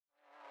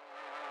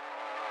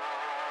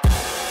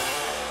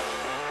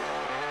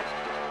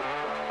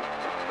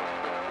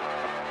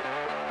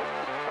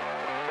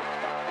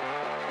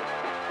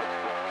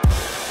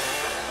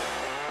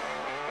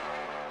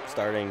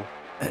starting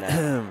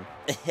now.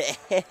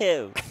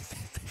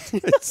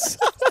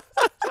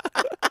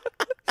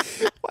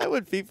 Why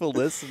would people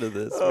listen to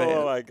this, man?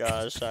 Oh my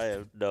gosh, I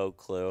have no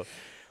clue.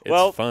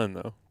 It's fun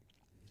though.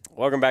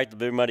 Welcome back to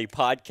the Big Muddy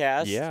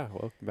Podcast. Yeah,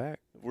 welcome back.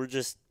 We're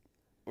just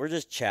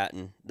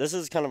chatting. This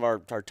is kind of our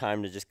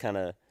time to just kind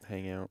of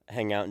Hang out.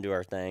 and do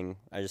our thing.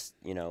 I just,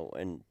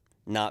 and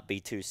not be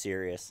too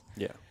serious.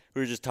 Yeah. We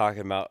were just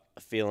talking about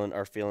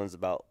our feelings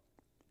about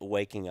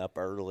waking up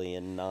early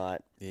and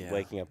not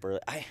waking up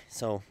early. Just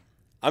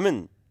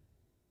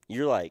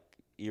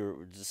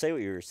say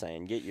what you were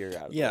saying. Get your out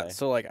of the way. Yeah,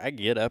 so like I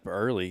get up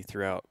early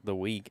throughout the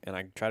week and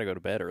I try to go to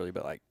bed early,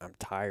 but like I'm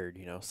tired,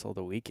 so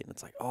the weekend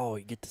it's like, oh,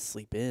 you get to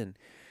sleep in.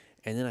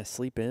 And then I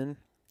sleep in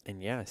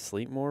and I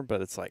sleep more,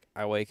 but it's like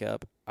I wake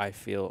up, I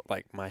feel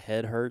like my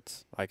head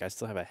hurts. Like I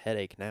still have a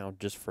headache now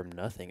just from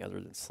nothing other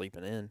than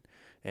sleeping in.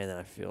 And then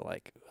I feel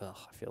like, I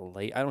feel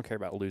late. I don't care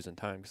about losing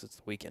time because it's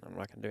the weekend. I'm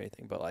not going to do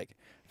anything. But, like,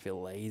 I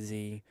feel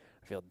lazy.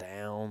 I feel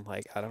down.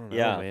 Like, I don't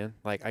know, man.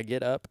 Like, I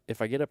get up.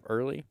 If I get up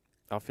early,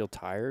 I'll feel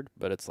tired.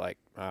 But it's like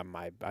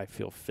I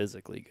feel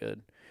physically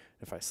good.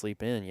 If I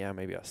sleep in,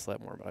 maybe I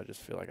slept more. But I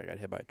just feel like I got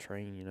hit by a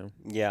train,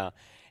 Yeah.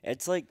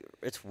 It's like,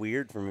 it's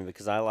weird for me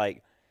because I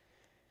like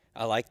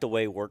the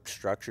way work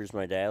structures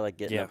my day. I like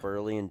getting up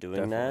early and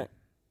doing that.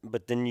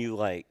 But then you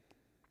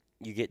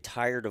get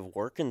tired of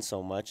working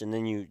so much, and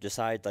then you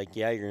decide,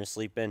 you're going to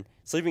sleep in.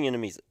 Sleeping in to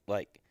me is,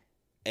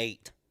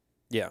 8.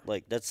 Yeah.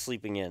 Like, that's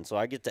sleeping in. So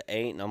I get to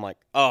 8, and I'm like,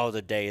 oh,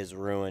 the day is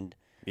ruined.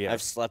 Yeah.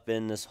 I've slept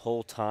in this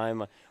whole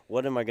time.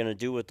 What am I going to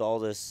do with all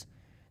this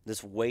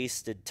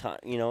wasted time?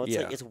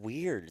 It's it's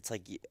weird. It's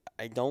like,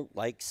 I don't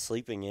like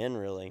sleeping in,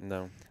 really.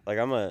 No. Like,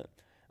 I'm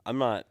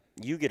not,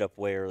 you get up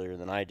way earlier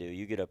than I do.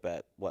 You get up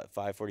at, what,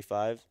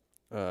 5:45?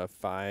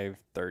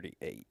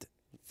 5:38.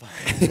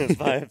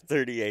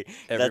 5:38.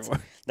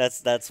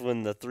 That's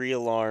when the 3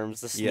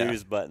 alarms, the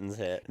snooze buttons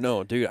hit.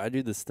 No, dude, I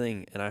do this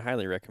thing, and I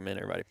highly recommend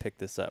everybody pick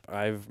this up.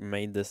 I've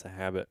made this a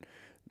habit.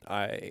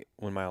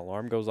 When my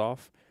alarm goes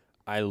off,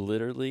 I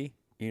literally,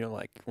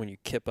 like when you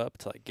kip up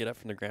to get up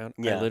from the ground,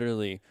 I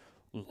literally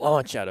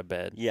launch out of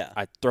bed. Yeah.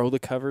 I throw the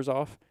covers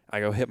off. I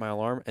go hit my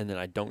alarm, and then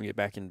I don't get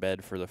back in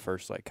bed for the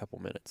first couple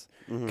minutes.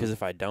 Because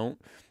if I don't,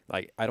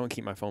 I don't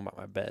keep my phone by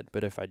my bed.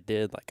 But if I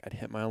did, I'd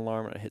hit my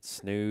alarm and I'd hit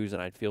snooze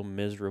and I'd feel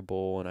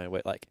miserable and I'd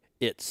wait.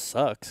 It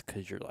sucks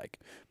because you're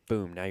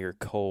boom, now you're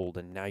cold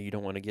and now you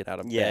don't want to get out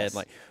of bed.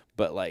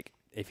 But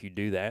if you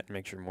do that, it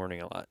makes your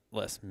morning a lot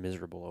less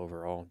miserable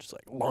overall. Just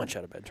launch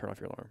out of bed, turn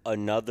off your alarm.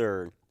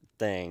 Another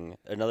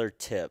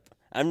tip.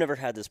 I've never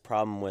had this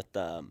problem with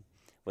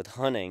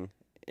hunting.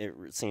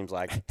 It seems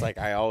like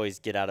I always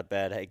get out of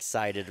bed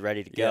excited,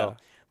 ready to go. Yeah.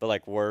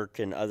 But work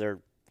and other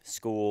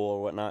school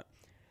or whatnot.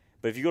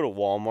 But if you go to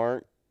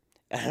Walmart,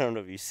 I don't know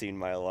if you've seen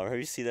my alarm. Have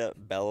you seen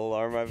that bell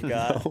alarm I've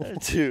got? No.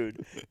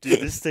 Dude,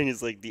 this thing is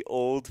the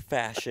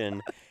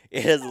old-fashioned.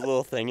 It has a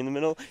little thing in the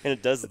middle, and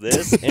it does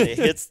this, and it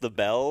hits the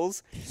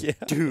bells. Yeah.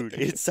 Dude,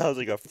 it sounds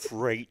like a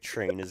freight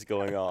train is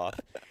going off.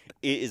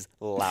 It is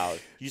loud.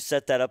 You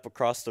set that up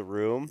across the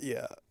room.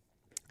 Yeah.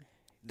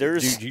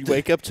 Dude, you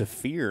wake up to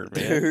fear,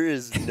 man. There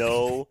is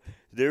no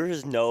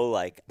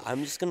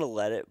I'm just going to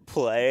let it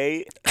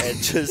play and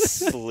just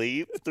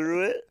sleep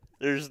through it.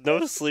 There's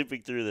no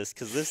sleeping through this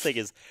because this thing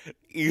is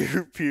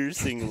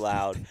ear-piercing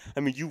loud. I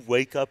mean, you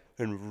wake up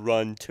and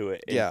run to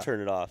it and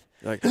turn it off.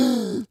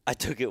 I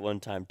took it one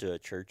time to a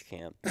church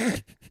camp,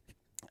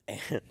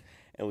 and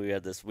we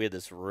had this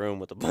room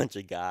with a bunch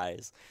of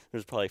guys.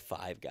 There's probably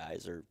 5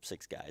 guys or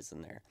 6 guys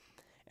in there.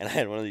 And I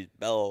had one of these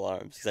bell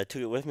alarms because I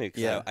took it with me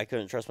because I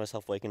couldn't trust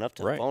myself waking up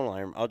to the phone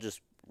alarm. I'll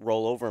just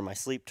roll over in my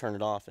sleep, turn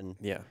it off, and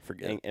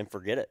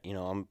forget it.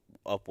 I'm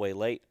up way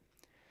late.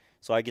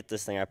 So I get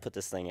this thing. I put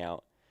this thing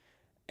out,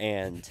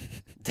 and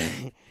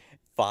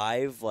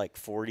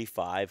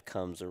 5:45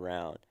 comes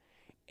around,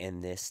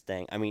 and this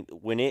thing. I mean,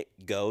 when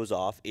it goes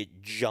off,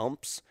 it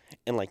jumps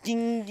and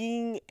ding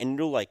ding, and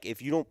it'll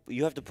if you don't,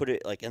 you have to put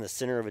it in the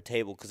center of a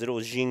table because it'll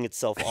zing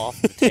itself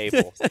off the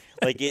table.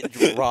 It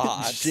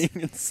drops.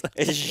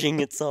 It zing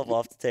itself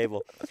off the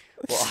table.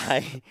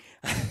 Well,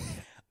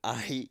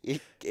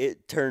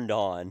 it turned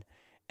on,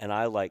 and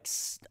I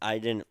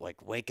didn't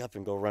wake up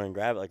and go run and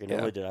grab it like I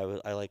normally did.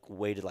 I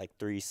waited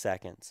 3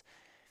 seconds,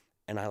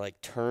 and I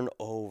turned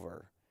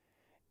over,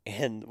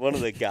 and one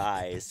of the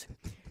guys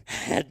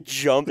had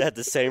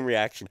the same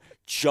reaction,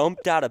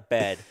 jumped out of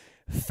bed,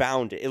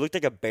 found it. It looked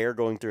like a bear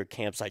going through a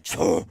campsite,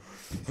 just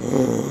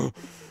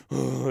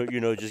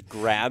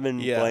grabbing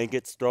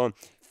blankets, throwing.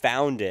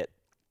 Found it,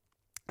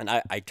 and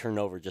I turned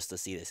over just to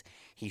see this.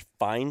 He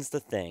finds the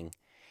thing,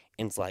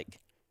 and it's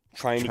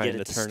trying to get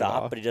it to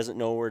stop, but he doesn't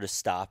know where to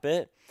stop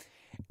it.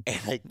 And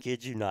I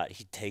kid you not,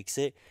 he takes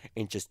it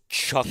and just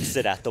chucks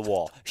it at the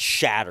wall,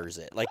 shatters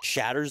it, like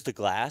shatters the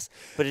glass,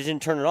 but it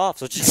didn't turn it off.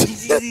 So it's just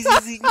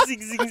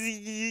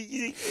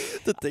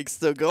The thing's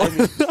still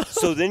going.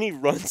 so then he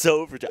runs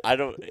over to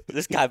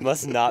this guy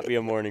must not be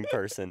a morning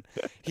person.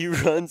 He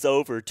runs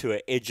over to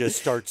it, it just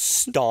starts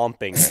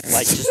stomping,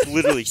 like just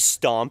literally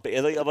stomping.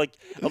 And I'm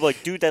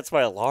like, dude, that's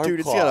my alarm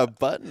Dude, clock. it's got a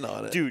button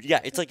on it. Dude, yeah,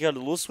 it's like got a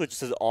little switch that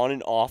says on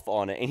and off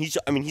on it, and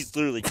he's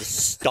literally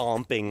just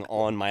stomping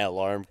on my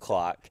alarm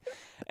clock,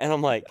 and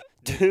I'm like,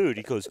 dude,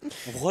 he goes,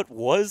 what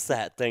was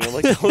that thing? I'm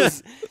like, that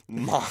was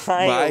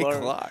my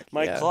alarm, clock.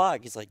 my Yeah.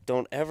 clock. He's like,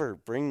 don't ever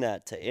bring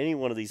that to any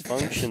one of these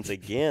functions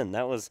again.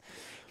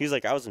 He's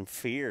like, I was in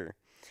fear,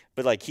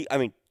 but like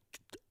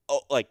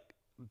like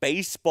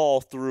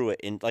baseball through it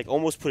and like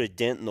almost put a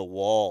dent in the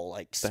wall,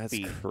 like That's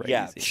speed. crazy.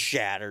 Yeah,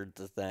 shattered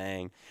the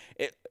thing.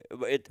 It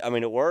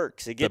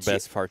works. It gets The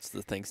best part's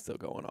the thing still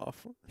going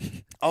off.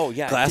 Oh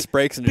yeah, Glass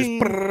breaks and just.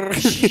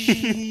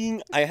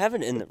 Bing. I have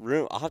it in the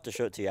room. I'll have to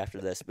show it to you after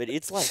this. But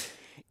it's like,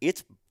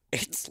 it's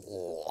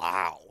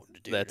loud,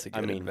 dude. That's a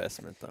good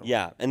investment, though.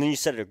 Yeah, and then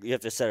you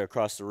have to set it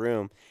across the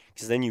room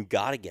because then you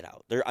got to get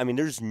out there. I mean,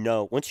 there's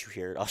no once you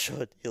hear it, I'll show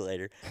it to you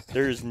later.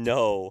 There's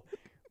no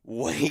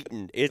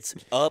waiting. It's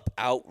up,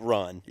 out,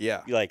 run.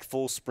 Yeah. You like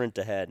full sprint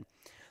ahead.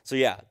 So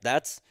yeah,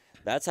 that's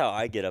how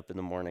I get up in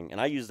the morning, and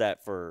I use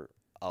that for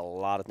a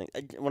lot of things.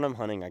 When I'm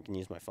hunting, I can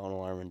use my phone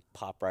alarm and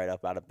pop right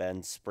up out of bed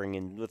and spring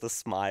in with a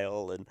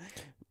smile and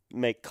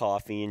make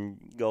coffee and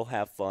go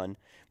have fun.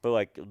 But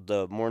like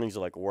the mornings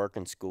of like work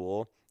and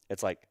school,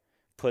 it's like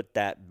put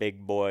that big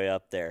boy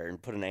up there and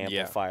put an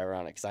amplifier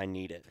on it because I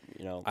need it.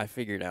 You know, I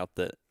figured out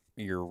that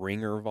your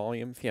ringer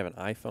volume, if you have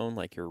an iPhone,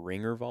 like your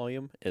ringer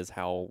volume is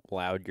how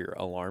loud your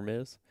alarm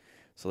is.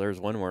 So there was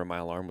one where my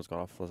alarm was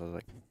going off. I was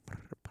like,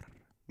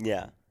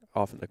 yeah.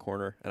 off in the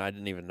corner, and I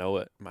didn't even know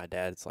it. My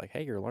dad's like,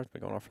 hey, your alarm's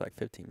been going off for like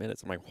 15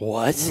 minutes. I'm like,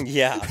 what?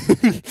 Yeah.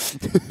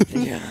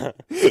 Yeah.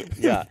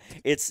 Yeah.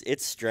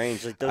 It's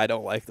strange. Like I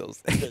don't like those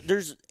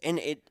things.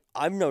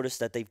 I've noticed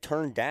that they've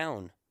turned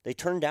down. They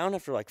turn down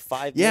after like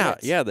 5 Yeah,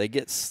 minutes. yeah, they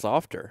get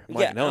softer. I'm Yeah,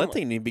 like, no, I'm that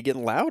thing need to be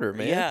getting louder,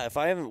 man. Yeah, if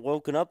I haven't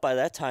woken up by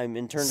that time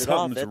and turned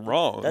Something's it off,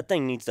 wrong. That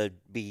thing needs to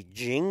be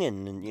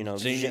jinging and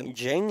Jinging.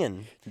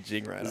 jinging,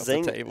 Jing right off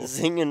the table.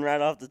 zinging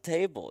right off the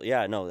table.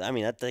 Yeah, no, I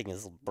mean that thing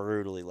is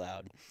brutally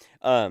loud.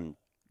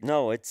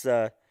 No, it's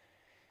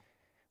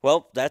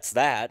well, that's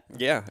that.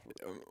 Yeah.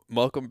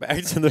 Welcome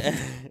back to the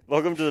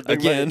Welcome to the big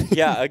Again.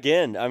 Yeah,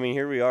 again. I mean,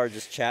 here we are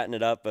just chatting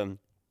it up.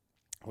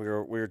 We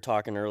were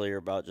talking earlier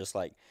about just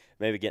like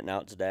maybe getting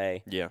out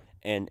today. Yeah.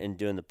 And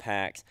doing the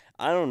packs.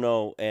 I don't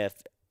know if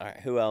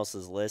who else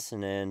is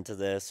listening to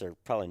this, or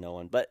probably no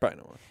one. But Probably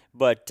no one.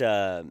 But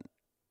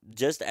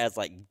just as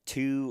like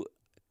two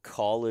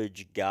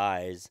college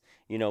guys,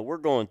 we're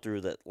going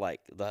through the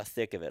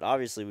thick of it.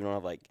 Obviously, we don't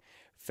have like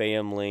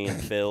family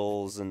and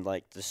bills and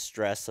like the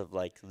stress of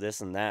like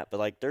this and that. But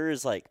like there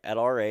is like at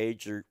our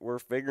age, we're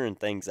figuring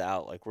things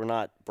out. Like we're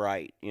not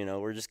bright,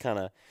 we're just kind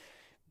of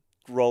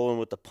rolling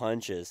with the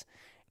punches.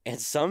 And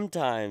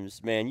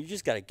sometimes, man, you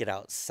just got to get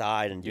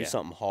outside and do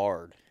something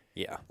hard.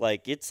 Yeah.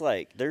 Like, it's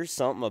like, there's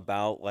something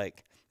about,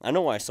 like, I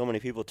know why so many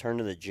people turn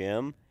to the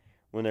gym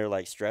when they're,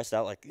 like, stressed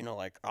out. Like,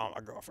 like, oh,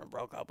 my girlfriend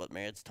broke up with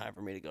me. It's time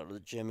for me to go to the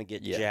gym and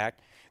get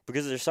jacked.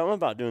 Because there's something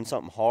about doing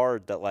something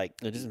hard that, like.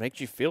 It just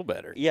makes you feel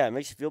better. Yeah, it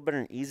makes you feel better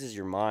and eases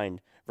your mind.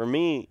 For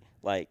me,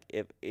 like,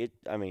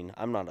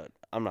 I'm not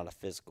a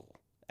physical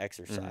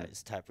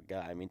exercise type of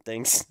guy. I mean,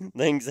 things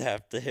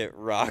have to hit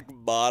rock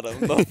bottom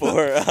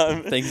before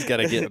things got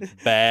to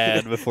get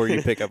bad before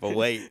you pick up a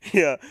weight.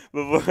 Yeah,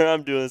 before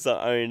I'm doing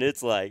something. I mean,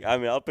 it's like,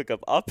 I'll pick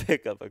up a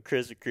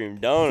Krispy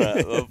Kreme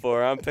donut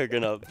before I'm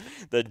picking up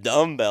the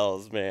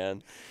dumbbells,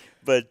 man.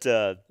 But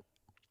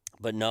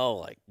no,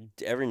 like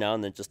every now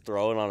and then, just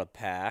throwing on a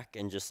pack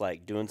and just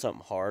like doing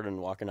something hard and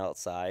walking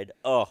outside.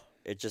 Oh,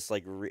 it's just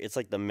like it's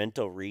like the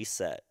mental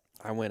reset.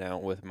 I went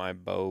out with my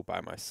bow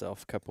by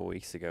myself a couple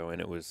weeks ago, and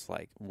it was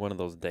like one of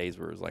those days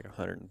where it was like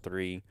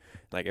 103,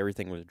 like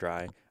everything was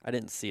dry. I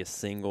didn't see a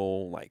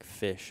single like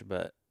fish,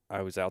 but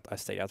I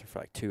stayed out there for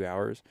like 2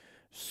 hours,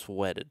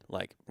 sweated,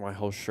 like my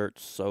whole shirt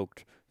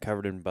soaked,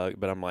 covered in bug.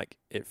 But I'm like,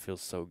 it feels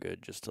so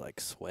good just to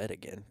like sweat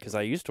again, because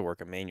I used to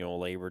work a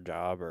manual labor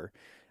job, or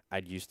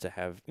I'd used to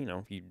have,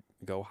 you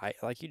go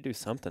like you do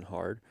something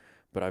hard.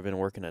 But I've been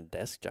working a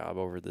desk job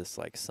over this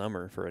like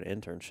summer for an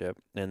internship,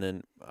 and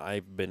then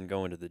I've been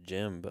going to the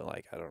gym, but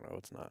like I don't know,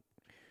 it's not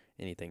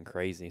anything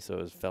crazy. So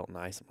it felt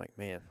nice. I'm like,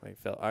 man,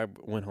 I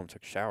went home,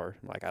 took a shower.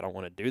 I'm like, I don't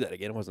want to do that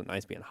again. It wasn't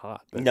nice being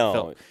hot, but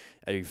No,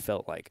 I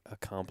felt like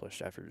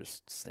accomplished after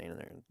just standing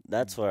there and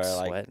that's what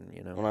sweating,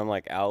 I like. When I'm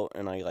like out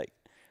and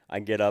I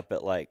get up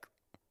at like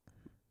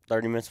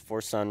 30 minutes before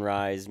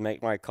sunrise,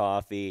 make my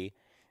coffee.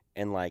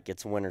 And, like,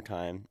 it's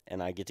wintertime,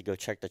 and I get to go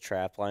check the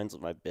trap lines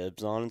with my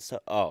bibs on and stuff.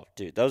 Oh,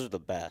 dude, those are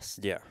the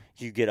best. Yeah.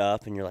 You get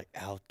up, and you're, like,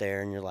 out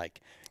there, and you're, like,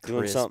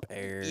 doing Crisp something.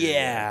 air.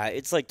 Yeah,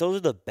 it's, like, those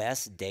are the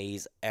best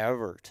days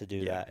ever to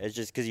do that. It's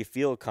just because you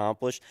feel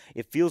accomplished.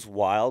 It feels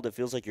wild. It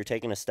feels like you're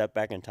taking a step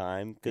back in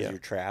time because you're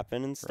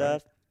trapping and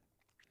stuff.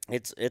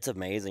 It's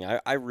amazing.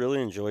 I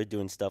really enjoy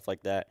doing stuff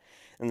like that.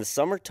 In the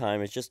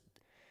summertime, it's just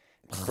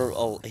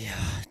yeah,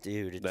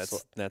 dude.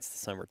 That's the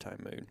summertime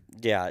mood.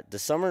 Yeah, the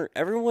summer.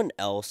 Everyone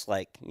else,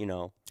 like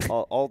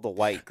all the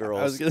white I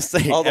was girls. gonna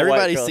say all the white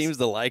everybody girls- seems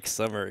to like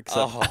summer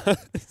except Oh,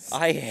 us.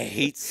 I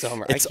hate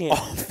summer. It's I can't.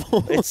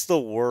 awful. It's the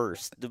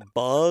worst. The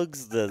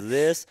bugs, the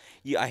this.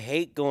 I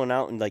hate going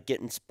out and like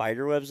getting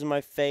spider webs in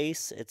my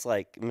face. It's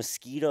like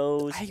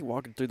mosquitoes. I hate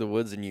walking through the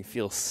woods and you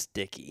feel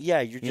sticky. Yeah,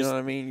 you're You know just what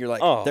I mean? You're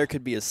like, Oh. there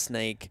could be a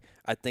snake.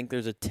 I think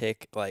there's a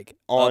tick like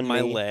On up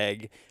my me.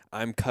 leg.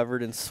 I'm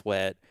covered in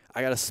sweat.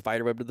 I got a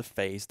spider web to the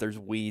face. There's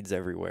weeds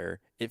everywhere.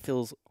 It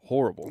feels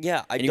horrible.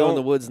 yeah. I And you go in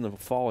the don't. woods in the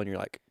fall and you're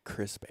like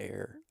crisp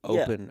air,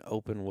 Yeah.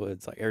 open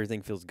woods. Like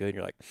everything feels good.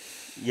 You're like,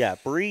 Yeah,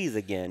 breathe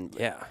again.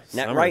 yeah.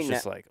 Now- Summer's right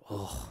just like,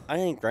 oh. I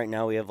think right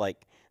now we have like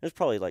there's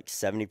probably like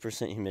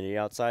 70% humidity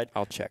outside.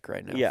 I'll check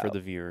right now Yeah. for the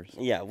viewers.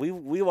 Yeah, we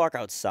walk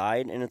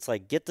outside and it's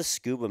like get the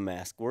scuba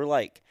mask. We're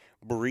like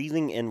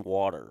breathing in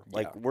water.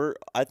 Like Yeah.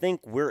 I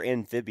think we're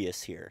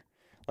amphibious here.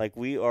 Like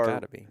we are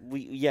Gotta be.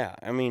 yeah,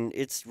 I mean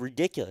it's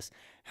ridiculous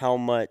how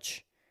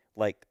much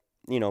like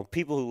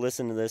people who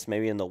listen to this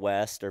maybe in the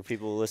west or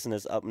people who listen to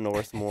this up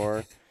north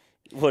more.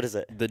 What is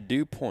it? The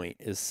dew point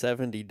is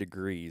 70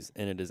 degrees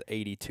and it is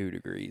 82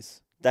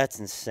 degrees. That's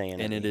insane.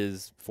 And it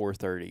is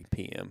 4:30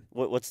 p.m.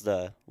 What's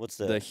the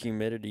The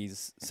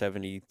humidity's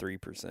 73%.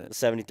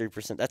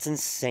 73%? That's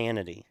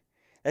insanity.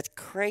 That's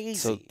crazy.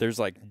 So there's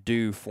like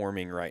dew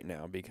forming right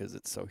now because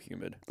it's so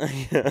humid.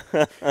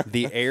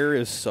 The air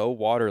is so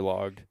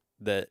waterlogged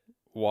that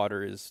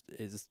water is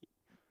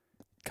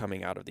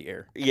coming out of the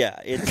air. yeah,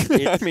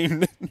 I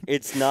mean,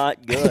 it's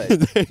not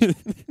good.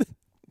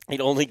 It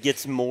only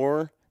gets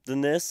more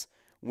than this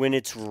when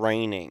it's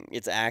raining.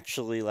 It's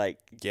actually like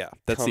yeah,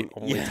 that's the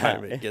only yeah.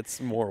 time it gets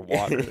more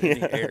water in the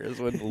Yeah. air is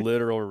when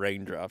literal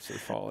raindrops are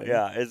falling.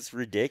 yeah, it's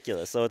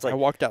ridiculous. So it's I like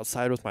walked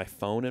outside with my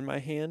phone in my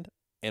hand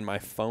and my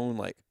phone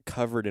like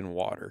covered in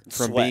water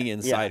from Sweat, being yeah.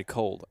 inside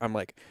cold. I'm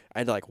like, I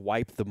had to like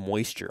wipe the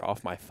moisture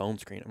off my phone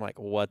screen. I'm like,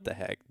 what the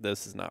heck?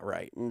 This is not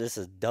right. this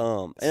is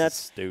dumb. This And is that's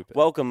stupid.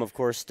 welcome, of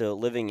course, to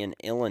living in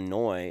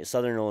Illinois,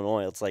 Southern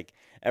Illinois. It's like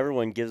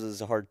everyone gives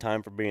us a hard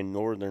time for being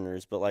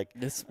Northerners, but like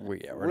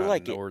we're not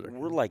like northern.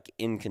 we're like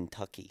in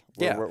Kentucky.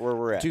 Yeah. where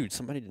we're at. Dude,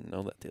 somebody didn't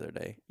know that the other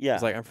day. Yeah.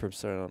 It's like, I'm from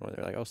Southern Illinois.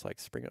 They're like, oh, it's like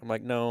spring. I'm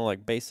like, no,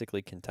 like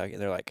basically Kentucky.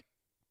 And they're like,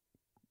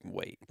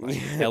 wait, like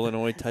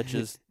Illinois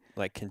touches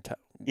like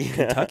Yeah.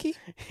 Kentucky?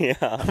 Yeah,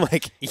 I'm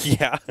like,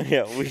 yeah.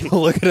 yeah,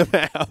 Look at a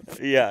map.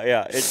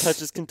 yeah. It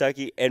touches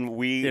Kentucky, and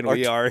we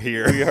are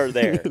here. we are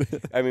there.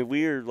 I mean,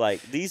 we are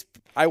like these.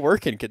 I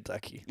work in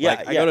Kentucky. Yeah,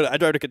 Like, yeah. I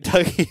drive to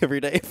Kentucky every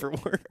day for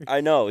work.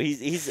 I know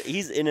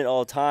he's in it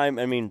all the time.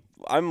 I mean,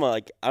 I'm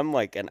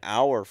like an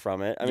hour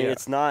from it. I mean, Yeah.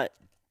 it's not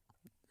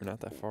We're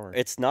not that far.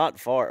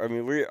 far. I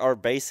mean, we are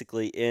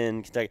basically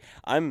in Kentucky.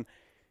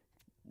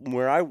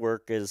 Where I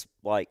work is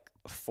like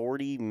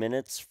 40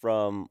 minutes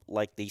from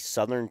like the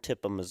southern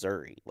tip of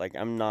Missouri. Like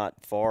I'm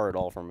not far at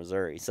all from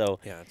Missouri. So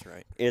Yeah, that's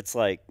right. it's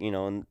like,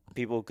 and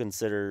people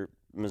consider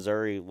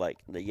Missouri like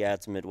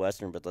it's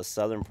Midwestern, but the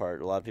southern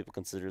part, a lot of people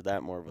consider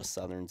that more of a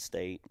southern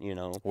state,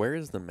 Where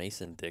is the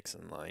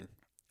Mason-Dixon line?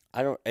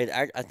 I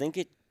think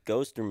it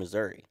goes through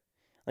Missouri.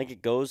 I think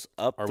it goes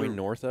up Are we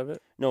north of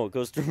it? No, it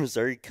goes through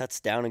Missouri,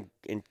 cuts down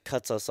and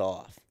cuts us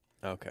off.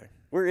 Okay.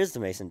 Where is the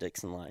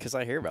Mason-Dixon line? Because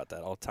I hear about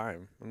that all the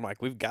time. I'm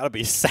like, we've got to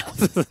be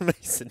south of the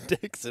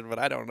Mason-Dixon, but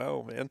I don't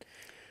know, man.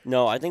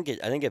 No, I think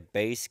it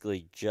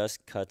basically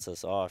just cuts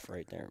us off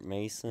right there.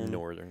 Mason.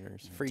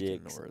 Northerners.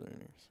 Freaking Dixon.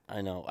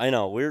 Northerners. I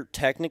know. We're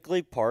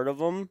technically part of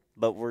them,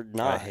 but we're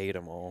not. I hate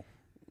them all.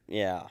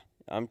 Yeah,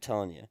 I'm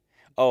telling you.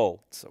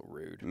 Oh, It's so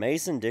rude.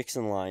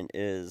 Mason-Dixon line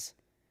is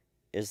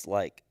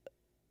like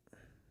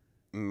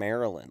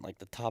Maryland, like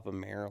the top of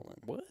Maryland.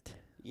 What?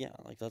 Yeah,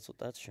 like that's what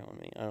that's showing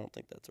me. I don't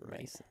think that's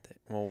right.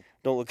 Well,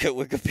 Don't look at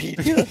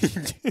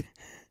Wikipedia.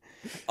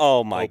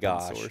 Oh my open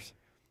gosh. source.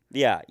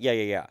 Yeah.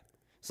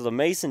 So the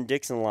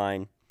Mason-Dixon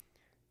line,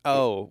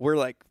 Oh, we're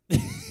like,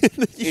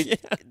 yeah,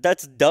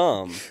 that's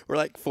dumb. we're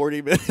like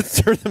 40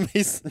 minutes from the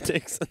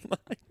Mason-Dixon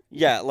line.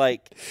 Yeah,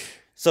 like,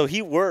 so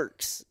he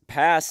works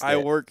past I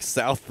it. work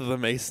south of the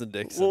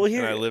Mason-Dixon, Well,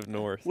 here- and I live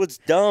north. What's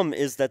dumb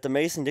is that the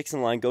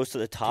Mason-Dixon line goes to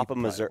the top People of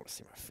probably Missouri. won't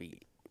see my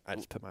feet. I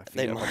just put my feet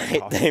They up on the might-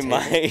 coffee they table.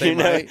 might, They you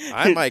know. might.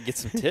 I might get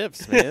some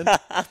tips, man.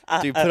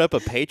 Dude, put up a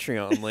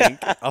Patreon link.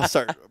 I'll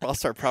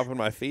start propping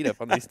my feet up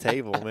on these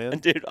tables, man.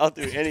 Dude, I'll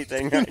do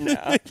anything right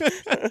now.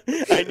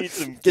 I need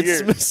some Get gear.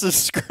 some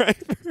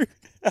subscribers.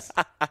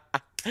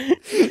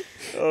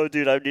 Oh,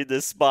 dude, I need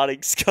this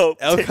spotting scope.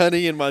 Elk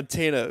hunting in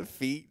Montana,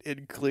 feet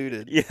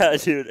included. Yeah,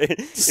 dude.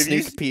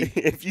 Sneak peek.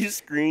 If you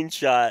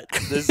screenshot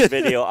this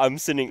video, I'm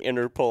sending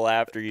Interpol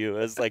after you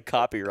as like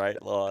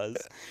copyright laws.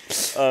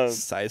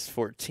 Size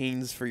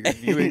 14s for your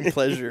viewing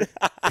pleasure.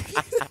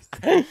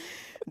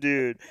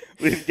 Dude,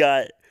 we've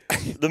got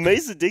the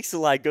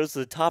Mason-Dixon line goes to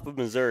the top of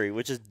Missouri,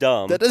 which is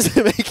dumb. That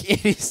doesn't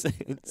make any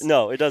sense.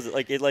 No, it doesn't.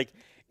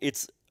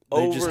 It's They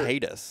over. just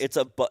hate us.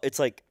 It's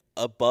like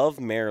above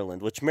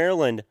Maryland, which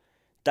Maryland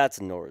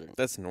That's northern.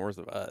 That's north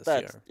of us.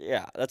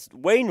 That's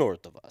way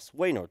north of us.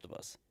 Way north of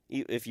us.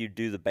 If you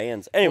do the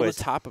bands. Well, Anyways,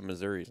 the top of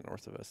Missouri is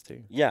north of us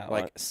too. yeah,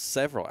 Like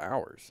several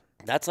hours.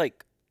 that's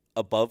like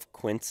above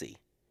Quincy.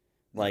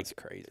 Like That's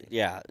crazy.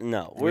 Yeah,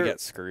 no, We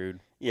got screwed.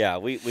 Yeah,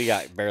 we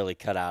got barely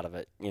cut out of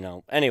it.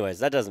 Anyways,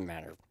 that doesn't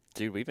matter.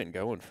 Dude, we've been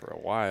going for a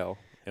while,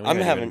 and we I'm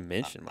haven't having even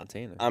mentioned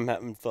Montana. I'm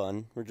having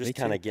fun. We're just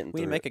kind of getting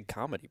We through. make a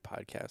comedy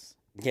podcast.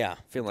 Yeah,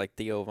 Feel like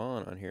Theo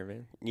Vaughn on here,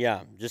 man.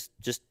 yeah. Just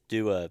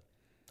do a.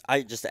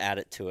 I just add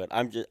it to it.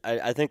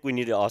 I think we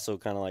need to also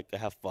kind of like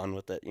have fun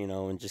with it,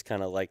 and just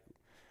kind of like.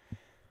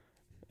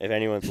 If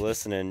anyone's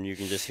listening, you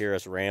can just hear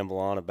us ramble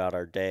on about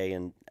our day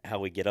and how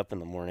we get up in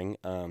the morning.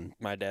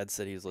 My dad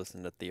said he was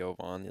listening to Theo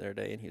Vaughn the other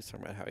day, and he was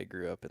talking about how he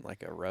grew up in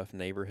like a rough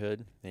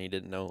neighborhood, and he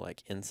didn't know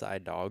like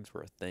inside dogs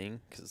were a thing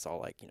because it's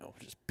all like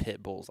just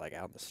pit bulls like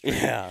out in the street.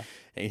 Yeah.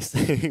 And he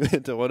said he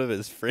went to one of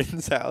his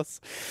friend's house,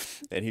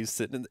 and he was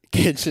sitting in the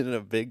kitchen, and a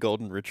big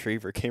golden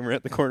retriever came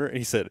around the corner, and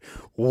he said,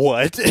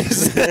 "What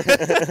is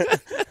that?"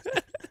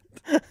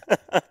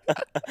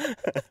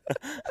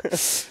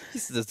 He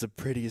said, "That's the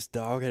prettiest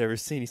dog I'd ever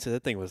seen." He said,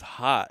 "That thing was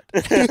hot." They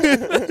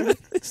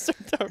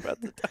started talking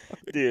about the dog.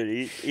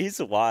 Dude, he's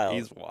wild.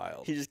 He's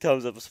wild. He just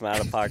comes up with some out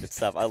of pocket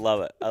stuff. I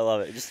love it.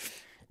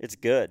 It's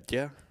good.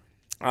 Yeah.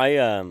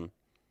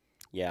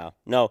 Yeah.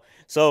 No.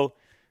 So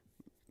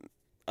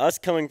us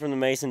coming from the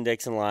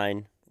Mason-Dixon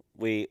line,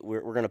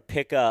 we're gonna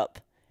pick up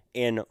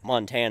in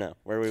Montana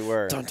where we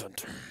were. Dun, dun,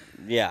 dun.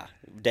 Yeah.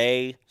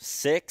 Day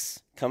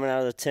 6 coming out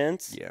of the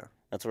tents. Yeah.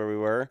 That's where we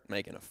were.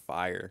 Making a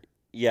fire.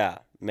 Yeah,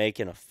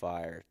 making a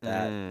fire.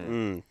 That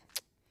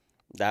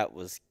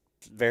was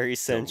very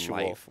sensual.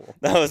 Delightful.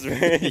 That was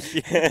very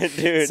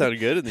dude.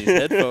 Sounded good in these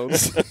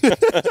headphones.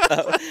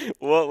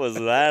 What was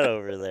that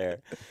over there?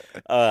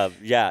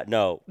 Yeah,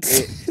 no.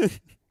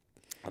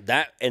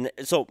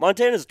 So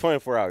Montana's a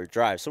 24-hour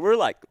drive, so we're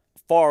like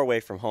far away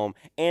from home,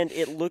 and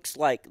it looks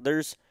like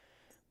there's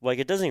like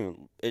it doesn't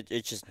even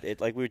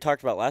like we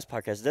talked about last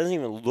podcast. It doesn't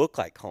even look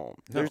like home.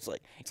 No. There's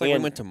like It's like we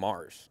went to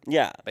Mars.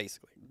 Yeah,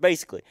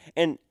 basically.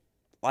 And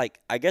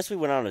like I guess we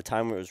went out at a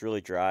time where it was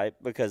really dry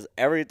because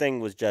everything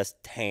was just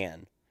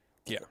tan.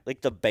 Yeah. Like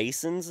the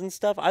basins and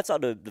stuff. I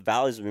thought the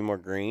valleys would be more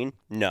green.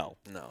 No,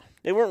 No.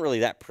 they weren't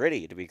really that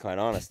pretty, to be quite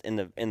honest. In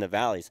the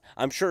valleys,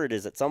 I'm sure it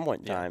is at some point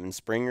in time in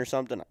spring or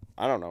something.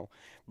 I don't know.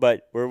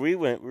 But where we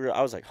went,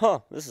 I was like, huh,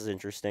 this is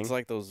interesting. It's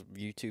like those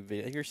YouTube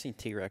videos. Have you ever seen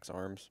T-Rex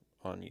arms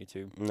on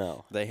YouTube?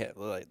 No. They have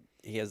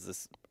he has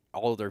this.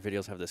 All of their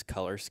videos have this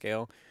color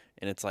scale,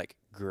 and it's like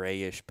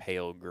grayish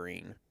pale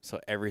green.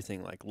 So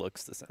everything like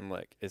looks the same.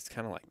 Like it's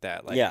kind of like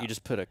that. Like you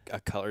just put a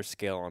color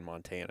scale on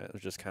Montana. It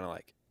was just kind of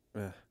like,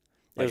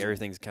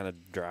 everything's kind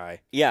of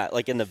dry. Yeah,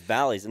 like in the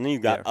valleys, and then you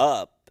got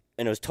up,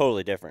 and it was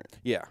totally different.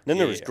 Yeah. Then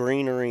there was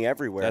greenery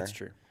everywhere. That's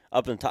true.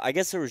 Up in top, I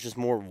guess there was just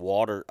more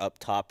water up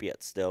top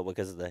yet still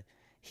because of the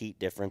heat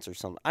difference or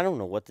something. I don't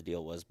know what the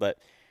deal was, but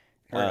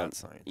we're not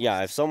scientists.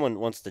 Yeah, if someone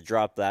wants to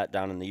drop that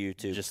down in the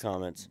YouTube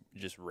comments,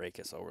 just rake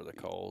us over the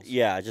coals.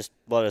 Yeah, just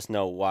let us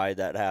know why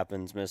that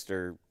happens,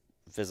 Mr.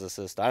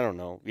 Physicist. I don't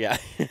know. Yeah.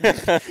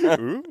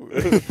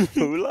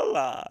 Ooh la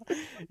la.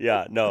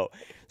 Yeah, no.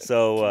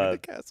 So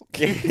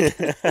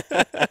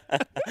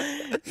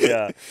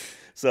yeah.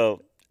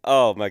 So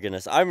oh my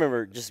goodness. I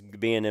remember just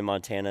being in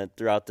Montana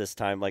throughout this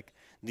time, like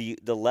the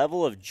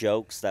level of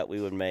jokes that we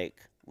would make.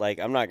 Like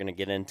I'm not gonna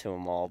get into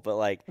them all, but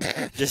like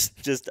just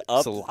up.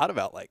 It's a lot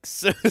about like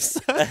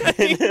suicide.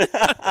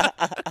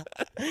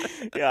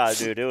 Yeah,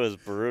 dude, it was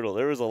brutal.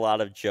 There was a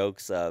lot of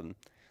jokes. There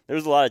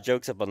was a lot of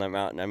jokes up on that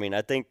mountain. I mean,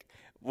 I think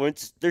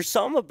there's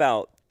some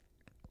about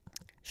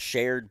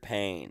shared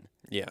pain.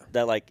 Yeah.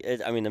 That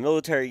the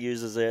military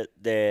uses it.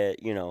 That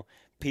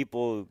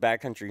people who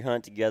backcountry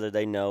hunt together,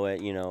 they know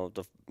it.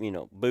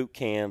 Boot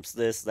camps,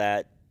 this,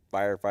 that,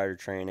 firefighter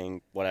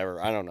training,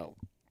 whatever. I don't know.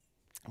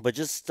 But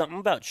just something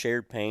about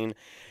shared pain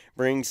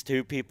brings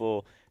two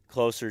people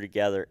closer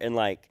together. And,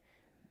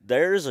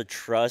 there's a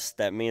trust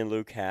that me and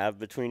Luke have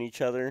between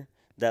each other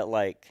that,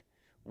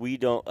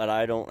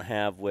 I don't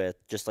have with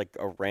just, a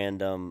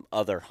random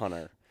other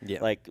hunter.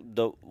 Yeah.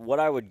 What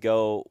I would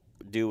go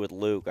do with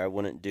Luke, I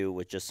wouldn't do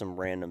with just some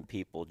random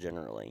people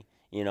generally,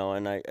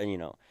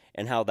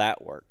 and how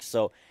that works.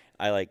 So,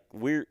 I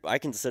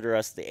consider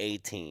us the A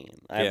team.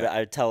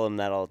 I tell him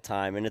that all the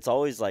time, and it's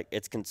always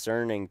it's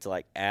concerning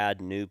to add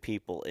new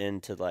people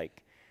into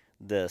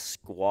the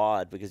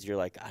squad because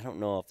you're I don't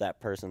know if that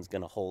person's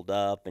gonna hold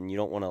up, and you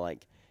don't want to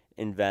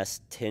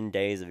invest 10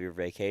 days of your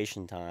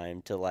vacation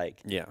time to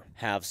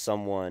have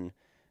someone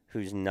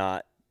who's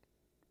not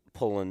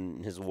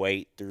pulling his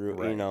weight through,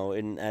 right.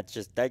 And that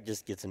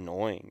just gets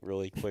annoying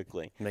really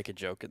quickly. Make a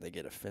joke and they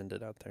get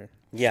offended out there.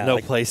 Yeah, no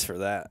place for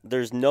that.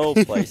 There's no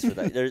place for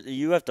that.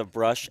 You have to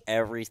brush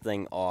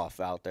everything off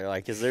out there,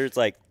 because there's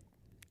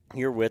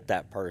you're with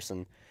that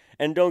person,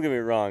 and don't get me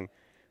wrong,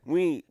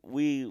 we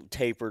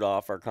tapered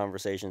off our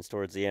conversations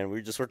towards the end.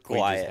 We were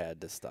quiet. We just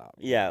had to stop.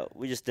 Yeah,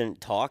 we just didn't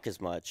talk as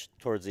much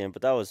towards the end,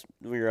 but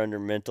we were under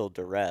mental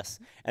duress.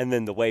 And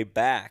then the way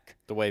back,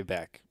 we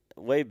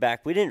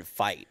didn't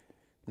fight.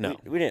 No.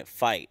 We didn't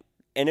fight.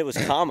 and it was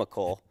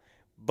comical,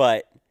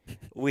 but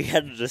we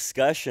had a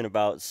discussion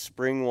about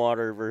spring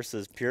water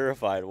versus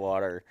purified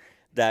water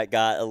that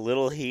got a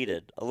little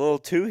heated, a little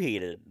too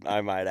heated,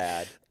 I might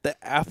add. The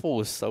apple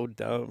was so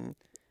dumb.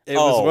 It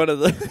was Oh. one of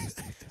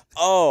the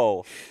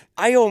Oh,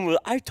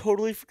 I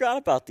totally forgot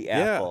about the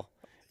Yeah. apple.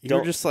 You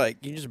were just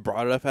like, you just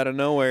brought it up out of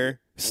nowhere,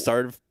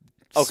 started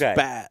Okay.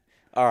 spat.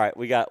 All right,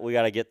 we got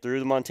to get through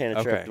the Montana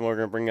trip, Okay. and we're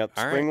gonna bring up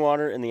All spring right.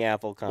 water and the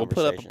apple We'll conversation.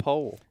 put up a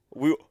poll.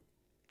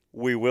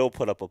 We will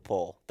put up a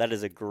poll. That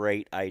is a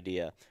great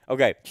idea.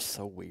 Okay,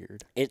 So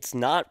weird. it's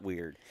not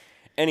weird.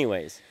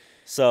 Anyways,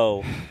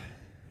 so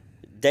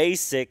day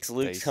 6,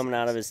 Luke's Day coming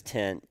out 6. of his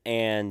tent,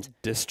 and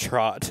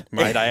Distraught,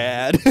 might I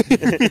add.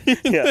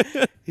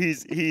 yeah,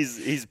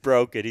 he's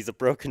broken. He's a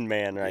broken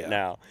man right Yeah.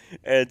 now,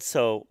 and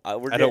so I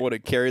don't want to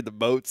carry the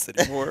boats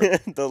anymore.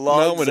 the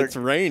logs Not when are it's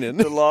raining.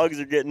 the logs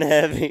are getting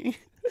heavy,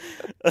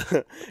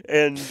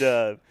 and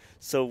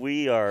so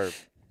we are,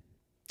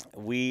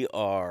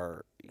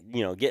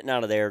 getting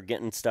out of there,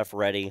 getting stuff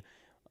ready.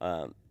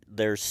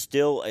 There's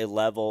still a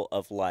level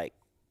of like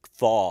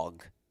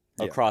fog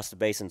Yeah. across the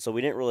basin, so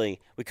we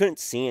couldn't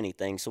see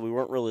anything, so we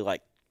weren't really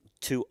like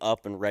too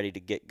up and ready to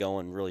get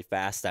going really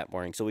fast that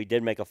morning. So we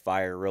did make a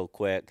fire real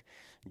quick,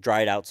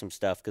 dried out some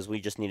stuff because we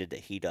just needed to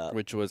heat up.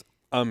 Which was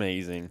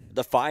amazing.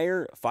 The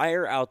fire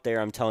out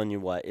there, I'm telling you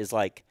what, is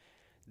like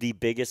the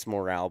biggest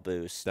morale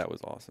boost. That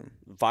was awesome.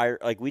 Fire,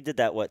 like we did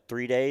that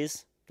 3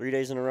 days? 3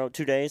 days in a row?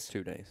 2 days?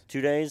 2 days.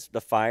 2 days, the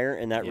fire,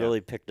 and that Yeah.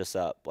 really picked us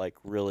up, like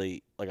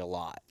really, like a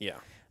lot. Yeah.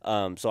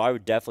 So I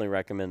would definitely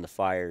recommend the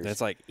fires. That's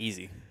like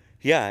easy.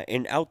 Yeah,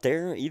 and out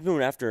there,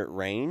 even after it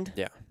rained,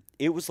 Yeah.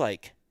 it was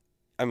like,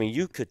 I mean,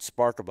 you could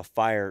spark up a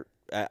fire.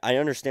 I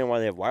understand why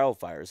they have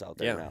wildfires out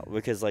there Yeah. now,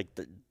 because like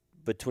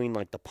between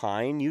like the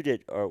pine,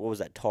 or what was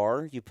that,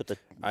 tar? You put the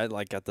I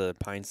like got the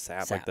pine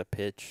sap, like the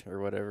pitch or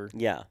whatever.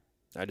 yeah.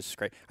 I just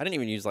scraped. I didn't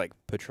even use like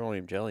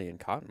petroleum jelly and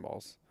cotton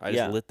balls. I just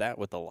Yeah. lit that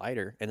with a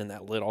lighter, and then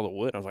that lit all the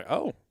wood. I was like,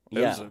 oh, it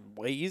Yeah. was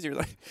way easier.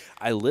 Like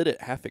I lit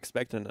it half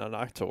expecting it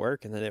not to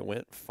work, and then it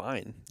went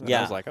fine. And I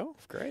Yeah. was like, oh,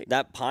 great.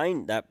 That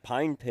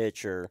pine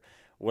pitch or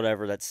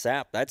whatever, that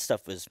sap, that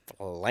stuff is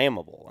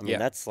flammable. I mean, Yeah.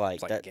 that's like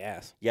It's like that.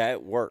 gas. Yeah,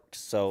 it works.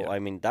 So Yeah. I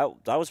mean,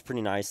 that was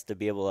pretty nice to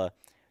be able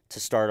to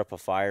start up a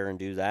fire and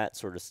do that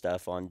sort of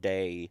stuff on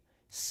day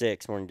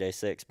 6, morning day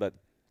 6. But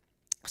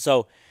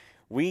so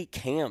we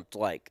camped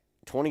like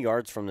 20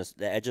 yards from the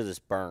edge of this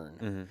burn.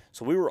 Mm-hmm.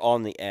 So we were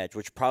on the edge,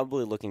 which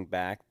probably looking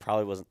back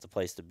probably wasn't the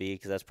place to be,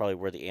 because that's probably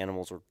where the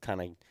animals were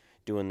kind of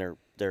doing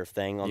their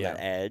thing on Yeah.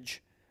 that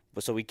edge.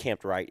 But so we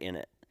camped right in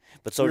it.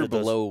 But so we were did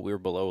those, below. We were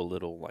below a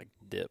little like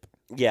dip.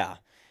 yeah,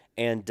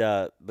 and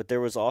but there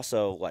was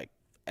also like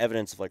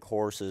evidence of like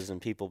horses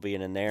and people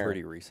being in there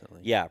Pretty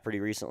recently. Yeah, pretty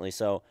recently.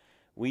 So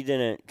we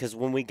didn't, because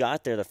when we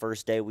got there the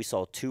first day, we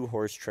saw 2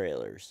 horse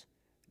trailers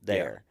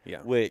there.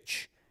 Yeah.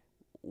 Which,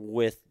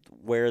 with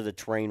where the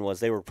terrain was,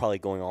 they were probably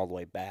going all the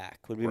way back.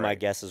 Would be my Right.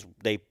 guess, is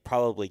they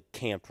probably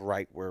camped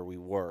right where we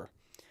were,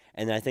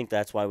 and I think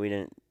that's why we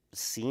didn't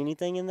see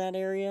anything in that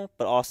area.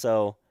 But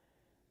also,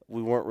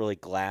 we weren't really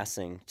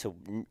glassing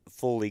to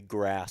fully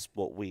grasp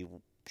what we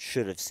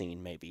should have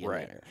seen maybe in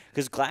Right. there,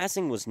 because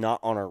glassing was not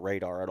on our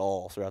radar at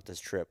all throughout this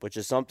trip, which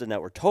is something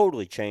that we're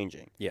totally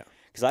changing. Yeah.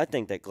 Because I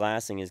think that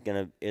glassing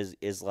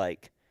is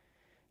like,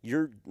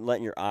 you're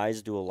letting your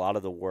eyes do a lot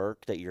of the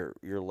work that your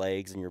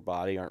legs and your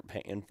body aren't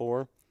paying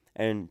for.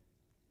 And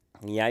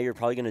yeah, you're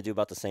probably going to do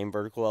about the same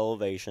vertical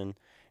elevation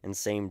and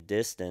same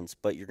distance,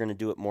 but you're going to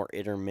do it more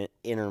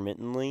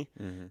intermittently,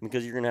 Mm-hmm.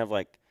 because you're going to have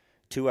like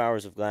 2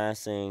 hours of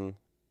glassing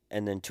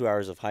and then 2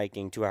 hours of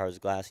hiking, 2 hours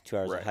of glassing, 2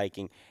 hours Right. of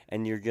hiking,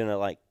 and you're going to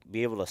like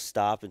be able to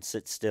stop and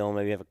sit still,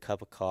 maybe have a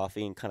cup of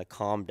coffee and kind of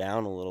calm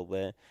down a little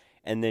bit,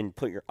 and then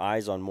put your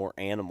eyes on more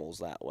animals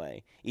that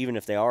way. Even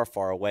if they are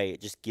far away,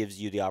 it just gives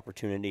you the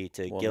opportunity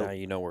to Well, get now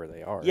you know where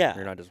they are. Yeah.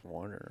 You're not just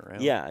wandering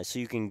around. yeah, so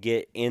you can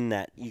get in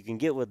that. You can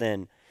get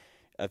within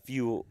a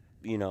few,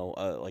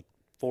 like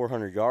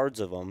 400 yards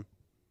of them,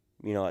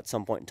 at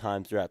some point in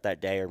time throughout that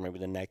day, or maybe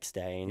the next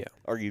day, Yeah.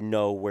 or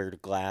where to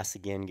glass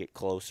again, get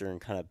closer,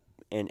 and kind of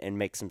and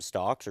make some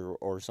stalks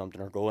or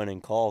something, or go in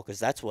and call, because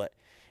that's what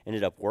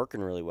ended up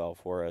working really well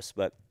for us.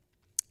 But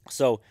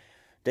so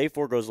day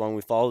 4 goes along.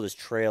 We follow this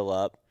trail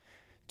up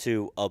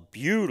to a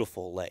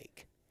beautiful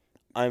lake.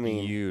 I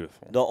mean,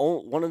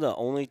 Beautiful. one of the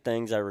only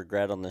things I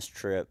regret on this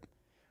trip,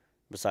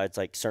 besides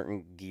like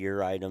certain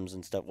gear items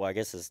and stuff, well, I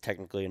guess it's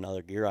technically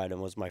another gear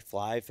item, was my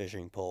fly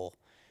fishing pole,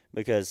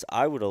 because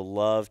I would have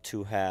loved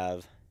to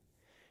have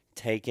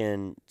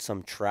taken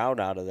some trout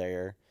out of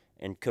there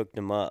and cooked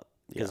them up,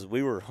 because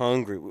we were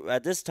hungry.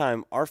 At this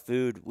time, our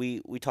food, we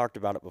talked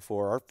about it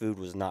before, our food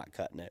was not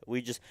cutting it.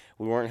 We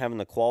weren't having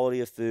the quality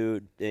of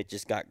food. It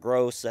just got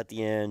gross at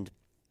the end.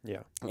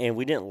 Yeah. And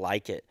we didn't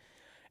like it.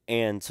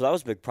 And so that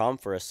was a big problem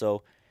for us.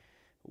 So,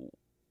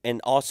 and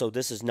also,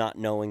 this is not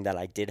knowing that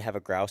I did have a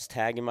grouse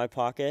tag in my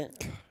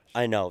pocket.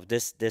 I know,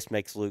 this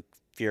makes Luke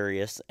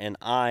furious, and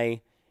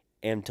I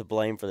am to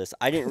blame for this.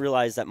 I didn't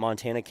realize that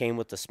Montana came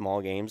with the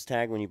small games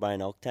tag when you buy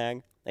an elk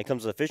tag. It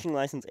comes with a fishing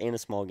license and a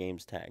small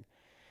games tag.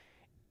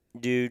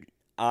 Dude,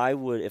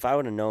 if I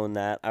would have known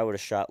that, I would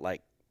have shot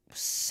like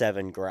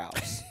 7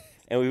 grouse,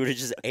 and we would have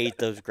just ate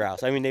those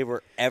grouse. I mean, they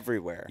were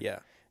everywhere, Yeah.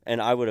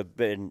 and I would have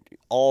been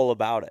all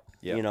about it,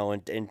 Yeah. you know,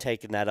 and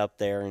taking that up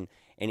there and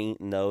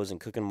eating those and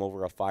cooking them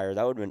over a fire.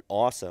 That would have been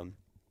awesome,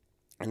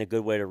 and a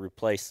good way to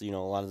replace, you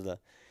know, a lot of the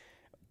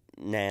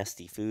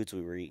nasty foods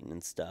we were eating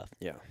and stuff.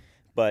 Yeah.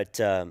 But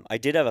I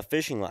did have a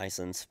fishing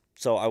license,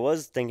 so I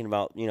was thinking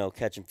about, you know,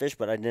 catching fish,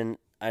 but I didn't.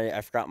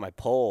 I forgot my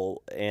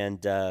pole,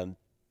 and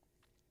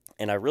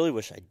I really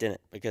wish I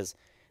didn't, because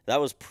that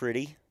was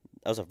pretty.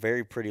 That was a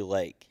very pretty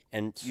lake,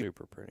 and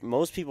Super pretty.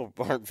 most people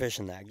aren't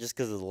fishing that just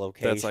because of the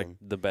location. That's like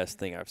the best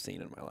thing I've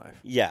seen in my life.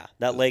 Yeah,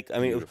 that lake. I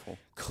mean, it was Beautiful.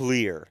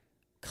 clear.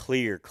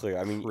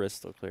 I mean,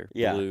 Crystal clear.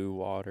 yeah. Blue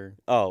water.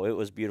 Oh, it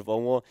was beautiful.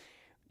 Well,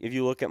 if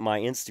you look at my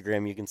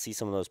Instagram, you can see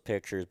some of those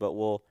pictures, but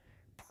we'll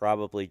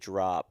probably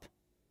drop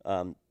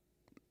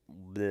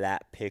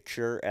that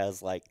picture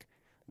as like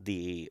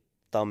the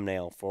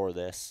thumbnail for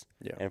this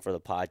Yeah. and for the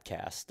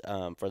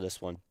podcast for this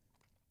one.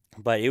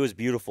 But it was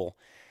beautiful.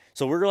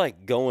 So we're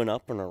like going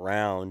up and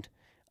around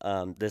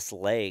this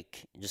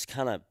lake, just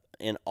kind of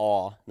in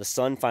awe. The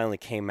sun finally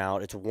came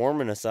out. It's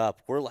warming us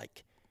up. We're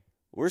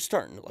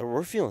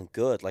feeling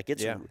good. Like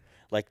it's Yeah.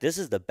 like this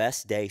is the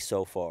best day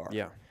so far.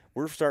 Yeah.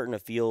 We're starting to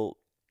feel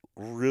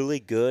really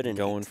good, and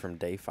Going from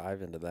day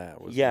 5 into that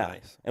was yeah.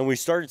 nice. And we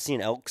started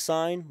seeing elk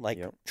sign, like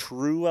Yep.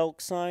 true elk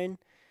sign,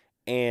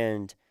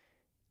 and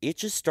it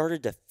just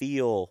started to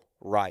feel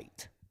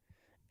right.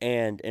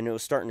 And it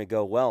was starting to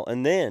go well.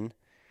 And then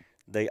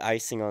the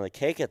icing on the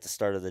cake at the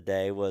start of the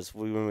day was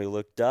when we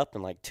looked up,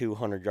 and like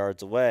 200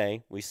 yards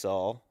away, we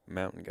saw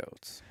Mountain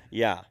goats.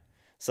 yeah.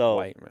 So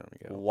White mountain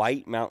goats.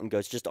 white mountain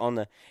goats just on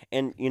the,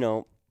 and you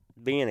know,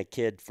 being a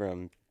kid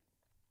from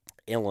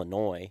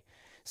Illinois,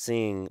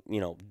 seeing, you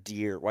know,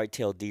 deer,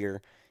 white-tailed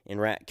deer and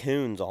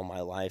raccoons all my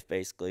life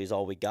basically is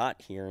all we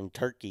got here, and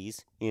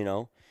turkeys, you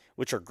know,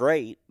 which are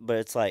great, but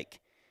it's like,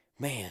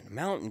 man,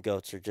 mountain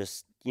goats are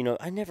just, you know,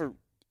 I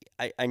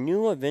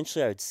knew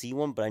eventually I would see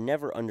one, but I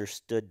never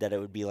understood that it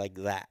would be like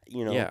that,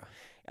 you know. Yeah.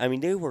 I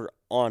mean, they were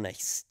on a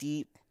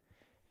steep,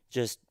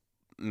 just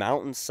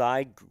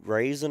mountainside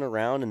grazing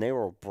around, and they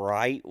were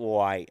bright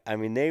white. I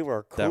mean, they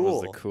were cool. That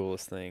was the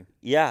coolest thing.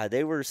 Yeah,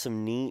 they were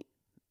some neat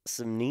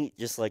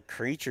just like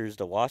creatures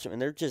to watch them,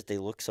 and they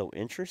look so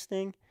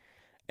interesting,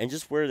 and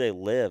just where they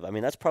live. I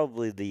mean, that's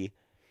probably the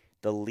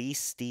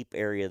least steep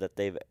area that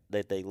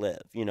they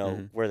live, you know,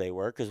 Mhm. where they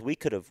were, because we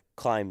could have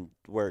climbed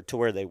where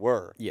they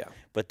were, Yeah.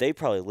 but they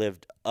probably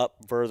lived up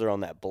further on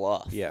that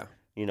bluff, Yeah.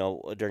 you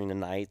know, during the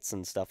nights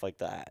and stuff like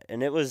that.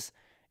 And it was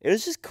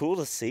just cool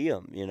to see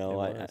them, you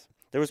know. It was.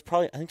 There was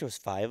I think there was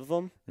 5 of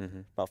them,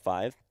 Mhm. about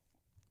 5.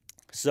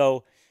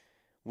 So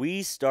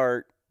we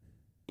start,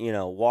 you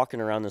know, walking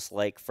around this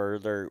lake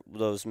further.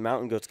 Those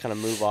mountain goats kind of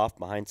move off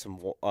behind some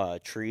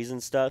trees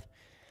and stuff,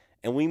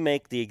 and we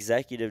make the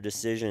executive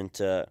decision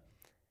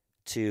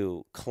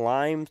to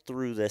climb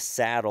through the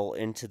saddle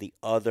into the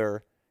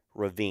other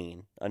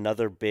ravine,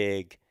 another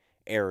big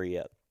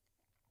area,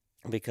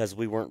 because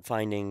we weren't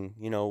finding,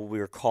 you know, we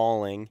were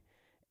calling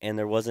and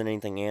there wasn't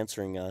anything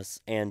answering us.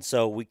 And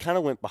so we kind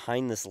of went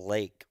behind this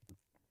lake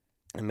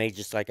and made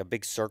just like a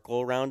big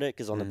circle around it,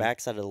 because on the Mhm.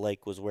 backside of the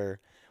lake was where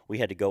we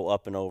had to go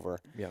up and over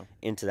Yeah.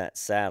 into that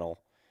saddle.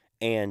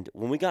 And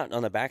when we got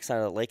on the backside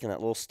of the lake in that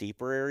little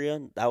steeper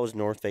area, that was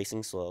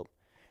north-facing slope.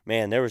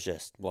 Man, there was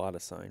just, A lot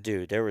of sign.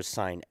 dude, there was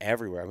sign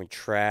everywhere. I mean,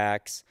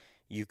 tracks.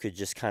 You could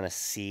just kind of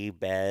see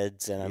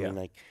beds, and I Yeah. mean,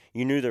 like,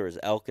 you knew there was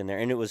elk in there,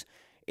 and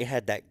it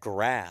had that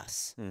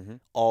grass Mhm.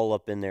 all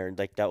up in there,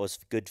 like that was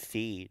good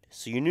feed.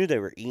 So you knew they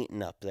were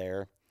eating up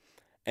there.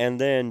 And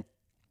then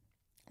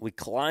we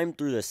climbed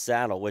through the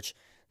saddle, which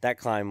that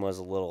climb was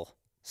a little It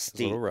was a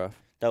steep. little rough,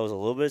 That was a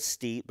little bit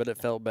steep. but it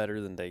felt better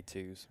than day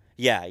 2's.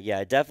 Yeah,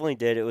 it definitely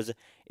did. It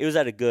was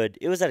at a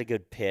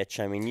good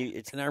pitch. I mean,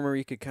 it's And I remember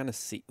you could kind of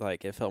see,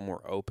 like, it felt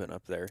more open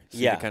up there. So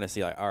you Yeah. could kind of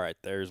see, like, all right,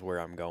 there's where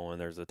I'm going.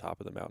 There's the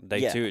top of the mountain. Day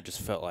Yeah. 2, it just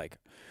felt like,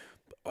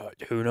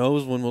 who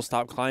knows when we'll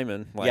stop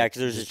climbing. Like, Yeah, 'cause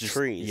there's it's just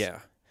trees. Yeah.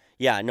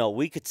 yeah, no,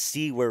 we could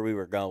see where we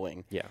were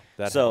going. Yeah.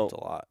 That So- helped a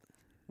lot.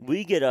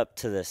 We get up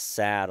to the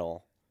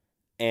saddle,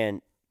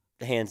 and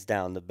hands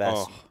down the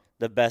best Oh,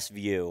 the best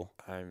view.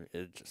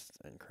 it's just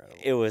incredible.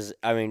 It was,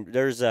 I mean,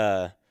 there's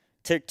a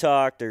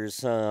TikTok, there's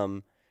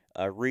some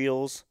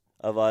reels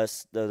of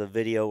us, the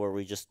video where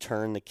we just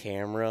turn the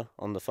camera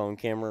on the phone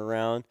camera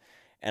around,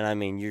 and I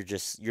mean, you're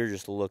just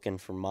looking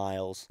for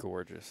miles.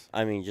 Gorgeous.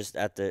 I mean,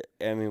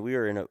 we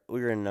were in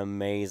an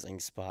amazing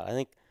spot. I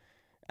think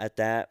at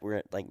that we're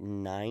at like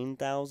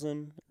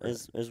 9,000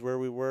 is where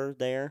we were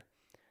there,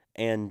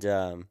 and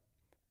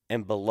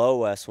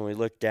below us when we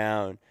look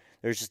down,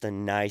 there's just a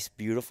nice,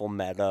 beautiful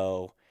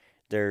meadow.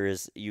 There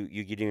is you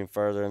get even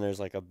further, and there's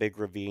like a big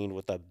ravine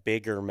with a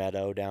bigger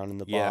meadow down in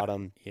the Yeah.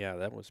 bottom. Yeah,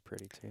 that was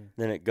pretty too.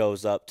 Then it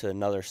goes up to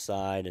another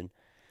side, and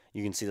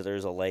you can see that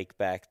there's a lake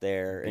back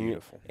there. And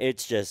Beautiful.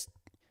 it's just,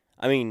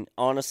 I mean,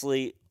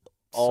 honestly,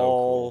 So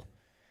all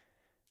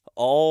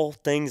all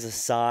things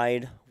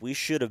aside, we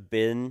should have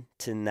been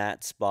to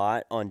that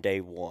spot on day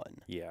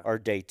 1 Yeah. or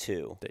day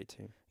 2. Day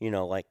 2.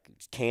 Like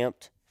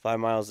camped 5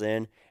 miles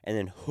in and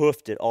then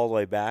hoofed it all the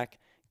way back,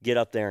 get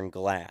up there and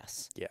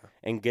glass. Yeah.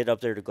 And get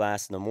up there to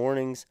glass in the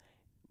mornings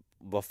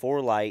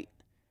before light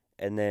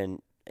and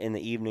then in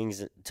the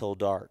evenings till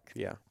dark.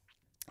 Yeah.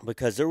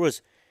 Because there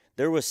was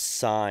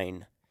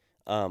sign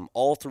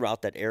all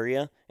throughout that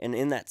area, and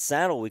in that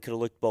saddle we could have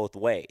looked both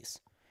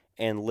ways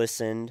and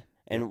listened,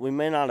 and we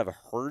may not have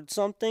heard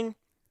something,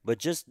 but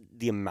just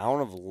the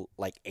amount of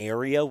like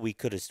area we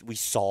could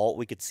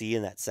see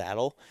in that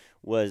saddle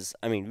was,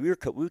 I mean, we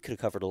could have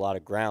covered a lot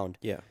of ground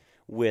Yeah.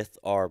 with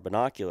our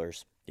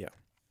binoculars. Yeah.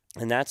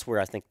 And that's where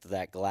I think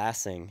that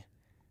glassing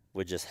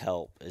would just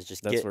help.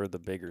 That's where the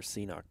bigger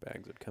CNOC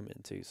bags would come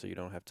in too, so you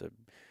don't have to.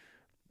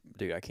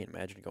 Dude, I can't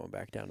imagine going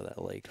back down to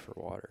that lake for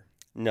water.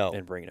 No,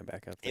 and bringing it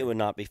back up there. It would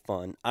not be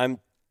fun. I'm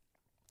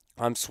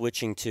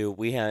switching to.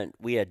 We had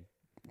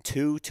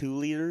 2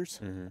 2-liters.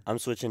 Mm-hmm. I'm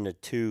switching to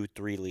 2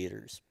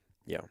 3-liters.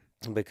 Yeah,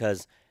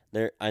 because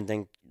I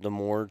think the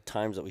more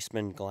times that we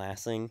spend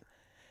glassing,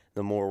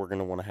 the more we're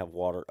gonna want to have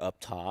water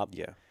up top.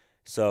 Yeah.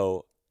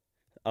 So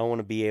I want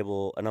to be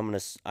able, and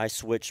I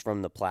switched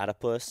from the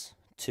platypus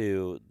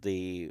to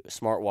the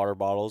smart water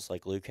bottles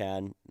like Luke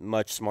had.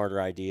 Much smarter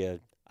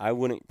idea. I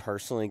wouldn't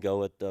personally go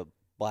with the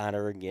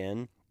bladder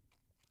again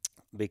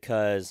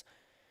because,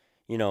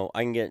 I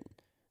can get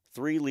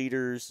 3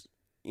 liters,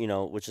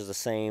 which is the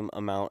same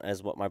amount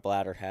as what my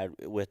bladder had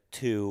with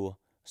 2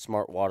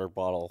 smart water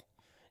bottles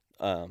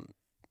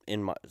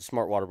in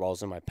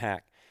my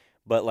pack.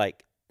 But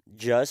like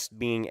just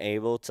being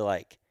able to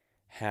like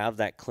have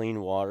that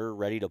clean water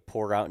ready to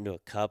pour out into a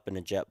cup in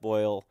a jet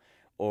boil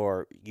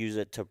or use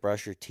it to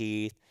brush your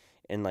teeth,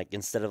 and like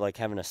instead of like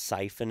having to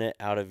siphon it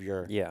out of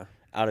your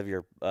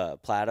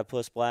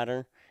platypus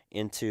bladder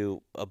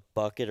into a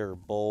bucket or a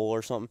bowl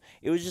or something,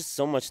 it was just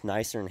so much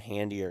nicer and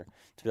handier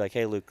to be like,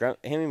 hey Luke,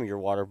 hand me your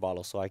water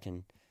bottle so I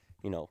can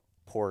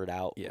pour it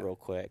out real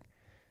quick.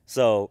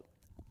 So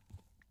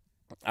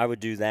I would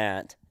do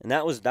that, and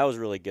that was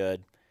really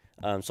good.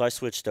 So I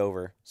switched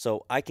over,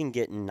 so I can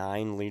get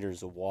 9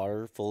 liters of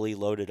water fully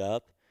loaded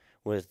up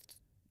with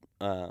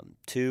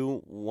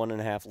 2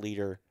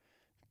 1.5-liter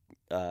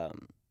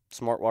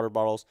smart water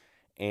bottles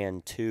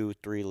and 2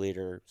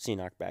 3-liter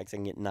CNOC bags. I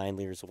can get 9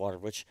 liters of water,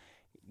 which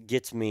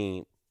gets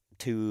me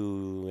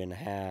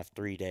 2.5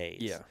 3 days.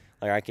 Yeah,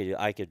 like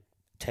I could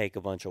take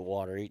a bunch of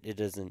water. It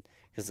doesn't,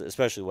 because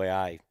especially the way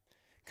I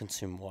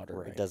consume water,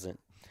 right. It doesn't.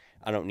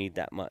 I don't need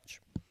that much.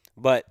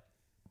 But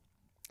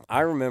I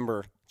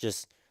remember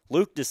just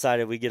Luke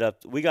decided we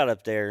got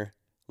up there.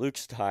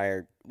 Luke's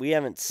tired. We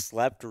haven't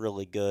slept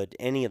really good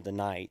any of the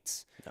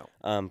nights.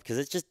 No. Because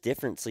it's just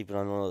different sleeping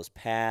on one of those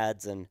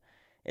pads, and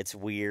it's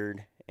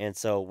weird. And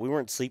so we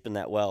weren't sleeping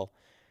that well.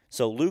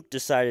 So Luke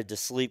decided to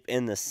sleep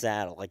in the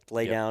saddle, like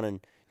lay down and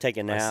take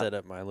a nap. I set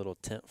up my little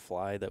tent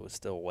fly that was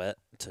still wet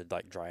to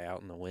like dry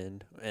out in the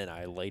wind, and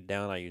I laid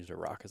down. I used a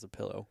rock as a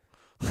pillow.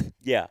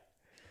 Yeah.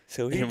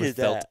 So he did that.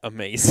 Felt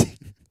amazing.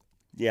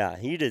 Yeah,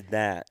 he did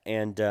that,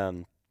 and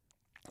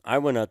I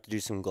went up to do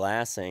some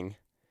glassing,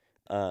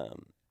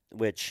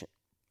 which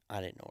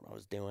I didn't know what I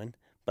was doing,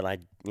 but I,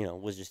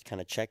 was just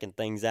kind of checking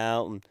things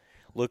out and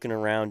looking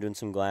around, doing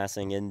some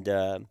glassing, and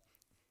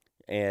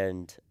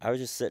I was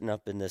just sitting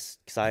up in this,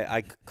 because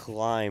I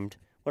climbed,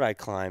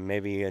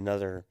 maybe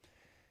another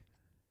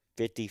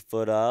 50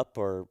 foot up,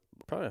 or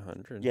probably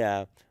 100.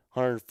 Yeah,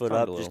 100 foot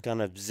up, just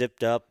kind of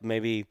zipped up.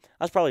 Maybe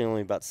I was probably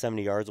only about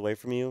 70 yards away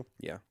from you.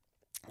 Yeah,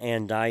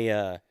 and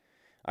I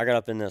got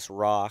up in this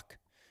rock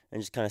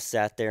and just kind of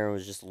sat there and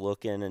was just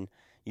looking and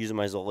using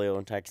my Zolio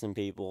and texting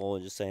people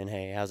and just saying,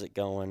 hey, how's it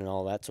going, and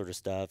all that sort of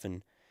stuff,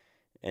 and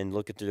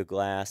looking through the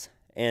glass.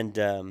 And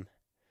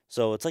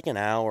so it's like an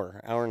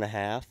hour and a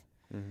half,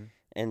 mm-hmm.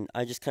 and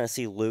I just kind of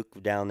see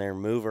Luke down there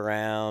move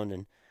around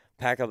and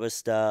pack up his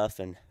stuff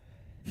and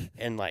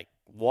like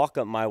walk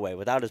up my way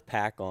without his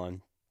pack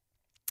on.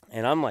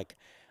 And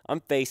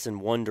I'm facing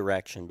one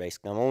direction,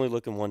 basically. I'm only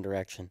looking one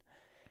direction.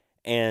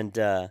 And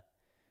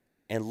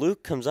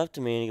Luke comes up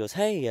to me and he goes,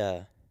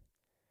 hey,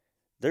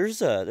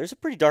 there's a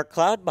pretty dark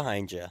cloud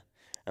behind you.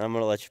 And I'm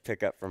going to let you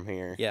pick up from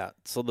here. Yeah,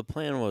 so the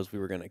plan was we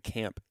were going to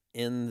camp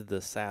in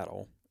the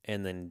saddle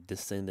and then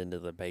descend into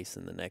the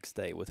basin the next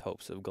day with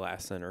hopes of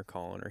glassing or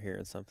calling or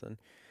hearing something.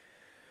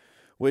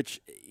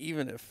 Which,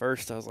 even at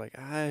first, I was like,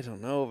 I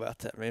don't know about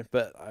that, man.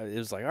 But it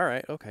was like, all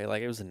right, okay.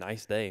 Like, it was a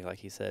nice day, like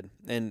he said.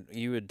 And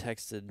you had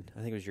texted,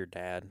 I think it was your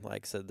dad,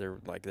 like, said there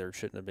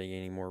shouldn't have been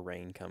any more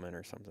rain coming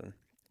or something.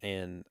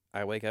 And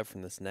I wake up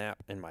from this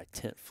nap, and my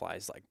tent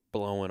flies, like,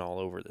 blowing all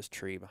over this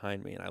tree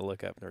behind me. And I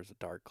look up, and there's a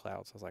dark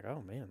cloud. So I was like,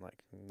 oh, man,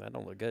 like, that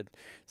don't look good.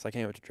 So I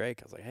came up to Drake.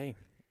 I was like, hey,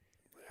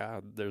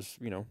 there's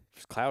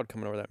cloud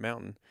coming over that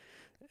mountain.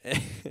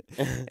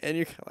 And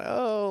you're kind of like,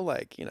 oh,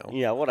 like,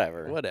 yeah,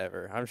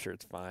 whatever. I'm sure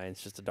it's fine.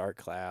 It's just a dark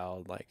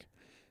cloud. Like,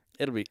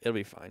 it'll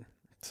be fine.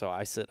 So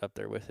I sit up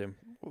there with him,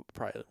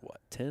 probably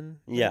 10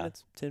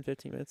 minutes, 10,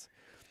 15 minutes.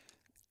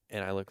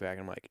 And I look back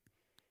and I'm like,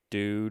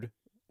 dude,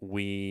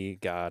 we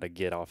gotta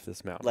get off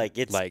this mountain. Like,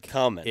 it's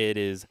coming. It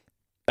is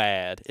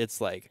bad.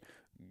 It's like,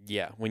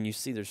 yeah, when you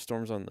see there's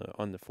storms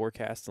on the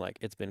forecast, and like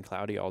it's been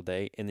cloudy all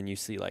day, and then you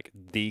see like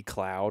the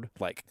cloud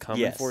like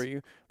coming for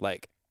you,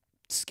 like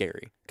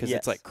scary, because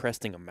it's like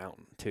cresting a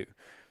mountain too,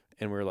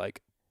 and we're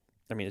like,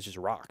 I mean, it's just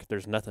rock.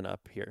 There's nothing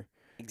up here.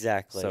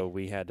 Exactly. So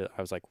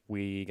I was like,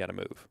 we gotta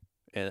move,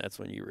 and that's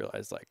when you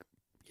realize like,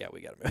 yeah,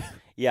 we gotta move.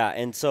 Yeah,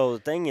 and so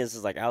the thing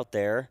is like out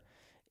there,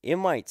 it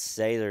might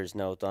say there's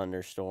no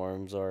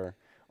thunderstorms or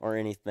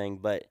anything,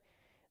 but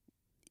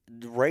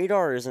the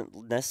radar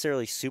isn't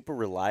necessarily super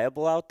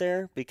reliable out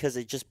there because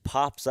it just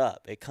pops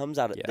up. It comes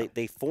out of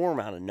they form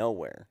out of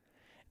nowhere.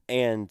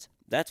 And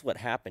that's what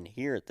happened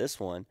here at this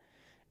one.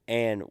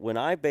 And when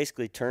I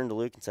basically turned to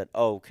Luke and said,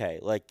 "Oh, okay,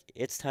 like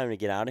it's time to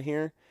get out of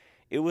here,"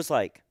 it was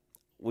like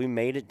we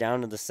made it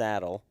down to the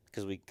saddle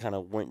because we kind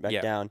of went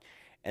back down,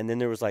 and then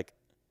there was like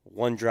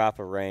one drop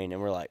of rain,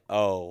 and we're like,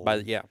 "Oh."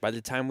 By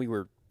the time we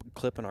were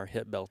clipping our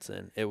hip belts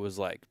in, it was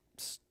like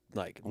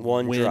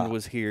one wind drop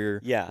was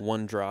here. Yeah.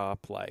 One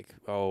drop. Like,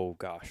 oh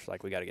gosh,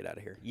 like we got to get out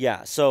of here.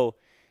 Yeah. So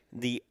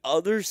the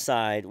other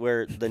side,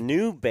 where the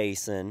new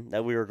basin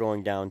that we were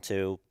going down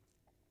to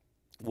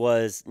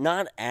was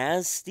not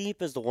as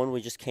steep as the one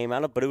we just came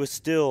out of, but it was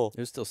still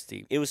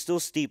steep. It was still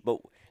steep, but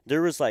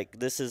there was like,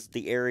 this is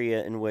the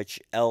area in which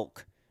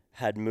elk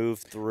had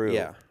moved through.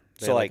 Yeah.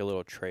 They so had like a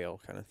little trail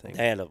kind of thing.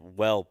 They had a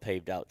well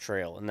paved out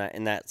trail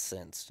in that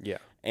sense. Yeah.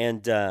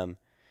 And the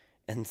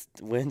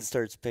wind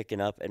starts picking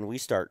up, and we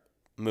start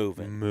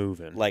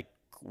moving like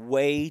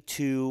way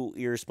too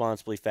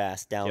irresponsibly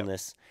fast down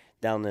this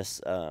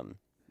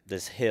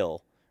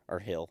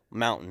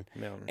mountain.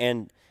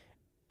 And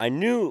I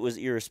knew it was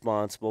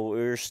irresponsible. We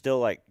were still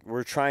like,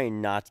 we're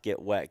trying not to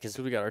get wet because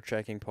we got our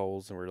trekking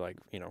poles, and we're like,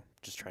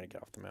 just trying to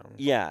get off the mountain.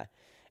 Yeah,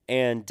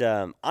 and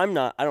I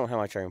don't have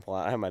my trekking pole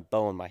out. I have my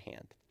bow in my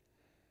hand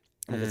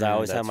because I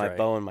always have my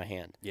bow in my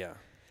hand. Yeah.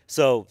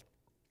 So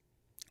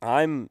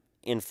I'm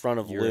in front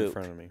of You're Luke, in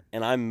front of me,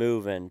 and I'm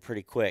moving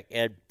pretty quick.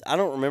 And I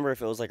don't remember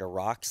if it was like a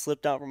rock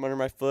slipped out from under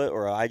my foot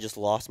or I just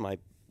lost my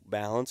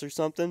balance or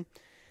something.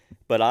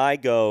 But I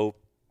go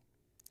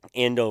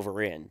end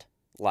over end.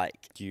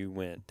 Like, you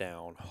went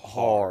down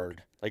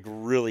hard, like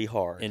really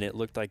hard, and it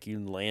looked like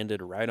you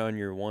landed right on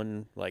your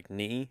one like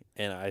knee,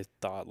 and I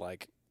thought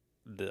like,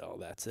 oh,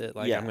 that's it.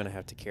 Like, I'm gonna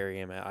have to carry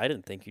him out. I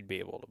didn't think you'd be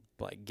able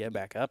to like get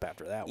back up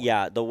after that one.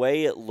 Yeah, the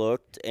way it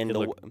looked, and it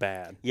looked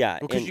bad. Yeah,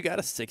 because you got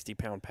a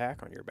 60-pound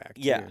pack on your back.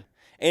 Yeah, too.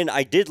 And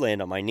I did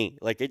land on my knee.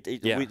 Like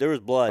there was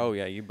blood. Oh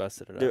yeah, you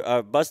busted it up.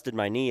 I busted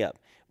my knee up.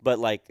 But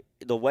like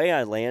the way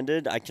I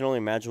landed, I can only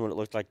imagine what it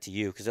looked like to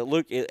you, because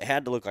it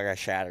had to look like I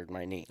shattered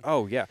my knee.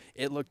 Oh yeah,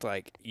 it looked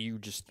like you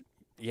just.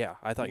 Yeah,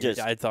 I thought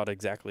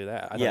exactly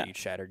that. I thought you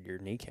shattered your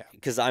kneecap.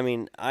 Because I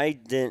mean,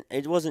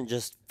 it wasn't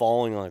just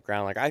falling on the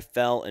ground. Like, I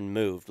fell and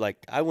moved. Like,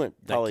 I went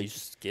probably. Like, you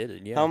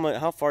skidded. Yeah.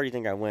 How far do you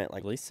think I went?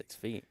 Like at least 6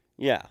 feet.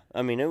 Yeah,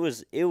 I mean, it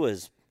was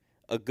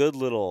a good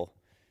little,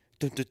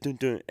 dun, dun, dun,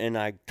 dun, and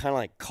I kind of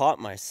like caught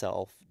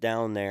myself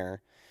down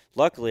there.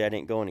 Luckily, I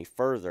didn't go any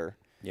further.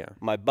 Yeah.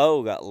 My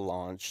bow got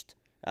launched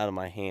out of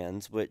my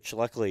hands, which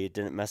luckily it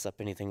didn't mess up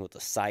anything with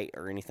the sight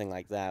or anything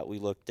like that. We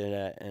looked at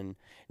it, and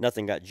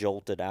nothing got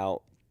jolted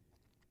out.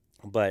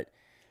 But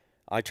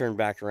I turned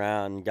back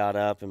around and got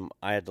up, and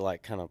I had to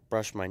like kind of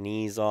brush my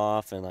knees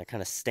off and like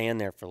kind of stand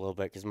there for a little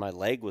bit because my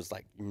leg was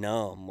like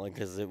numb, like,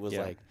 because it was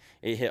like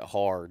it hit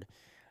hard.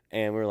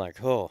 And we were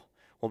like, oh,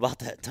 well, about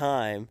that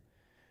time,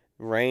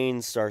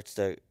 rain starts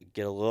to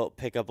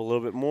pick up a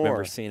little bit more. I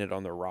remember seeing it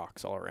on the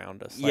rocks all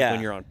around us. Like,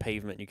 when you're on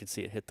pavement, you can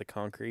see it hit the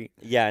concrete.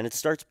 Yeah, and it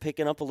starts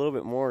picking up a little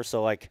bit more.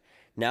 So like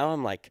now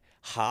I'm like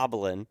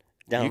hobbling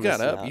down. You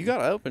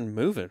got up and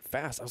moving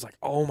fast. I was like,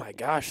 oh my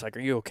gosh, like, are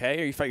you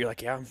okay? Are you fine? You're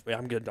like, yeah,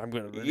 I'm good. I'm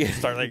gonna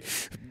start like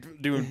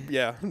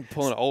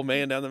pulling an old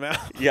man down the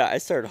mountain. Yeah, I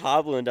started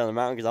hobbling down the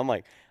mountain because I'm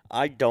like,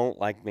 I don't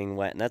like being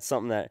wet, and that's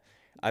something that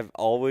I've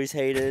always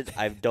hated.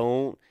 I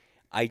don't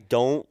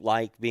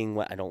like being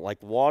wet. I don't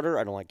like water.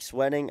 I don't like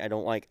sweating. I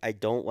don't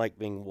like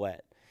being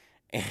wet.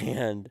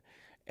 And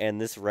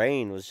this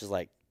rain was just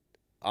like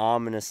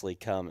ominously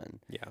coming.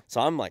 Yeah.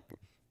 So I'm like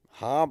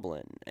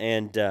hobbling,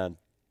 and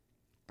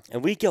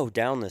we go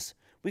down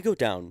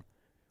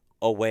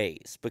a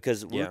ways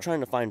because we're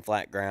trying to find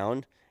flat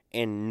ground,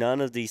 and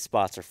none of these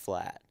spots are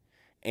flat.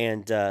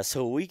 And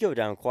so we go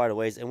down quite a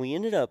ways, and we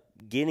ended up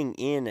getting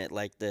in at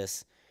like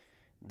this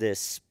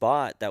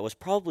spot that was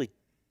probably,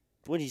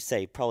 what do you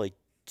say, probably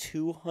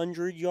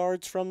 200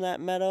 yards from that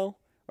meadow?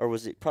 Or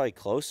was it probably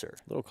closer?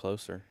 A little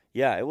closer.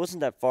 Yeah, it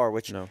wasn't that far,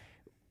 which, no.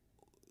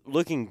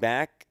 Looking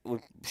back, we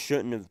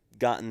shouldn't have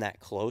gotten that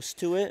close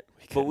to it.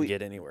 We couldn't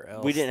get anywhere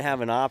else. We didn't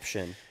have an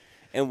option.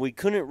 And we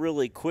couldn't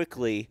really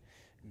quickly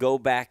go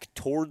back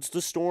towards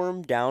the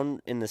storm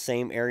down in the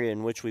same area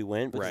in which we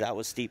went, because that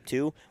was steep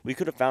too. We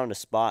could have found a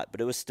spot,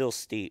 but it was still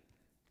steep.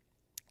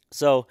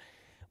 So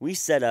we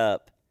set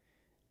up,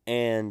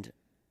 and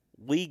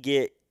we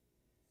get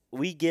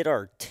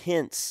our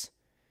tents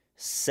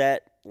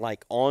set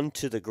like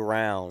onto the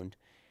ground,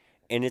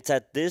 and it's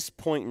at this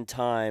point in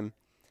time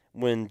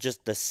when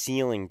just the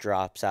ceiling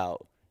drops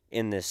out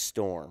in this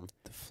storm.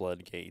 The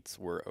floodgates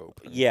were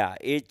open. Yeah,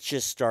 it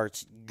just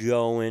starts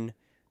going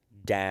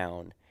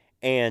down.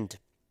 And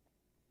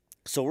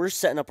so we're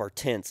setting up our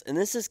tents, and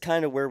this is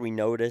kind of where we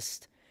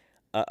noticed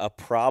a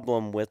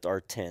problem with our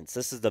tents.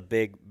 This is the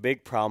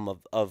big problem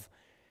of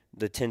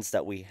the tents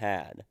that we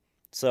had.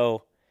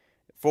 So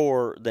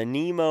for the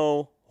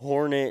Nemo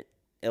Hornet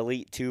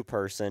Elite 2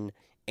 person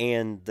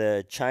and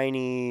the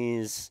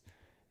Chinese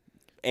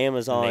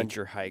Amazon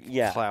Nature Hike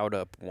Cloud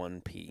Up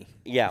 1P.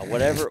 Yeah,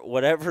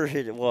 whatever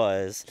it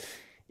was,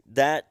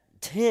 that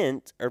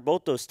tent, or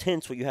both those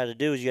tents, what you had to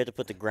do is you had to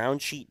put the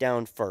ground sheet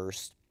down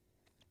first,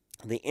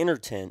 the inner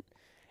tent,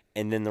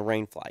 and then the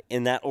rain fly.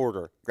 In that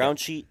order. Ground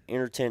sheet,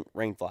 inner tent,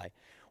 rain fly.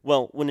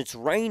 Well, when it's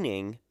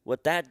raining,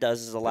 what that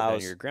does is allows... Put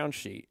down your ground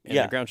sheet, and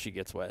the ground sheet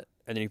gets wet.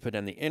 And then you put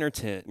down the inner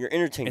tent. Your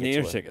inner tent and gets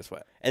the wet. inner tent gets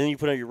wet. And then you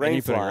put on your rain fly.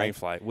 And you put on rain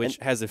fly, which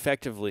has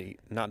effectively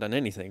not done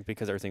anything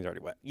because everything's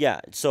already wet. Yeah,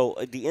 so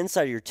the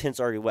inside of your tent's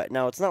already wet.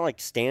 Now, it's not like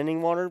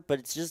standing water, but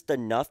it's just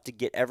enough to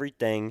get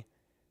everything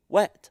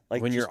wet.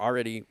 Like when you're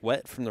already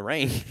wet from the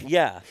rain,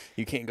 yeah,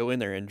 you can't go in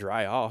there and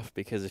dry off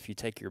because if you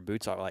take your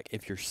boots off, like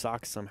if your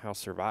socks somehow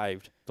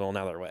survived, well,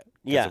 now they're wet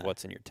because of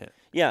what's in your tent.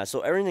 Yeah,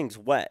 so everything's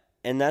wet,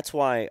 and that's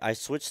why I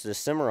switched to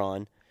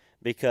Cimarron,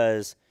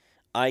 because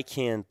I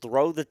can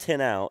throw the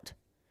tent out,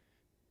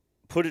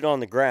 put it on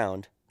the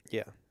ground,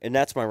 and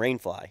that's my rain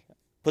fly.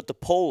 Put the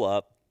pole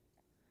up,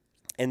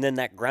 and then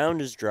that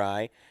ground is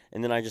dry,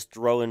 and then I just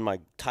throw in my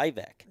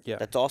Tyvek.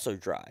 That's also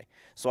dry.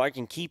 So I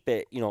can keep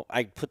it,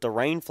 I put the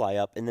rain fly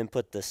up and then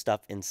put the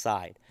stuff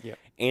inside.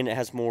 And it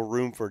has more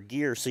room for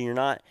gear, so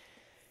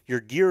your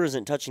gear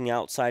isn't touching the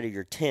outside of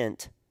your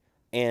tent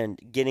and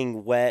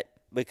getting wet,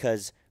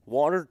 because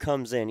water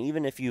comes in,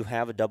 even if you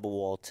have a double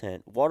wall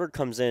tent, water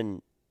comes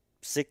in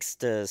 6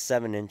 to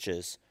 7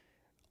 inches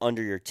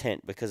under your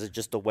tent because of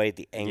just the way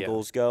the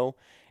angles go.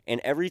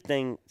 And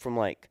everything from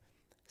like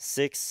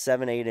 6,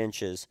 7, 8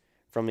 inches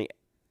from the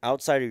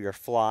outside of your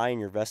fly and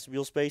your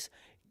vestibule space,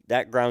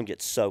 that ground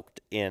gets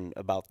soaked in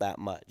about that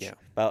much.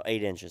 About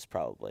 8 inches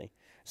probably,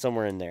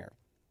 somewhere in there.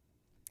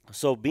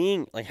 So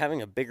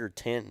having a bigger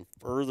tent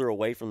further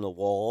away from the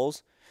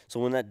walls, so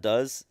when that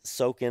does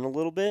soak in a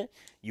little bit,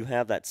 you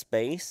have that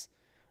space.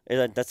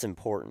 That's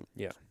important.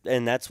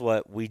 And that's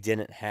what we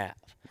didn't have.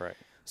 Right.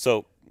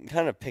 So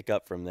kind of pick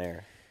up from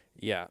there.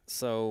 Yeah,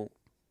 so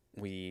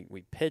we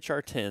pitch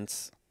our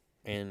tents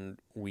and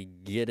we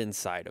get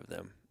inside of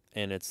them.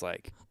 And it's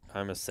like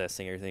I'm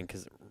assessing everything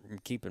because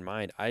keep in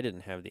mind, I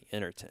didn't have the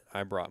inner tent.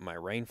 I brought my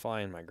rain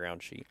fly and my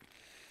ground sheet.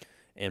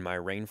 And my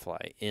rain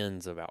fly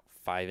ends about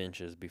 5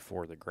 inches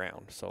before the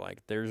ground. So,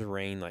 like, there's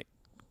rain, like,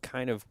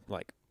 kind of,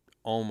 like,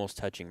 almost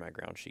touching my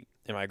ground sheet.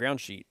 And my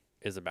ground sheet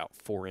is about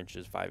 4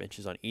 inches, 5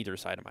 inches on either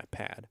side of my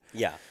pad.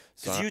 Yeah,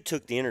 because you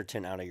took the inner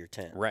tent out of your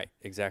tent. Right,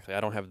 exactly. I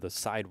don't have the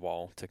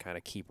sidewall to kind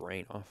of keep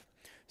rain off.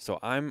 So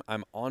I'm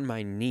on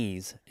my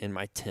knees in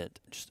my tent,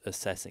 just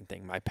assessing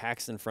things. My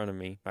pack's in front of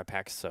me. My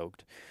pack's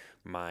soaked.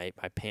 My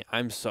pant,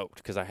 I'm soaked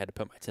because I had to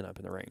put my tent up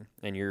in the rain.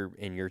 And you're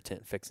in your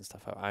tent fixing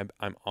stuff up.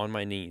 I'm on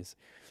my knees,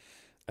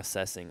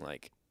 assessing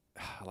like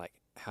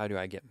how do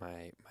I get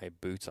my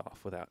boots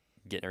off without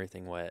getting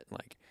everything wet?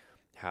 Like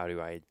how do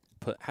I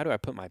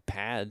put my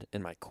pad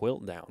and my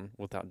quilt down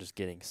without just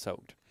getting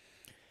soaked?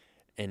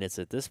 And it's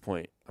at this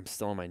point I'm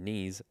still on my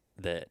knees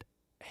that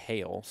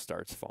hail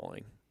starts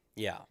falling.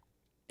 Yeah.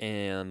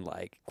 And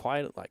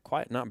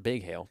quite not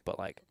big hail, but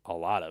like a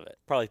lot of it.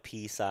 Probably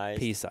pea size.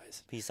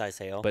 Pea size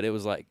hail. But it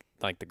was like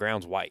the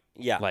ground's white.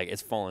 Yeah. Like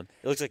it's falling.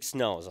 It looks like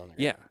snow is on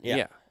there.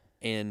 Yeah.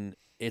 And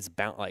it's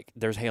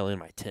there's hail in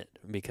my tent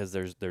because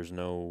there's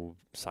no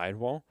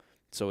sidewall.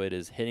 So it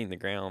is hitting the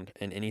ground,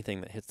 and anything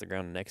that hits the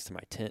ground next to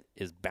my tent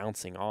is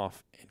bouncing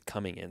off and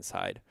coming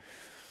inside.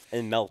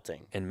 And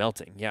melting.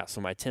 Yeah. So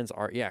my tents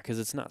are, because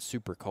it's not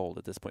super cold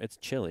at this point. It's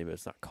chilly, but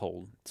it's not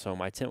cold. So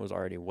my tent was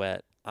already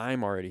wet.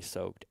 I'm already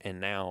soaked. And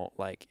now,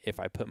 like,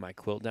 if I put my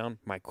quilt down,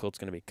 my quilt's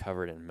going to be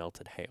covered in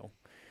melted hail.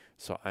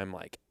 So I'm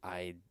like,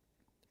 I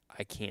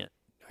can't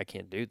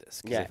do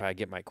this. Because if I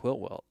get my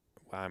quilt wet,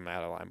 I'm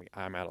out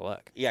of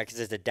luck. Yeah, because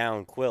it's a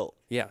down quilt.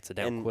 Yeah, it's a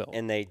down quilt.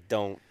 And they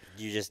don't,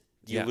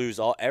 you lose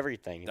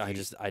everything.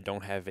 I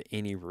don't have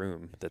any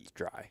room that's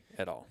dry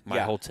at all. My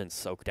whole tent's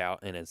soaked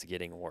out, and it's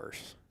getting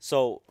worse.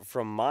 So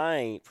from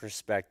my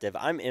perspective,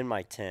 I'm in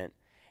my tent,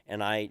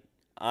 and I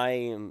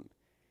am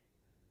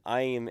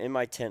in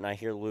my tent, and I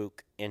hear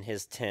Luke in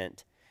his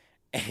tent,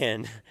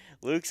 and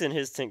Luke's in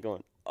his tent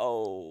going,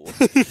 oh,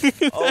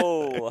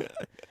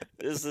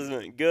 this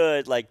isn't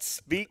good. Like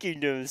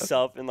speaking to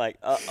himself and like,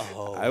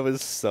 uh-oh. I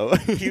was so...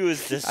 He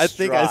was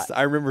distraught.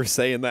 I remember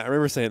saying that. I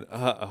remember saying,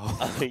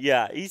 uh-oh.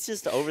 Yeah, he's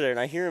just over there, and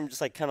I hear him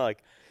just like kind of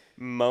like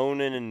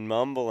moaning and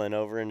mumbling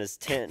over in his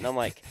tent, and I'm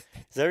like,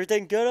 is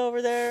everything good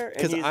over there?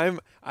 Because I'm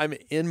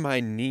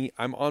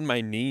on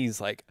my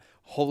knees, like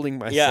holding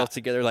myself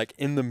together, like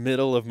in the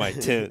middle of my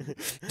tent,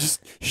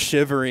 just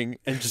shivering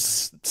and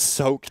just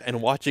soaked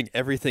and watching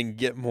everything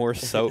get more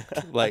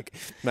soaked. Like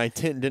my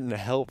tent didn't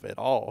help at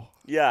all.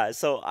 Yeah,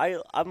 so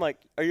I'm like,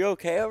 are you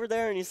okay over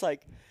there? And he's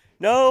like,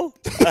 no.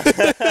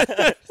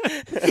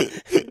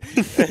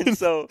 And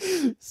so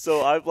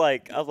I'm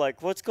like,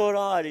 what's going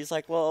on? He's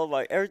like,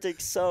 well,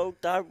 everything's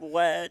soaked, I'm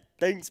wet,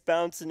 things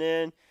bouncing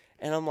in,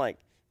 and I'm like,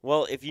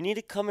 well, if you need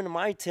to come into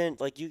my tent,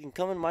 like you can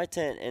come in my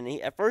tent. And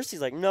at first he's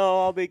like,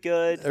 no, I'll be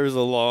good. There was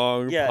a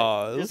long Yeah,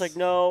 pause. he was like,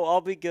 no,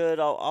 I'll be good.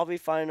 I'll be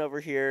fine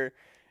over here.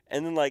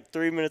 And then like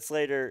 3 minutes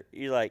later,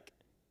 you're like,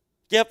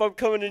 yep, I'm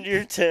coming into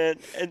your tent.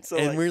 And so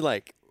and we're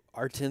like,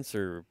 our tents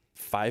are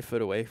 5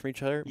 foot away from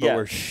each other, but Yeah.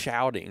 we're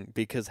shouting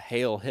because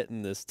hail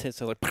hitting this tent.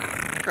 So like,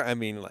 I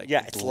mean, like,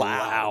 Yeah, it's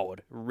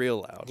loud. real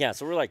loud. yeah,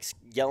 so we're like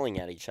yelling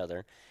at each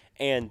other,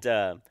 and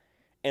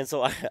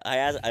so I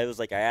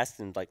asked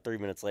him like 3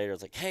 minutes later. I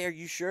was like, hey, are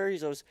you sure? He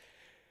goes,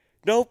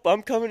 nope,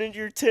 I'm coming into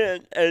your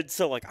tent. And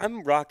so like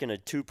I'm rocking a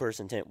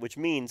 2-person tent, which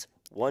means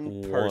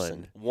one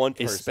person.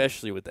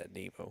 Especially with that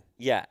Nemo.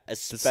 Yeah,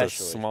 It's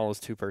especially the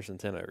smallest 2-person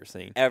tent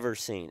I've ever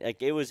seen.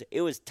 Like it was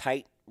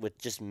tight with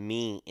just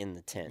me in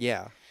the tent.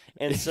 Yeah.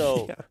 And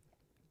so Yeah.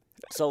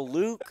 so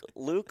Luke,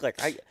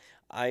 like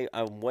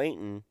I'm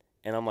waiting,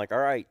 and I'm like, all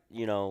right,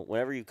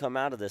 whenever you come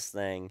out of this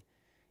thing,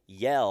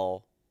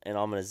 yell, and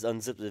I'm gonna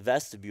unzip the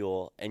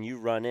vestibule, and you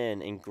run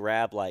in and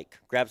grab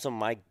some of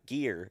my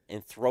gear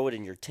and throw it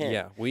in your tent.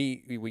 Yeah,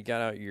 we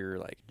got out your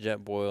like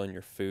jet boil and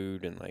your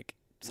food and like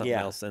something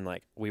Yeah. else, and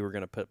like we were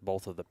gonna put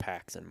both of the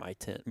packs in my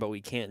tent, but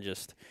we can't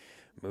just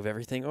move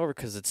everything over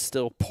because it's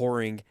still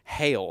pouring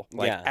hail,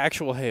 like Yeah.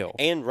 actual hail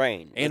And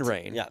rain. and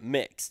rain. Yeah,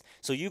 mixed.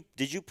 So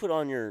did you put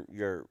on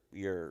your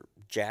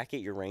jacket,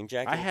 your rain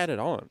jacket? I had it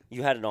on.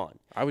 You had it on.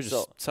 I was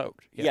just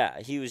soaked. Yeah,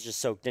 he was just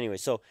soaked anyway.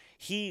 So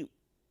he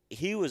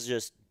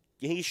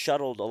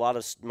shuttled a lot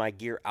of my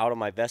gear out of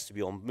my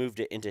vestibule and moved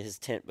it into his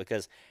tent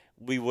because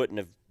we wouldn't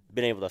have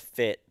been able to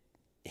fit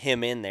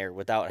him in there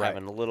without Right.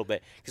 having a little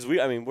bit. Because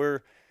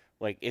we're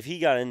like, if he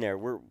got in there,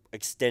 we're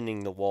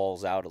extending the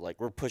walls out of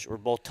we're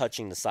both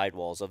touching the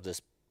sidewalls of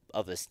this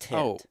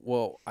tent. Oh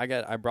well,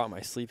 I brought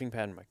my sleeping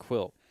pad and my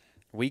quilt.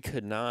 We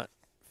could not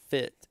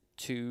fit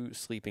 2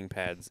 sleeping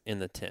pads in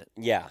the tent.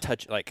 Yeah.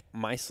 Touch like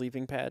my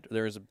sleeping pad.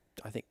 There was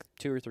I think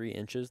 2 or 3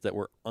 inches that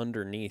were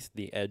underneath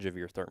the edge of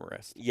your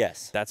thermarest.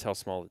 Yes. That's how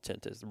small the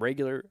tent is.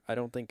 Regular, I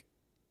don't think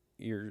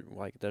you're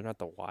like they're not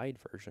the wide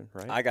version,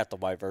 right? I got the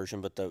wide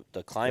version, but the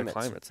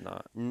climate's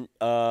not. you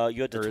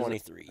had the Or is it?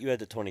 23. You had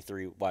the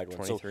 23 wide one.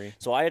 23.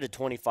 So I had a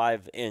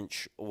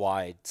 25-inch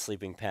wide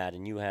sleeping pad,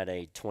 and you had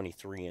a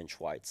 23-inch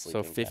wide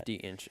sleeping So pad. 50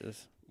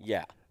 inches.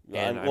 Yeah.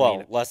 And I well,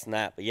 mean- less than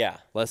that, but yeah.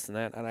 Less than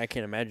that, and I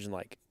can't imagine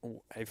like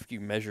if you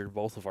measured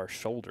both of our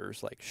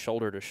shoulders, like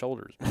shoulder to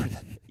shoulders, more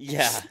than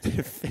Yeah.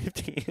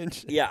 50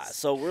 inches. Yeah,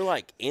 so we're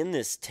like in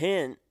this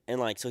tent, and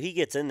like so he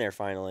gets in there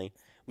finally.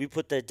 We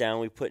put that down.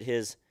 We put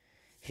his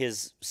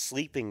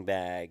sleeping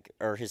bag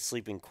or his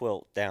sleeping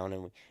quilt down,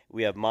 and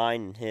we have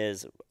mine and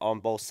his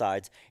on both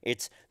sides.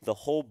 It's the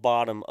whole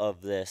bottom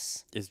of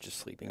this Is just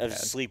sleeping of pad.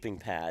 sleeping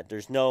pad.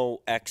 There's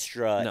no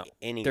extra No,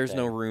 anything. there's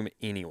no room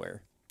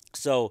anywhere.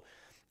 So,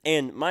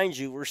 and mind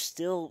you, we're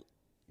still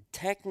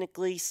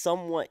technically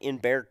somewhat in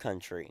bear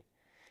country,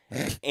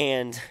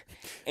 and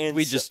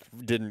We so-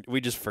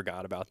 just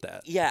forgot about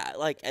that. yeah,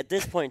 like at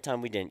this point in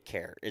time, we didn't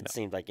care. It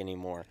seemed like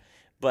anymore,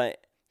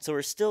 but so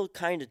we're still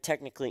kind of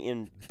technically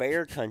in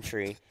bear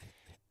country,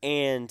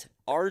 and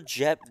our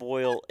jet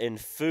boil and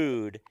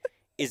food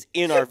is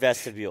in our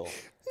vestibule.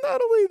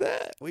 Not only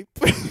that, we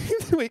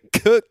we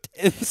cooked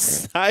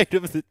inside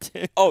of the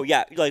tent. Oh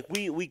yeah, like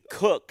we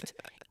cooked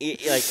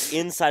like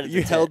inside of the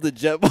You tent. held the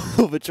jet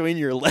boil between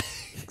your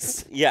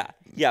legs.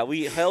 Yeah,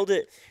 we held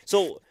it.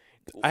 So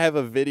I have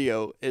a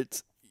video.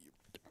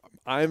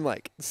 I'm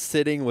like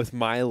sitting with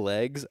my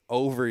legs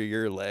over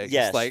your legs.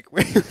 Yes. Like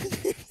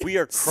we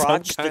are some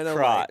crotch to kinda,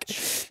 crotch.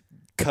 like,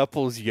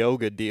 couples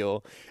yoga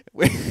deal.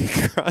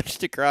 Crotch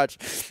to crotch.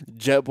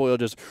 Jet boil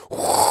just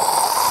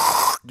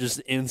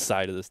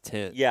inside of this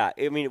tent. Yeah,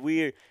 I mean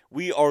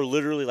we are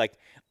literally like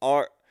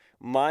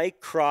my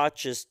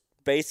crotch is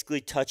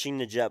basically touching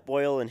the jet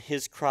boil, and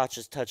his crotch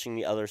is touching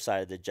the other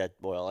side of the jet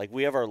boil. Like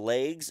we have our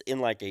legs in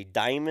like a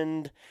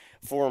diamond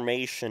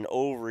formation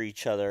over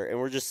each other, and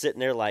we're just sitting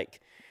there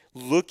like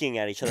looking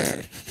at each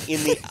other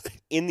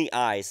in the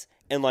eyes.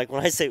 And like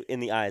when I say in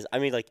the eyes, I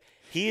mean like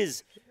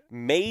his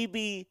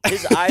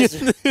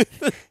eyes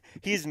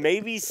he's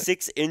maybe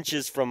 6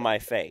 inches from my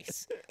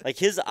face. Like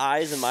his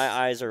eyes and my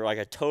eyes are like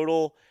a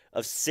total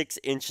of 6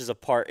 inches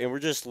apart, and we're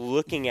just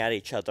looking at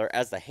each other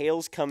as the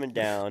hail's coming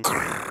down.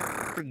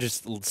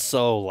 Just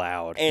so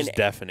loud. And just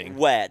deafening.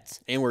 Wet.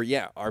 And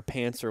our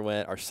pants are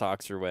wet, our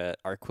socks are wet,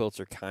 our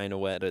quilts are kind of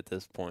wet at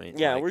this point.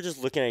 Yeah, like, we're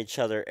just looking at each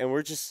other, and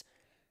we're just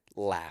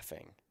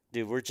laughing.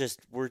 Dude, we're just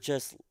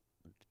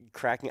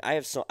cracking. I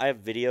have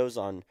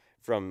videos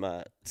from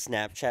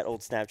Snapchat,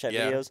 old Snapchat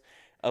Yeah. videos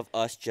of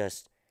us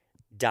just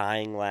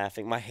dying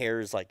laughing. My hair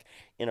is like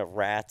in a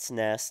rat's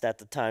nest at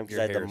the time because your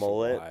I had the hair's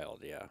mullet.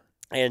 wild, yeah.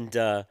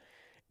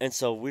 And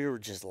so we were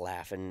just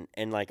laughing,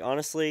 and like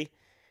honestly,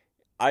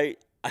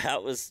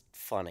 that was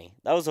funny.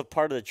 That was a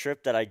part of the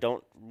trip that I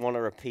don't want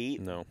to repeat.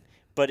 No.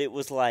 But it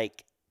was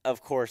like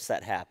of course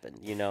that happened,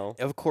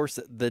 Of course,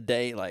 the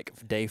day,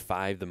 like day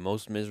 5, the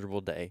most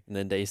miserable day, and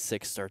then day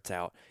 6 starts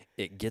out.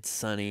 It gets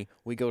sunny.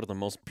 We go to the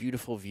most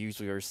beautiful views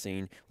we've ever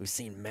seen. We've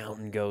seen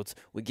mountain goats.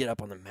 We get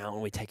up on the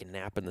mountain. We take a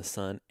nap in the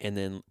sun, and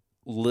then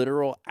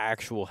literal,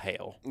 actual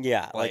hail.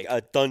 Yeah, like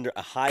a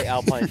high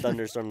alpine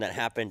thunderstorm that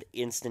happened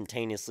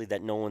instantaneously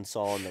that no one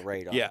saw on the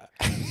radar. Yeah.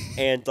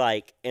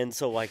 And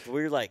so like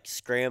we're like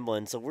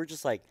scrambling. So we're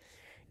just like,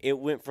 it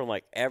went from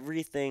like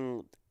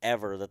everything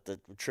ever that the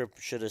trip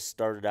should have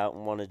started out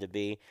and wanted to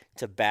be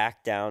to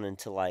back down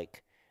into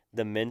like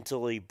the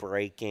mentally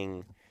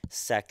breaking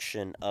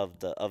section of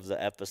the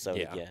episode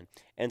again.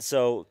 And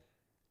so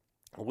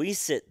we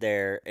sit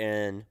there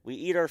and we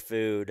eat our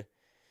food.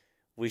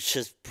 We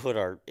just put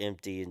our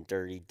empty and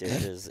dirty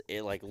dishes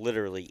like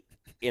literally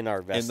in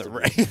our vestibule.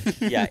 In the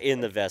rain. Yeah,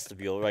 in the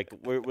vestibule. Like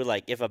we're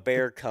like, if a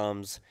bear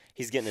comes,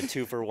 he's getting a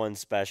 2-for-1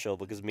 special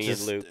because me and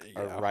Luke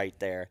are right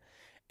there.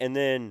 And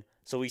then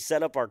so we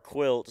set up our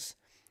quilts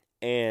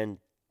and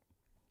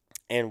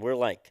we're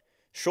like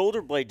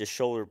shoulder blade to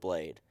shoulder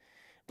blade.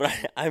 But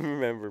I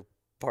remember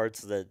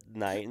parts of the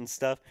night and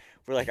stuff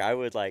where like I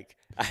would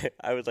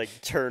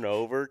turn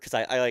over because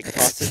I like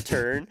toss a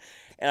turn.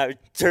 And I would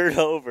turn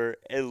over,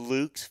 and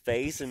Luke's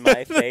face and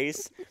my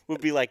face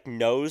would be like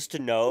nose to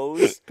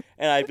nose,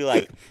 and I'd be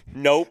like,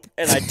 "Nope,"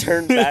 and I'd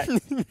turn back.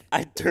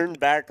 I'd turn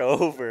back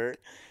over,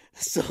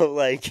 so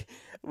like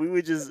we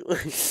would just,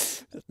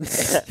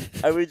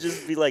 I would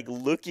just be like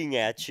looking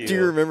at you. Do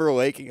you remember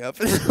waking up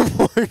in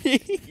the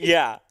morning?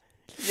 Yeah,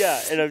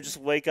 and I would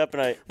just wake up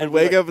and I'd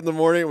wake up in the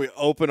morning, we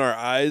open our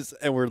eyes,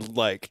 and we're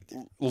like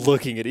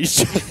looking at each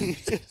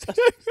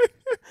other.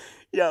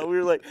 Yeah, we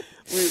were like,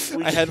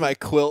 I had my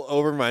quilt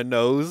over my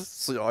nose,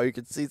 so all you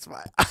could see is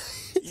my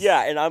eyes.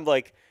 Yeah, and I'm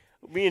like,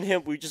 me and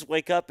him, we just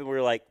wake up and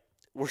we're like,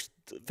 we're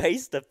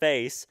face to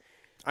face.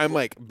 I'm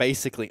like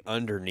basically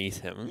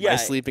underneath him. Yeah. My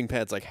sleeping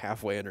pad's like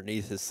halfway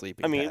underneath his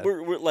sleeping pad. I mean,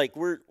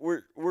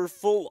 we're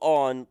full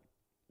on,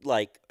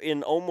 like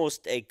in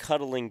almost a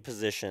cuddling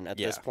position at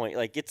this point.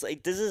 Like it's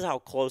like this is how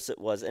close it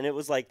was, and it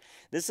was like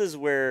this is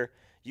where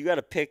you got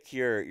to pick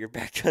your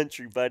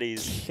backcountry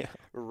buddies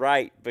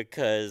right,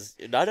 because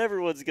not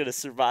everyone's gonna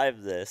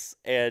survive this.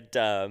 And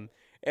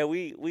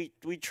we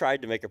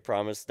tried to make a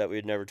promise that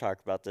we'd never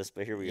talk about this,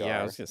 but here we are. Yeah,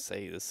 I was gonna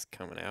say this is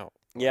coming out.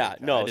 Yeah,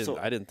 like, no,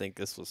 I didn't think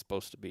this was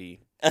supposed to be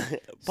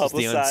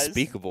publicized. The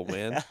unspeakable,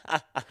 man.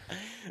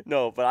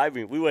 No, but I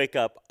mean, we wake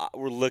up,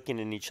 we're looking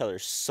in each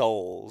other's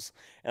souls,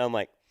 and I'm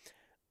like,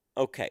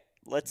 okay,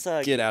 let's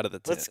get out of the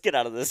tent. Let's get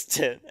out of this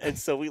tent. And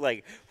so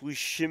we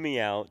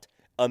shimmy out.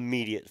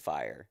 Immediate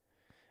fire.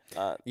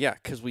 Yeah,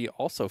 because we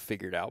also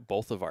figured out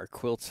both of our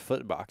quilts'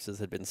 foot boxes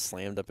had been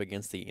slammed up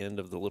against the end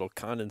of the little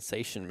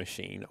condensation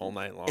machine all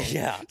night long.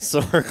 Yeah.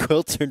 So our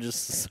quilts are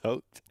just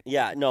soaked.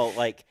 Yeah, no,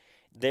 like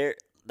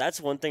that's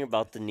one thing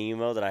about the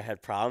Nemo that I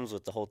had problems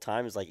with the whole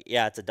time is like,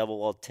 yeah, it's a double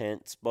walled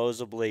tent,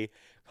 supposedly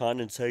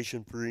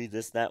condensation free,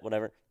 this, that,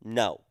 whatever.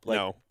 No.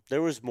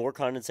 There was more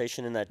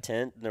condensation in that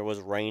tent than there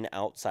was rain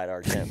outside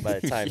our tent by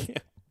the time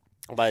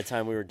by the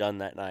time we were done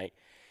that night.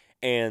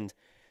 And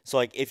so,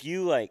 like, if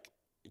you, like,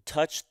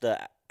 touch the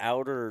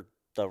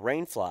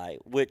rain fly,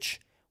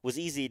 which was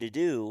easy to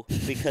do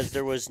because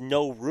there was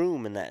no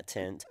room in that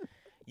tent,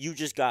 you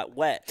just got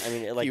wet. I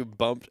mean, you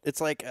bumped.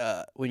 It's like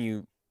when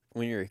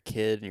you're a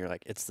kid and you're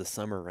like, it's the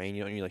summer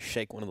rain, and you, like,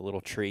 shake one of the little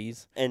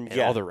trees, and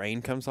all the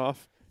rain comes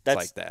off. It's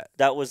like that.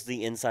 That was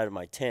the inside of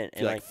my tent.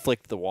 And, like,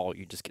 flick the wall,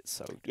 you just get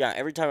soaked. Yeah,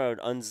 every time I would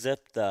unzip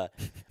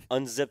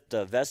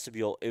the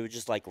vestibule, it would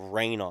just, like,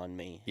 rain on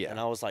me. Yeah. And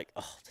I was like,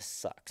 oh, this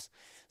sucks.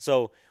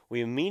 So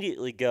we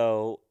immediately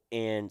go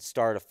and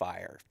start a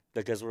fire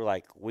because we're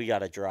like, we got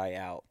to dry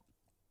out.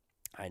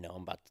 I know,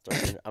 I'm about to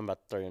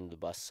throw you under the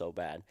bus so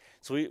bad.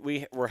 So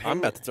we're hanging, I'm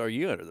about to throw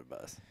you under the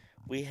bus.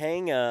 We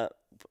hang up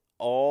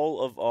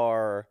all of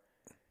our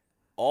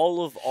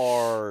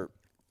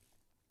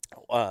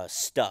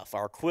stuff,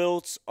 our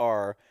quilts,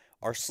 our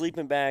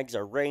sleeping bags,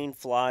 our rain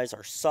flies,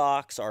 our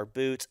socks, our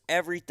boots.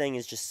 Everything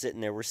is just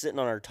sitting there. We're sitting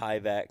on our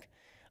Tyvek,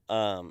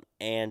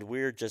 and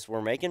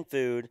we're making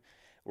food.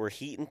 We're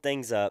heating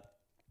things up,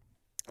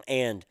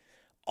 and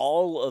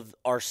all of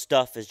our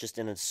stuff is just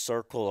in a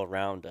circle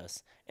around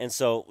us. And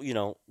so,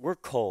 we're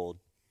cold.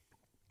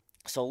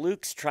 So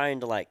Luke's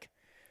trying to, like,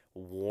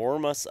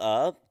 warm us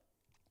up.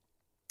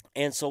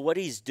 And so what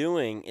he's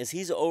doing is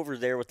he's over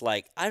there with,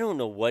 like, I don't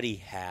know what he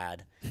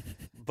had,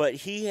 but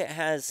he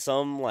has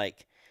some,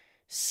 like,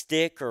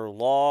 stick or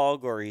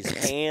log or his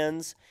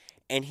hands,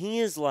 and he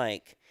is,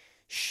 like,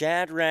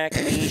 Shadrach,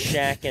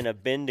 Meshach, and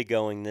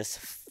Abednego-ing this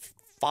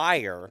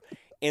fire.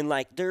 And,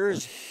 like,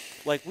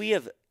 we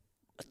have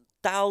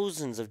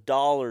thousands of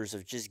dollars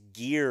of just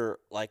gear,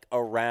 like,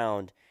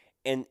 around,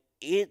 and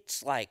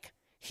it's, like,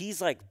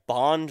 he's, like,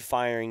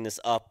 bonfiring this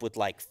up with,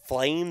 like,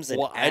 flames and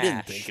ash. I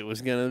didn't think it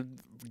was going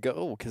to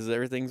go because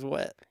everything's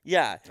wet.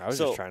 Yeah. I was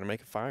just trying to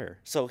make a fire.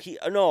 So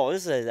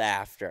this is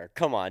after.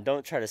 Come on,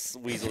 don't try to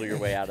weasel your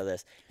way out of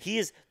this.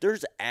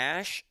 There's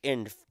ash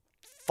and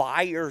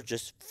fire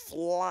just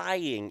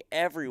flying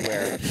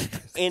everywhere,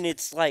 and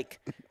it's, like,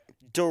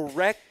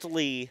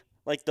 directly,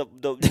 like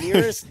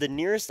the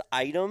nearest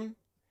item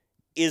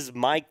is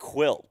my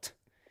quilt,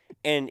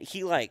 and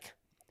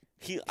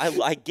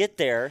I get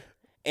there.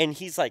 And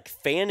he's like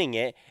fanning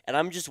it, and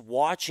I'm just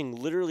watching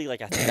literally like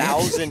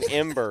 1,000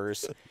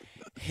 embers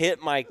hit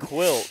my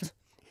quilt,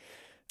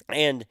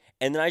 and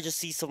then I just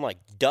see some like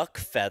duck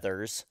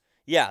feathers.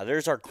 Yeah,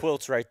 there's our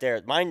quilts right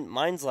there.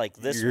 Mine's like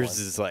this Yours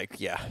one. is like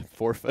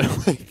 4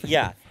 foot.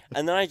 Yeah,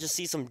 and then I just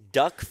see some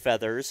duck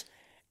feathers,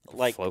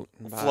 like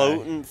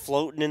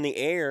floating in the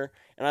air,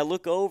 and I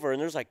look over,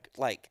 and there's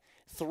like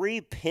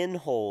 3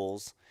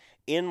 pinholes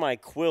in my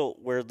quilt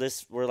where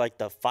like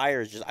the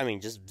fires just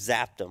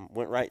zapped them,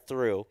 went right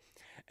through.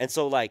 And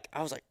so like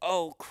I was like,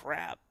 "Oh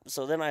crap."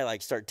 So then I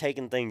like start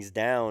taking things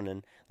down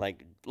and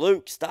like,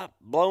 "Luke, stop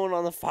blowing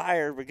on the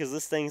fire because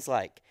this thing's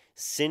like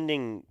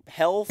sending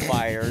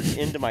hellfire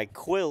into my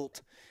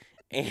quilt."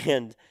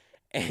 And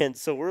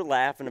so we're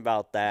laughing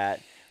about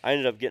that. I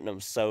ended up getting them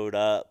sewed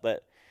up,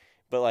 but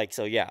like,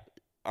 so yeah,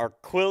 our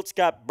quilts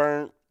got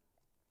burnt.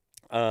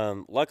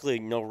 Luckily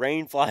no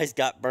rain flies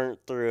got burnt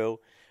through.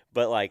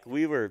 But like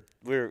we were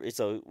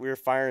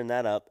firing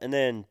that up, and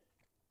then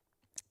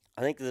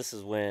I think this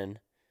is when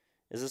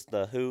is this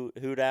the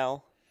hoot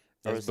owl?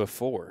 It was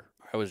before.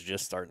 I was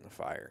just starting the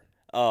fire.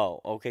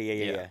 Oh,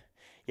 okay,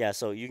 yeah.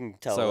 So you can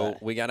tell. So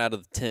that. we got out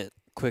of the tent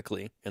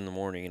quickly in the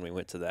morning, and we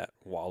went to that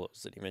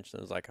wallows that you mentioned.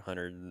 It was like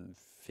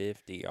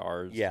 150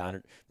 yards,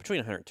 between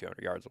 100 and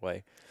 200 yards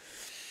away.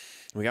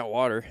 We got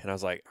water, and I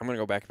was like, I'm gonna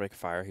go back and make a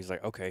fire. He's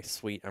like, okay,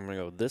 sweet. I'm gonna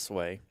go this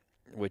way,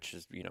 which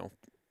is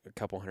a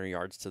couple hundred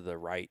yards to the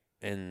right,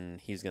 and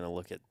he's going to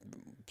look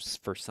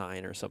for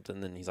sign or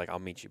something. Then he's like, I'll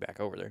meet you back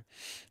over there.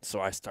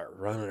 So I start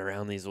running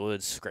around these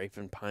woods,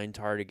 scraping pine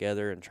tar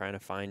together and trying to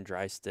find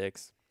dry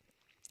sticks.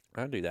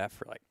 I do that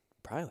for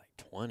probably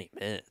 20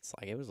 minutes.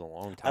 Like, it was a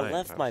long time. I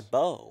left my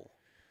bow.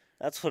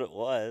 That's what it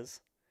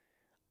was.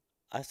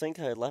 I think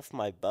I left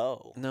my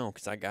bow. No,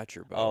 because I got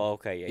your bow. Oh,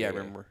 okay, yeah. I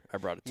remember. I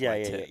brought it to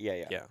my tent.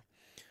 Yeah.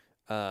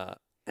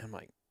 And I'm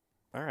like,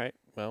 all right,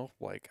 well,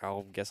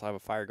 I'll guess I'll have a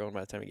fire going by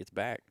the time he gets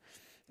back.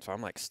 So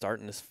I'm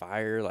starting this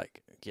fire,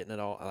 getting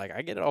it all,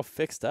 I get it all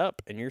fixed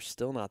up, and you're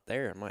still not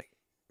there. I'm like,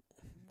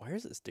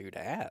 where's this dude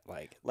at?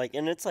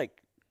 And it's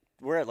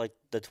we're at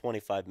the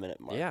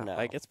 25-minute mark now.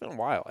 Yeah, it's been a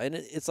while, and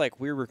it's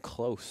we were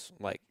close.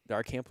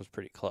 Our camp was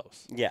pretty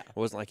close. Yeah, it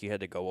wasn't like you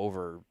had to go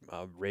over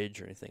a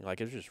ridge or anything. It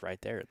was just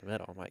right there in the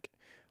middle. I'm like,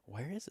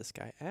 where is this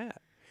guy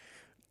at?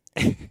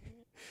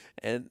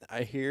 And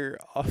I hear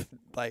off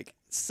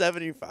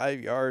 75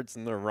 yards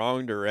in the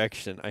wrong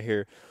direction. I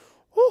hear,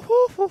 whoo,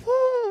 whoo, whoo,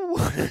 whoo.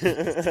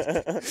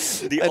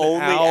 The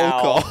only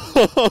owl.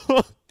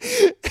 Call.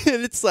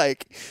 And it's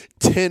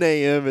 10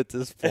 a.m. at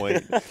this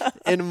point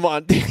in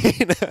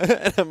Montana.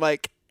 And I'm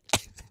like,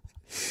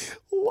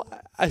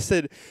 what? I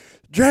said,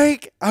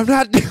 Drake, I'm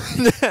not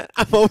doing that.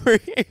 I'm over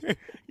here.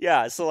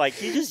 Yeah, so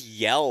he just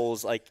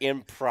yells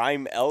in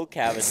prime elk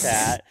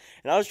habitat,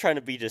 and I was trying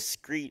to be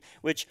discreet,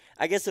 which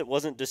I guess it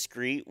wasn't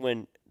discreet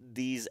when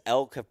these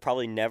elk have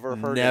probably never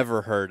heard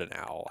an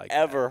owl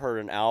heard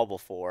an owl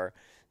before,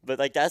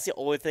 but that's the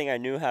only thing I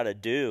knew how to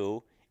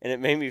do, and it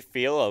made me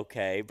feel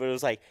okay. But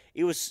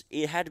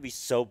it had to be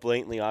so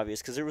blatantly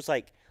obvious because there was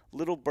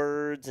little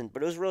birds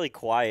but it was really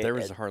quiet. There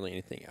was hardly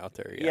anything out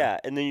there. Yeah,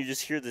 and then you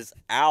just hear this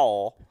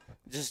owl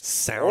just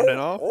sounding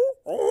off.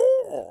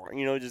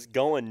 Just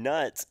going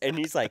nuts. And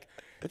he's like,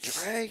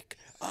 Drake,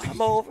 I'm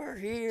over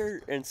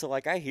here. And so,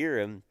 I hear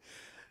him,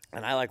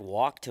 and I,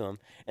 walk to him.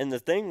 And the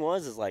thing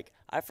was,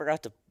 I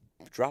forgot to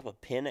drop a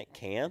pin at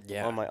camp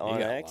on my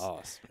Onyx. You got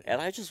lost,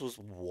 and I just was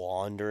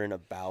wandering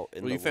about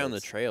in the woods. You found the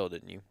trail,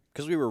 didn't you?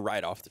 Because we were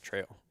right off the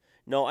trail.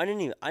 No, I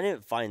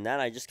didn't find that.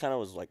 I just kind of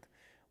was,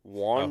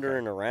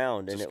 wandering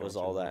around, and just it was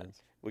going all through the that.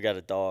 woods. We got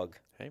a dog.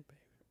 Hey, baby.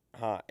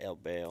 Hi, El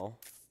Bale.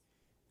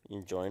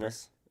 You join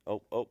us?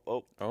 Oh.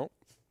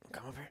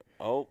 Come up here.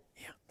 Oh.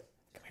 Yeah.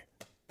 Come here.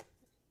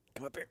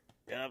 Come up here.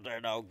 Get up there,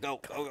 dog. Go.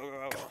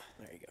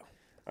 There you go.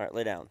 All right,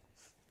 lay down.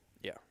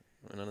 Yeah.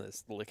 None of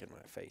this licking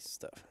my face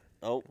stuff.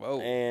 Oh, whoa.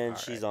 And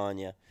she's on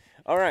you.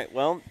 All right,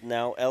 well,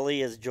 now Ellie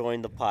has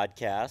joined the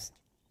podcast.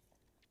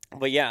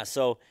 But yeah,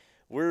 so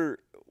we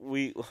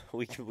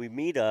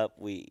meet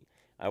up.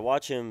 I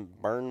watch him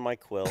burn my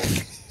quilt.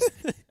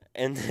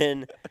 and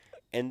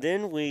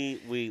then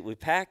we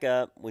pack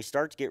up, we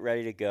start to get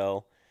ready to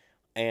go.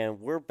 And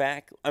we're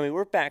back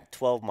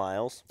 12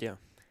 miles. Yeah.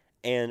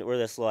 And where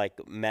this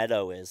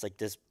meadow is,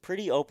 this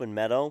pretty open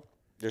meadow.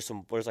 There's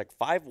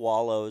 5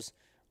 wallows.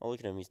 Oh, look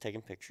at him, he's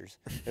taking pictures.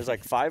 There's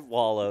 5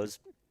 wallows.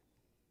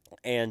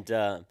 And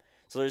so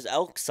there's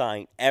elk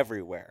sign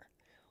everywhere.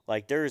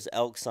 There's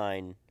elk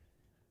sign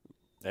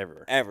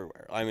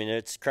everywhere. I mean,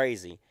 it's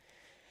crazy.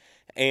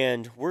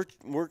 And we're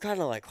kind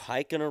of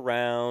hiking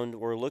around,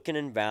 we're looking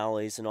in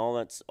valleys and all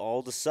that. All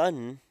of a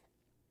sudden,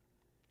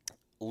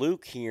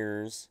 Luke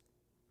hears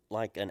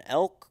an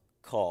elk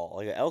call,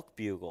 an elk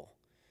bugle.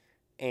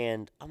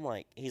 And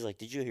he's like,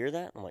 did you hear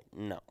that? I'm like,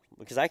 no,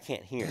 because I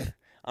can't hear.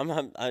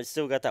 I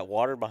still got that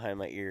water behind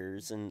my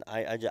ears, and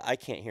I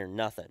can't hear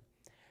nothing.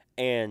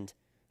 And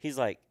he's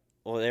like,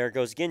 well, there it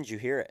goes again. Did you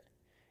hear it?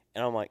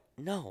 And I'm like,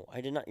 no,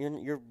 I did not.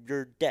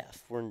 You're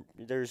deaf.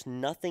 There's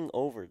nothing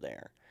over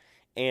there.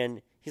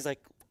 And he's like,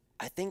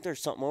 I think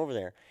there's something over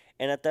there.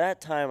 And at that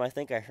time, I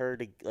think I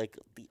heard like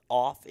the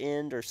off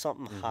end or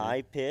something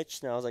high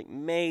pitched, and I was like,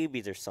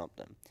 maybe there's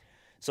something.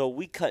 So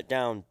we cut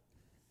down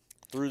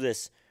through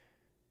this.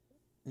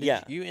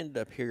 Yeah, You ended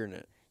up hearing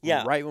it.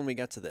 Yeah. Right when we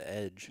got to the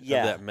edge Yeah.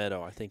 of that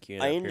meadow, I think you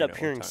I ended ended up it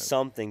hearing one time.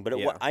 something, but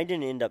Yeah. I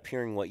didn't end up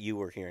hearing what you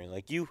were hearing.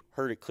 Like you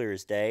heard it clear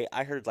as day.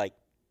 I heard like,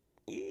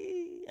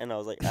 and I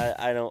was like,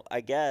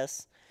 I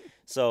guess.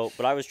 So,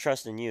 but I was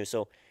trusting you.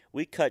 So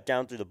we cut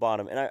down through the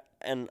bottom,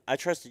 and I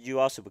trusted you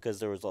also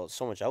because there was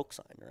so much elk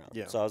sign around.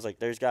 Yeah. So I was like,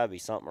 there's got to be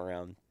something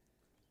around.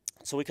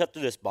 So we cut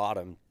through this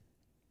bottom,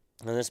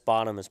 and this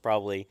bottom is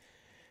probably,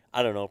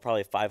 I don't know,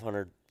 probably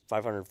 500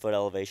 foot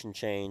elevation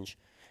change,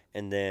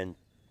 and then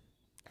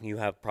you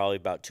have probably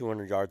about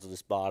 200 yards of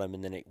this bottom,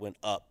 and then it went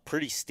up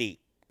pretty steep,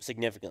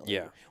 significantly.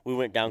 Yeah. We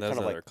went down That was kind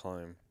of another like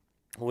climb.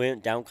 we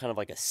went down kind of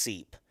like a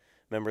seep.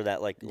 Remember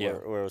that, like Yeah.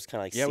 where it was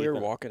kind of like Yeah, we were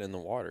seeping? walking in the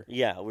water.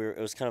 Yeah, it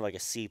was kind of like a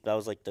seep. That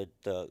was like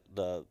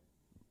the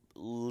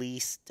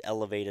least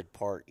elevated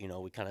part. You know,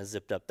 we kind of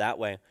zipped up that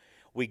way.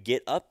 We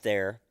get up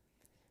there,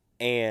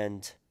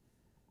 and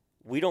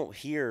we don't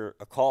hear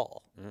a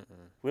call.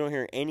 We don't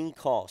hear any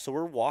call. So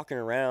we're walking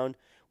around.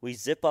 We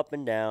zip up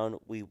and down.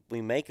 We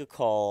make a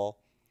call.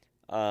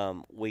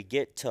 We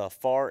get to a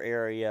far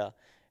area,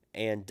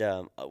 and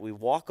we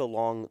walk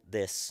along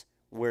this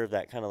where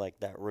that kind of like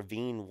that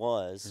ravine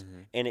was,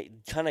 and it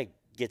kind of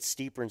gets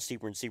steeper and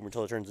steeper and steeper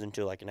until it turns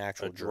into like an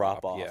actual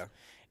drop off. Yeah.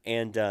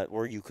 And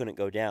where you couldn't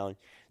go down.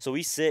 So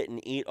we sit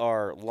and eat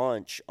our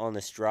lunch on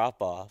this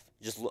drop off,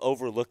 just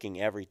overlooking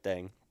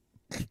everything.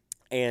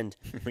 And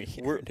we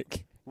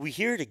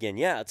hear it again.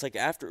 Yeah, it's like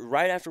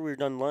right after we were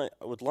done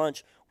with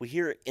lunch, we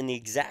hear it in the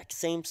exact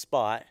same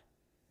spot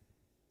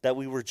that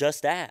we were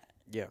just at.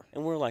 Yeah.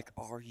 And we're like,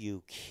 "Are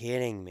you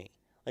kidding me?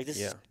 Like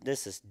Yeah.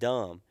 this is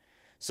dumb."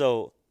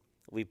 So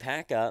we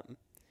pack up,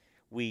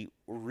 we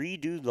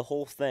redo the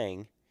whole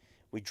thing,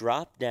 we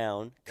drop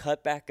down,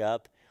 cut back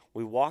up,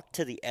 we walk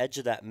to the edge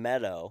of that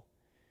meadow,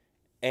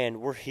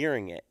 and we're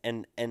hearing it.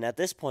 And at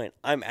this point,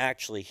 I'm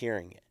actually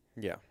hearing it.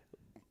 Yeah.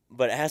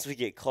 But as we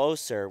get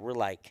closer, we're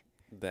like,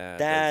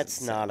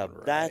 that's not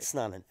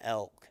an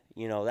elk.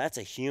 You know, that's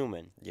a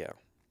human. Yeah.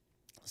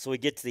 So we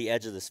get to the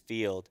edge of this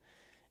field,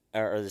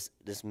 or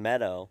this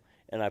meadow,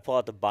 and I pull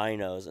out the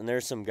binos, and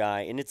there's some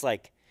guy, and it's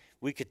like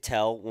we could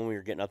tell when we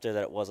were getting up there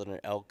that it wasn't an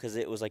elk because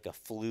it was like a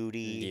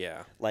fluty.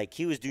 Yeah. Like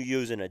he was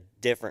using a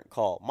different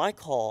call. My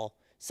call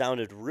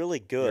sounded really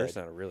good. Yours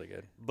sounded really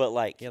good. But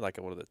like He had like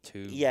one of the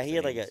tubes. yeah, he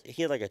had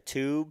like a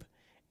tube,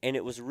 and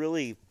it was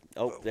really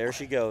there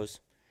she goes.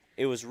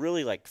 It was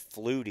really like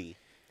fluty,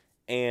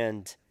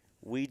 and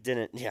we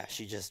didn't. Yeah,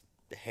 she just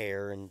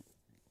hair and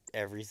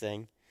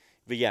everything,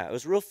 but yeah, it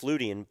was real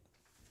fluty, and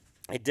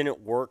it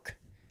didn't work.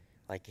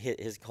 Like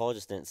his call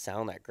just didn't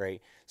sound that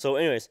great. So,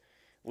 anyways,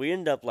 we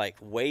end up like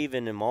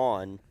waving him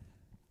on,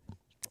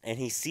 and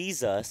he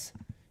sees us,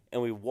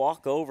 and we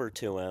walk over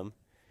to him.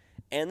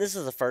 And this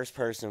is the first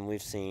person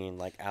we've seen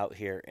like out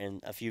here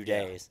in a few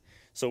days.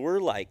 So we're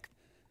like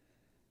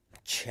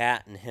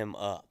chatting him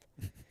up.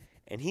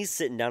 And he's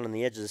sitting down on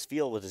the edge of this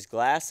field with his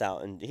glass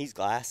out, and he's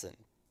glassing.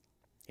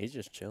 He's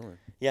just chilling.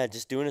 Yeah,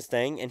 just doing his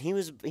thing. And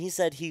he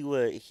said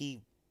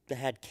he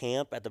had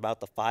camp at about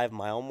the 5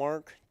 mile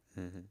mark.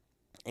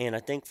 And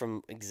I think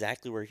from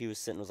exactly where he was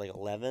sitting was like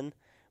 11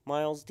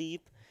 miles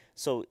deep.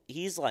 So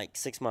he's like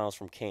 6 miles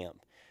from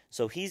camp.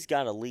 So he's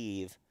got to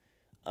leave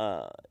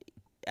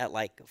at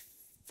like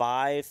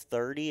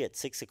 5:30 at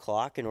 6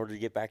 o'clock in order to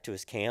get back to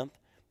his camp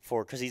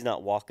because he's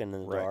not walking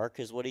in the dark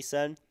is what he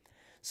said.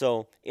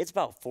 So it's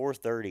about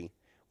 4:30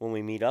 when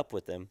we meet up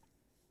with him,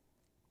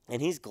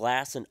 and he's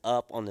glassing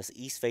up on this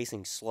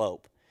east-facing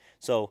slope.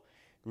 So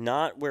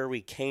not where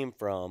we came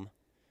from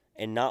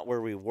and not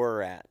where we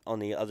were at on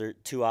the other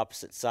two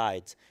opposite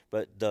sides,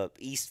 but the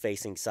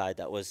east-facing side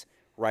that was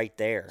right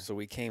there. So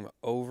we came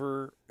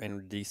over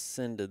and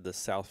descended the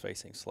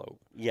south-facing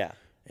slope. Yeah.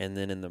 And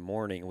then in the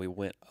morning, we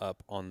went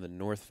up on the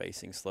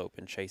north-facing slope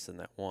and chasing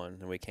that one.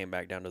 And we came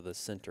back down to the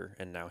center,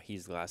 and now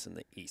he's glassing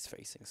the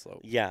east-facing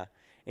slope. Yeah.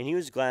 And he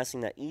was glassing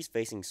that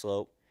east-facing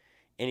slope,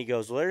 and he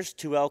goes, well, there's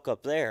 2 elk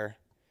up there.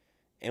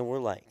 And we're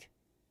like,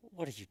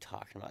 what are you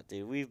talking about,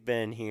 dude? We've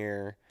been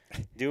here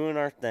doing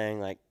our thing.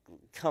 Like,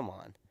 come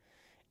on.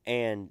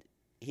 And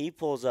he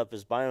pulls up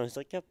his bino. He's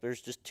like, yep,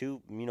 there's just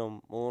 2,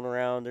 mulling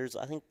around.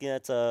 I think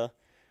that's a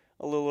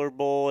littler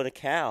bull and a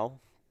cow.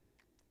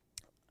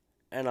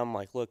 And I'm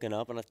like looking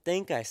up, and I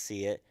think I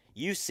see it.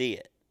 You see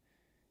it.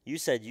 You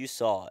said you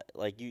saw it.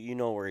 Like, you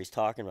know where he's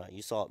talking about.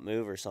 You saw it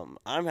move or something.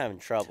 I'm having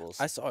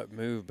troubles. I saw it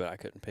move, but I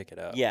couldn't pick it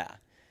up. Yeah.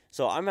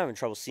 So I'm having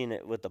trouble seeing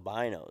it with the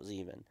binos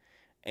even.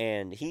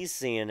 And he's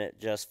seeing it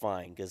just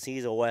fine because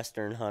he's a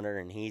Western hunter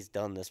and he's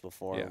done this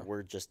before. Yeah. And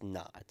we're just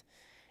not.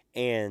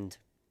 And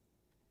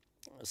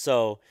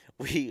so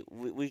we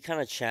kind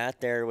of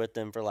chat there with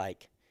them for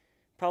like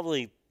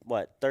probably,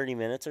 30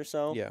 minutes or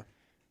so? Yeah.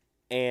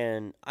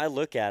 And I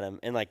look at him,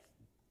 and like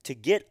to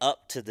get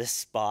up to this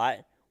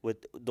spot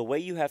with the way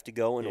you have to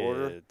go in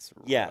order. It's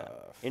Yeah,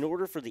 rough. in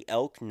order for the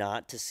elk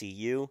not to see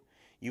you,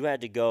 you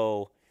had to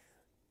go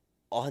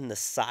on the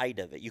side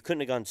of it. You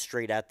couldn't have gone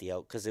straight at the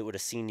elk because it would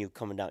have seen you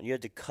coming down. You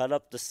had to cut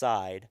up the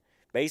side,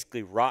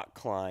 basically rock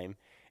climb,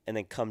 and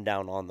then come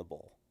down on the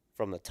bull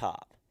from the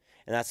top.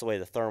 And that's the way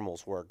the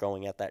thermals were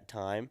going at that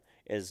time.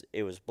 Is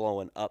it was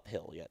blowing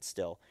uphill yet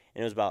still,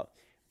 and it was about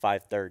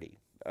 5:30,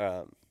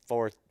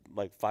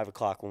 5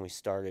 o'clock when we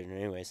started. And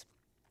anyways,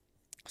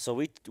 so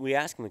we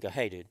asked him, we go,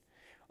 hey dude,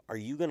 are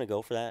you gonna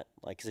go for that?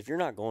 Like, 'cause if you're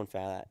not going for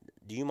that,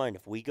 do you mind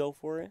if we go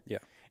for it? Yeah.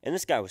 And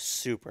this guy was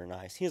super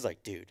nice. He was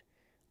like, dude,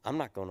 I'm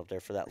not going up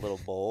there for that little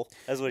bull.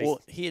 That's what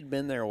Well, he had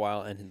been there a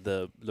while, and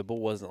the bull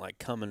wasn't like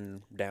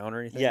coming down or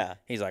anything. Yeah.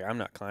 He's like, I'm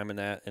not climbing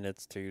that, and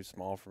it's too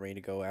small for me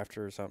to go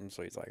after or something.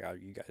 So he's like, oh,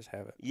 you guys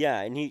have it.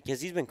 Yeah, and because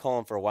he's been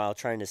calling for a while,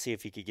 trying to see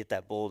if he could get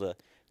that bull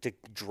to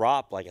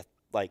drop like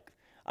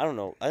I don't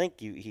know. I think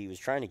he was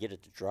trying to get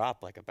it to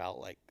drop like about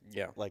like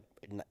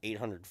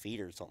 800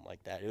 feet or something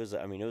like that. It was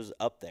it was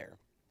up there.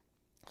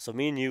 So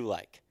me and you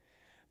like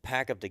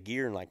pack up the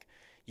gear and like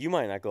you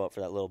might not go up for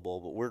that little bull,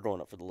 but we're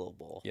going up for the little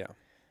bull. Yeah.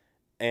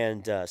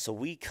 And so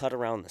we cut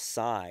around the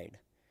side.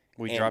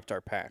 We dropped our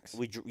packs.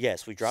 We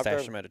dropped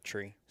stashed them at a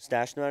tree.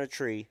 Stashed them at a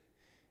tree,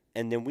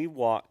 and then we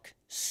walk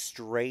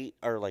straight,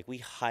 or like we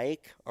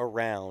hike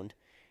around,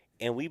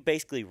 and we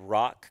basically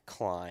rock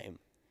climb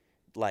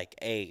like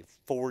a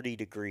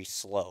 40-degree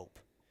slope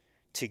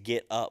to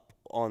get up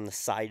on the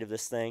side of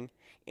this thing.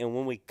 And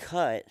when we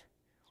cut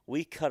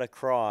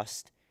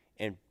across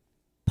and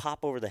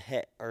pop over the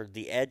head or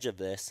the edge of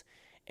this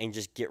and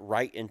just get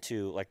right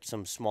into like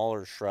some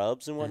smaller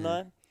shrubs and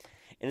whatnot.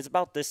 And it's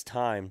about this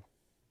time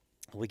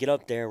we get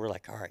up there. We're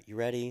like, all right, you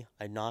ready?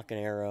 I knock an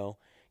arrow,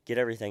 get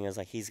everything. It's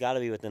like he's got to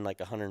be within like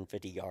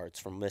 150 yards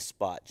from this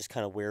spot, just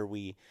kind of where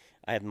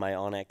I have my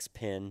Onyx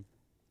pin.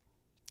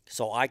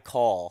 So I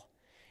call,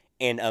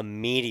 and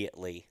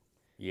immediately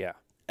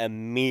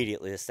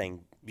this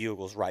thing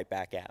bugles right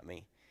back at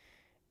me.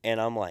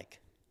 And I'm like,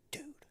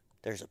 dude,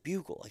 there's a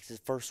bugle. Like, it's the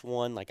first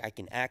one. Like, I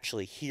can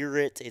actually hear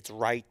it. It's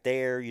right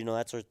there,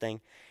 that sort of thing.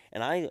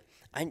 And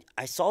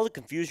I saw the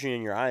confusion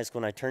in your eyes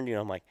when I turned to you,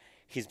 and I'm like,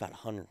 he's about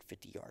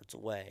 150 yards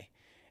away.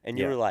 And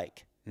you were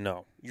like,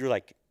 no. You're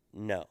like,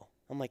 no.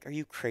 I'm like, are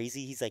you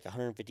crazy? He's like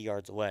 150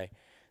 yards away.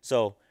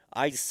 So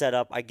I set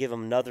up. I give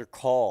him another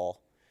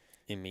call.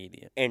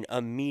 Immediate,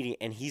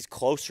 and he's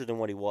closer than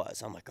what he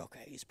was. I'm like,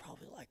 okay, he's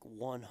probably like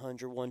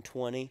 100,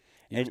 120.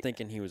 You're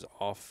thinking he was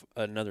off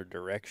another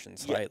direction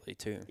slightly,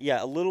 too.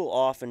 Yeah, a little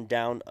off and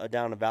down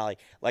a valley.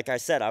 Like I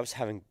said, I was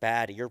having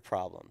bad ear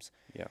problems.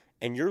 Yeah.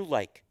 And you're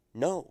like,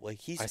 no,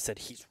 like I said,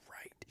 he's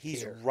right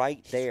He's here.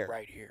 right there. He's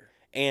right here.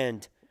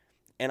 And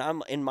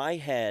I'm in my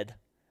head,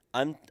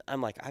 I'm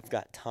like, I've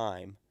got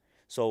time.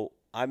 So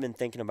I've been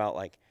thinking about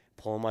like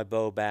pulling my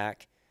bow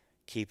back,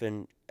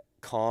 keeping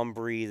calm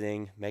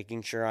breathing,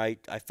 making sure I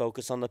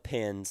focus on the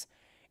pins.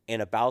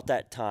 And about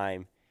that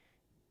time,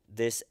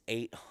 this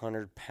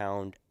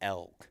 800-pound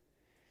elk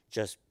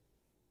just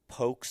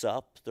pokes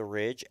up the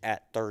ridge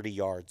at 30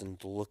 yards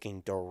and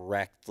looking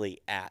directly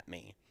at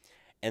me.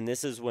 And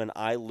this is when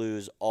I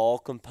lose all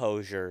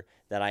composure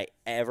that I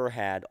ever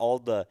had. All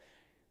the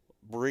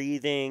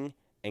breathing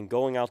and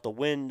going out the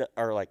window,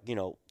 or like,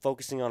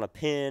 focusing on a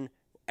pin,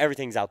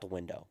 everything's out the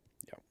window.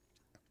 Yeah.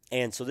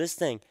 And so this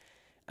thing,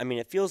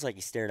 it feels like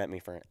he stared at me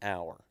for an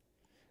hour,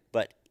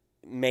 but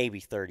maybe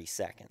 30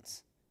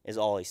 seconds is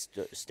all he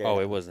stared at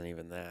me. It wasn't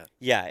even that.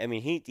 Yeah,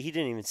 he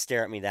didn't even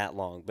stare at me that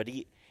long, but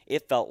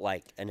it felt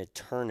like an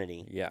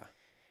eternity. Yeah.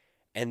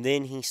 And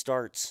then he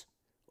starts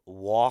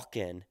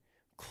walking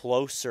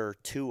closer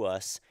to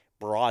us,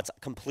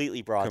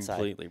 completely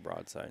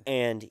broadside.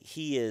 And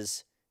he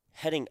is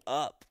heading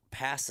up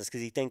past us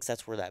because he thinks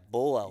that's where that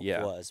bull elk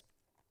was.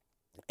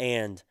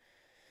 And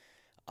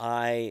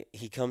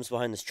he comes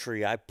behind this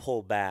tree. I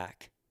pull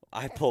back.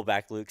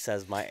 Luke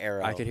says, my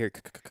arrow. I could hear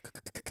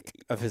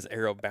of his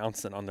arrow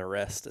bouncing on the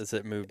rest as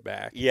it moved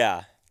back.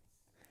 Yeah.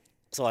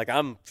 So like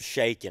I'm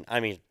shaking.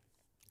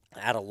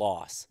 At a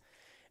loss.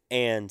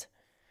 And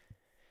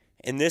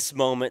in this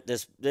moment,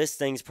 this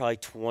thing's probably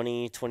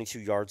 20, 22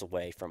 yards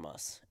away from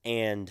us.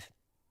 And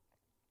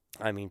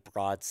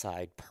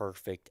broadside,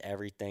 perfect,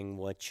 everything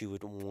what you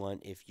would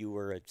want if you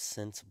were a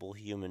sensible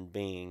human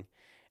being.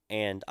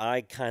 And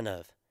I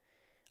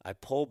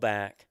pull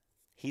back.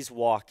 He's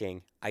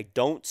walking. I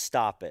don't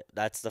stop it.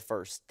 That's the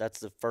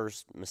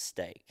first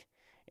mistake.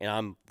 And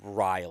I'm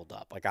riled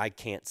up. Like I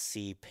can't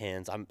see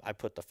pins.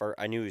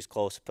 I knew he was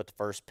close. Put the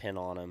first pin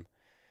on him,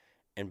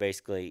 and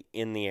basically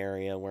in the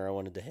area where I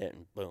wanted to hit,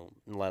 and boom,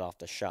 and let off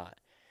the shot.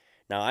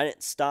 Now I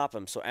didn't stop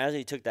him. So as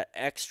he took that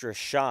extra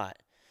shot,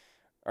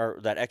 or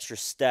that extra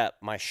step,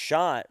 my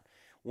shot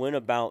went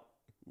about,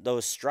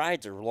 those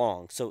strides are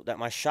long, so that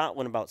my shot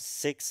went about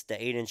 6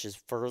 to 8 inches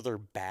further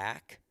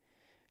back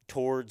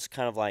towards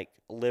kind of like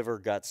liver,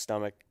 gut,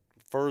 stomach,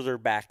 further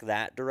back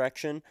that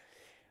direction.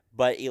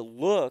 But it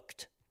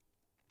looked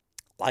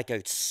like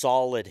a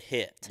solid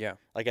hit. Yeah.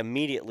 Like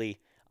immediately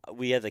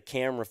we had the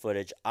camera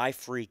footage. I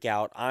freak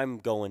out. I'm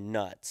going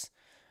nuts.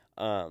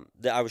 I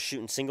was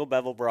shooting single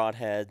bevel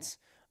broadheads.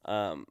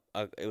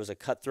 It was a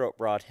cutthroat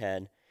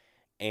broadhead,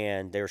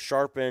 and they were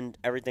sharpened.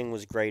 Everything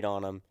was great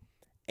on them.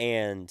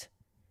 And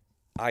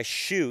I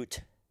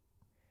shoot,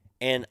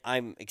 and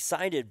I'm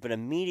excited, but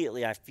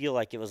immediately I feel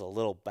like it was a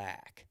little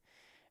back.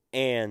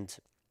 And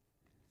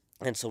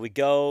so we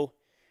go,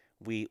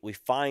 we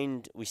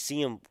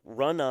see him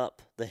run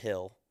up the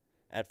hill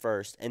at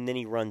first, and then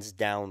he runs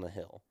down the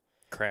hill.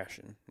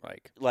 Crashing,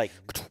 like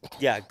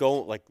yeah,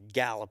 go like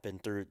galloping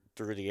through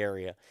the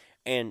area.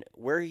 And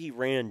where he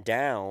ran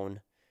down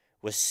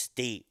was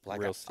steep.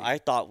 Like real steep. I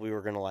thought we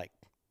were gonna like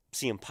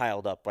see him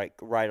piled up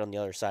right on the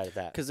other side of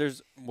that. Because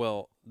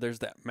there's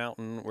that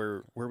mountain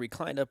where we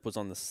climbed up was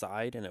on the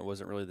side, and it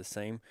wasn't really the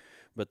same,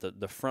 but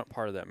the front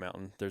part of that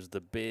mountain, there's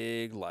the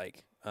big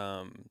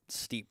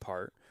steep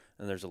part,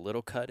 and there's a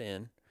little cut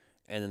in,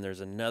 and then there's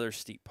another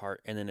steep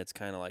part, and then it's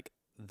kind of like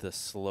the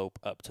slope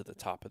up to the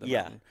top of the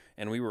mountain.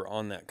 And we were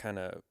on that kind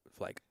of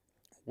like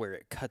where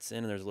it cuts in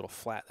and there's a little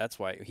flat. That's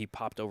why he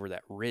popped over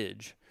that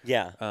ridge.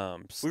 Yeah. So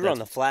we were on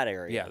the flat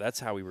area. Yeah,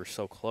 that's how we were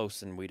so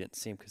close and we didn't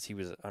see him because he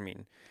was, I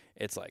mean,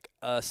 it's like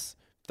us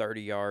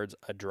 30 yards,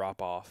 a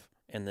drop off,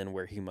 and then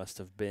where he must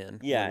have been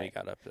when we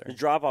got up there. The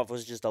drop off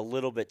was just a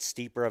little bit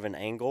steeper of an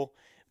angle,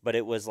 but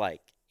it was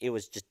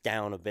just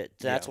down a bit.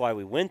 That's why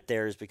we went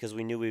there, is because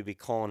we knew we'd be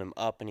calling him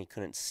up and he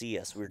couldn't see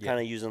us. We were kind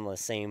of using the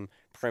same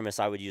premise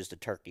I would use to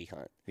turkey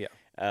hunt.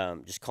 Yeah.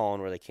 Just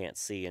calling where they can't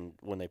see, and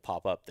when they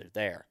pop up, they're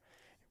there.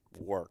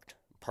 Worked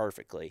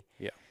perfectly.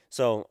 Yeah.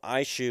 So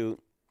I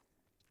shoot.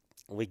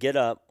 We get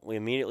up. We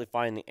immediately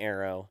find the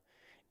arrow.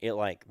 It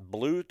like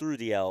blew through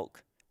the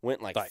elk,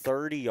 went like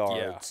 30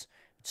 yards,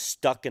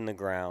 stuck in the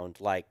ground,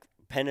 like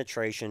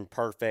penetration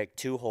perfect,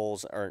 2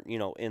 holes, or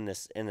in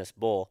this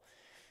bull.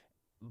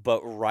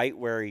 But right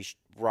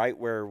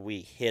where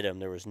we hit him,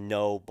 there was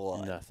no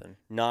blood. Nothing.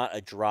 Not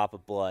a drop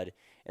of blood.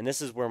 And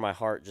this is where my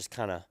heart just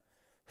kind of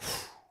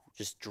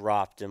just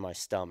dropped in my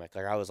stomach.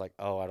 Like I was like,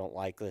 oh, I don't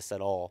like this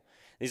at all.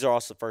 These are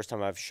also the first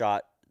time I've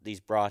shot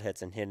these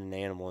broadheads and hit an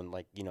animal and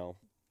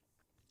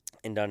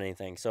and done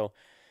anything. So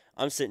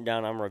I'm sitting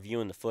down, I'm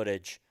reviewing the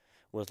footage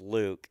with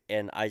Luke,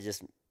 and I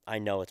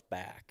know it's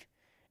back.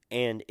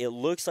 And it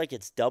looks like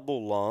it's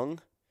double lung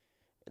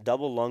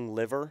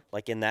liver,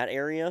 like in that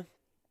area.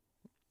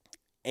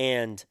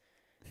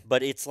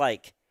 But it's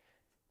like,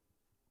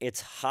 it's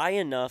high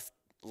enough,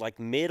 like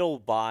middle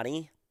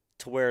body,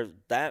 to where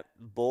that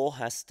bull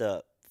has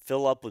to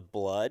fill up with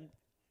blood.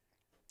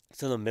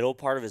 So the middle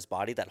part of his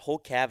body, that whole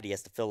cavity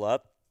has to fill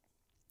up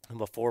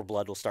before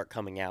blood will start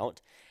coming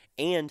out.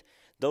 And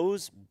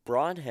those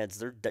broadheads,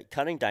 their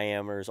cutting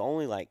diameter is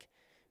only like,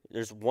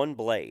 there's one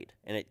blade,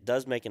 and it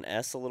does make an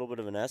S, a little bit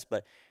of an S,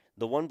 but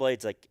the one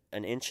blade's like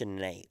 1.1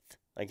 inches.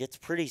 Like it's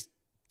pretty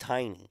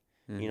tiny.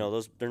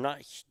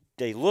 Mm-hmm.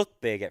 They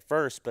look big at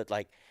first, but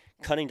like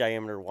cutting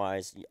diameter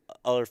wise,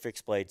 other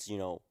fixed blades,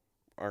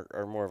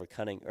 are more of a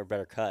cutting or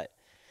better cut.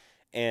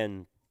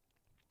 And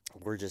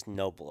we're just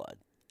no blood.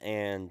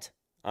 And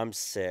I'm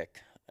sick.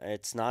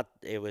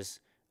 It was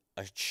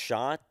a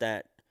shot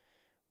that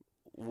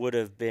would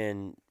have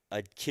been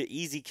a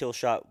easy kill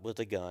shot with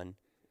a gun,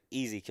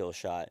 easy kill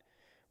shot,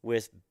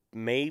 with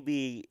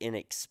maybe an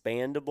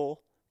expandable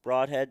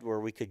broadhead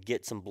where we could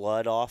get some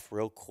blood off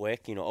real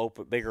quick,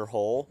 open bigger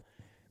hole.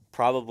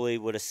 Probably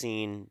would have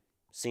seen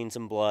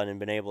some blood and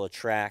been able to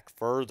track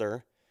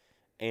further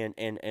and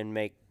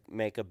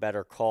make a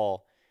better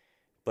call.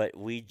 But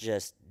we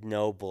just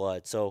no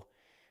blood. So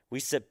we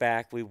sit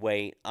back, we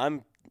wait.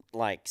 I'm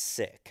like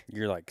sick.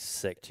 You're like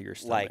sick to your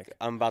stomach. Like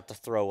I'm about to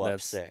throw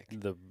up sick.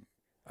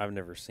 I've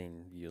never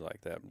seen you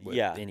like that with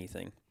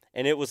anything.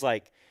 And it was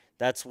like,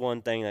 that's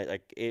one thing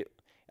that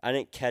I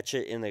didn't catch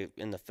it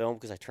in the film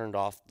because I turned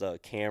off the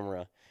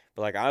camera.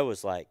 But like I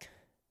was like,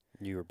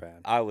 you were bad.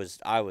 I was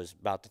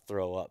about to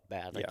throw up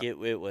bad. Like it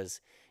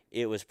was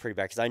pretty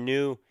bad because I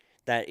knew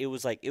that it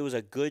was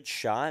a good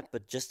shot,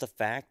 but just the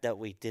fact that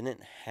we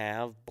didn't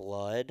have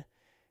blood,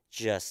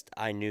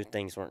 I knew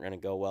things weren't going to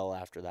go well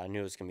after that. I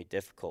knew it was going to be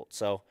difficult.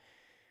 So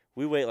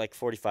we wait like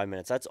 45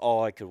 minutes. That's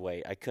all I could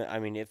wait.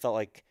 It felt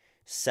like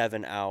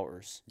 7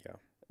 hours. Yeah.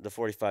 The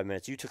 45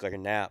 minutes. You took like a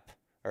nap,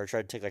 or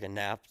tried to take like a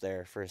nap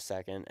there for a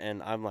second,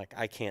 and I'm like,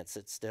 I can't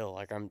sit still.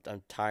 Like I'm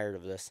tired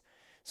of this.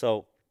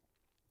 So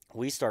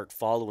we start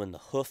following the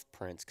hoof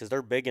prints because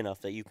they're big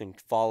enough that you can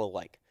follow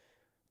like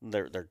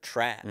their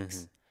tracks.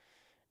 Mm-hmm.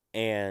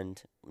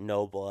 And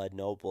no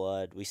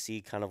blood. We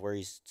see kind of where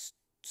he's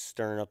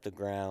stirring up the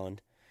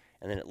ground,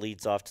 and then it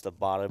leads off to the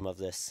bottom of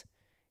this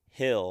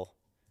hill,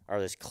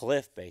 or this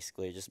cliff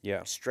basically, just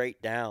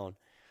straight down,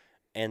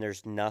 and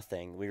there's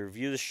nothing. We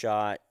review the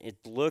shot. It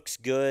looks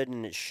good,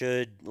 and it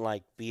should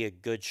like be a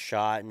good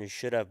shot, and it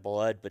should have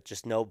blood, but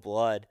just no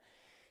blood.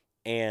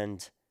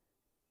 And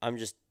I'm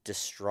just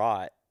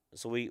distraught.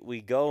 So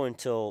we go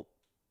until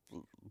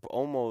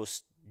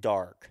almost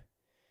dark.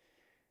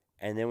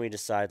 And then we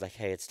decide, like,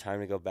 hey, it's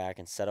time to go back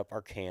and set up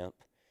our camp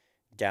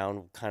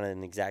down kind of in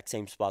the exact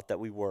same spot that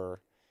we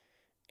were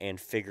and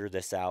figure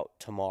this out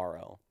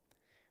tomorrow.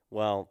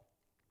 Well,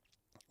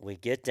 we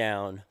get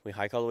down, we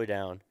hike all the way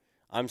down.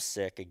 I'm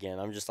sick again.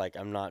 I'm just like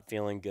I'm not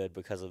feeling good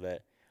because of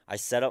it. We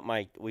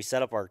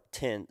set up our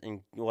tent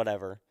and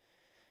whatever,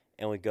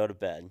 and we go to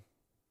bed.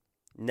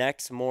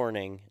 Next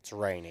morning, it's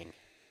raining,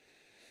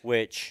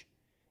 which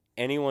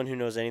anyone who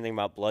knows anything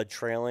about blood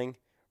trailing,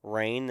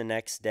 rain the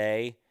next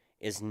day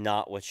is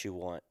not what you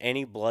want.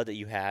 Any blood that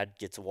you had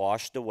gets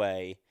washed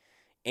away,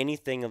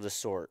 anything of the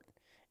sort.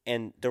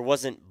 And there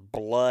wasn't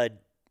blood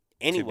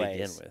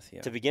anyways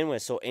to begin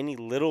with, so any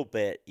little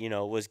bit,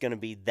 was going to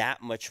be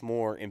that much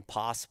more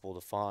impossible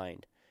to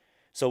find.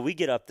 So we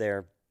get up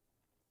there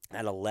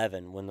at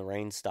 11 when the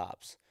rain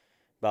stops.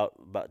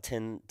 About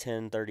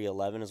 10:30,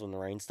 11 is when the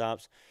rain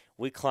stops.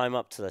 We climb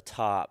up to the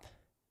top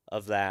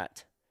of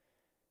that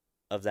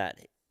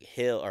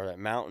hill or that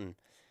mountain,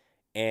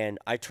 and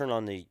I turn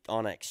on the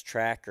Onyx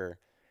tracker,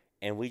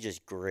 and we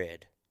just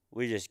grid.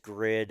 We just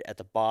grid at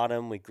the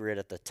bottom. We grid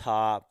at the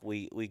top.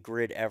 We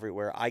grid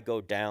everywhere. I go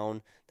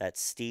down that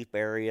steep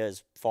area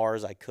as far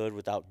as I could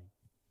without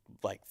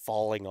like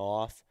falling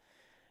off,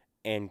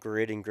 and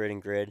grid and grid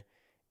and grid,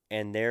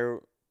 and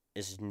there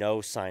is no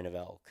sign of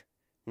elk,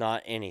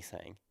 not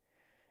anything.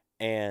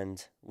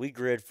 And we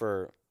grid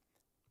for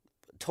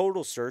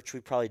total search.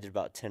 We probably did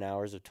about 10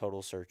 hours of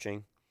total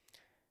searching,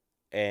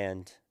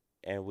 and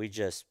we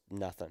just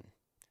nothing.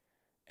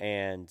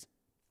 And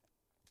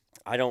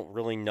I don't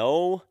really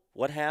know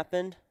what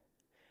happened.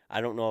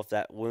 I don't know if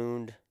that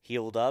wound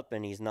healed up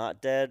and he's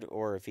not dead,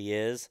 or if he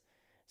is.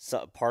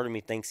 So part of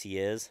me thinks he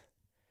is.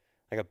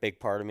 Like a big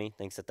part of me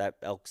thinks that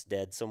elk's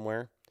dead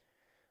somewhere,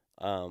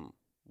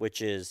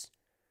 which is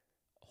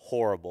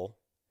horrible.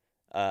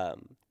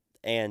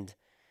 And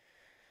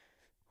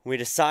we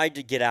decide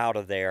to get out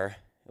of there.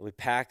 We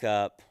pack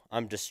up.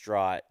 I'm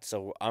distraught,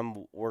 so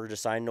we're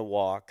deciding to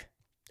walk,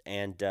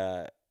 and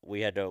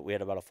we had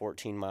about a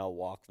 14-mile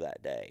walk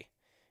that day.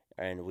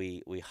 And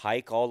we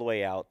hike all the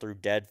way out through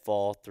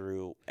deadfall,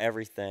 through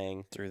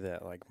everything. Through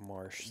that like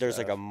marsh. There's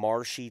like a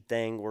marshy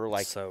thing. We're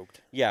like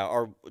soaked.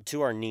 Yeah,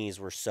 to our knees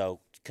we're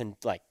soaked,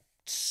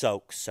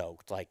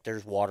 soaked. Like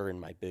there's water in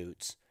my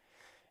boots,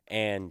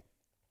 and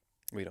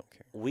we don't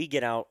care. We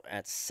get out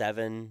at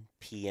 7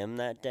 p.m.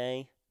 that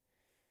day,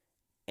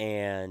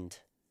 and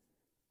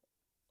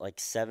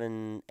like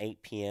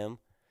 8 p.m.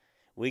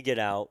 we get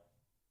out.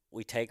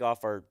 We take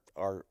off our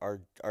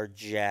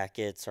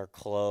jackets, our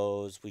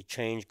clothes. We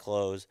change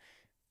clothes.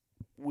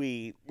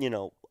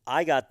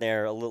 I got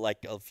there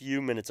a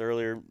few minutes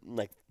earlier,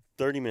 like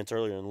 30 minutes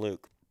earlier than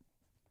Luke,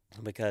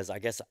 because I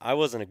guess I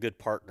wasn't a good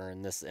partner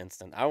in this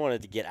instant. I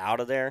wanted to get out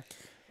of there.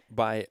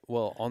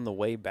 On the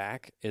way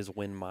back is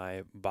when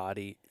my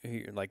body,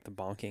 like the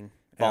bonking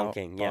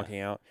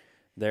out,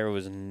 there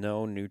was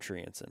no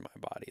nutrients in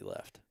my body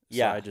left.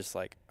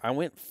 So I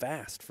went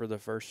fast for the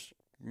first.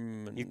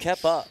 You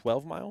kept up.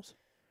 12 miles?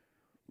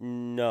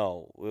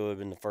 No, it would have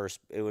been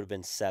it would have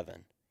been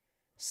 7.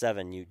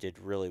 7, you did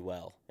really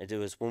well. It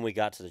was when we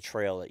got to the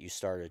trail that you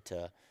started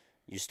to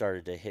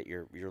hit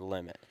your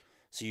limit.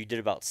 So you did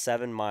about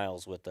 7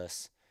 miles with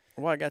us.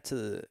 Well,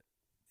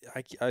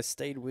 I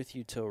stayed with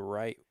you till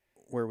right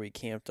where we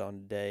camped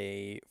on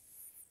day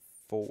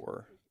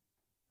 4.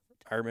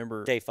 I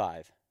remember day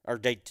 5 or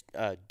day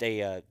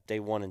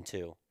 1 and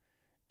 2,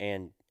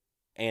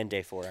 and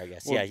day 4, I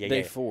guess. Well,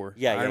 day 4.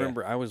 Yeah, I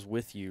remember I was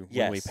with you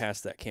when we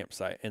passed that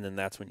campsite, and then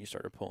that's when you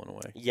started pulling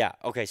away. Yeah.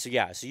 Okay. So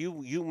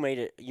you made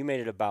it. You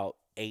made it about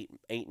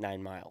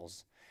 9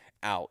 miles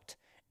out,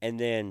 and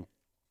then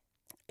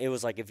it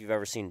was like if you've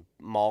ever seen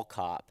Mall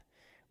Cop,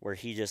 where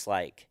he just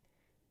like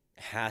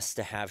has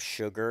to have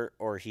sugar,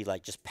 or he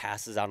like just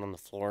passes out on the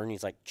floor and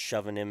he's like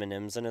shoving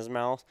M&Ms in his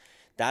mouth.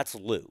 That's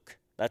Luke.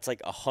 That's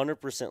like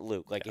 100%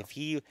 Luke. Like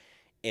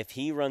if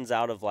he runs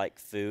out of like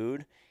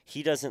food,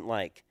 he doesn't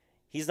like.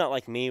 He's not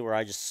like me where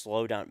I just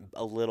slow down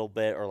a little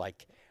bit, or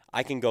like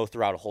I can go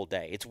throughout a whole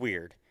day. It's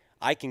weird.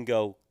 I can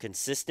go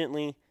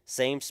consistently,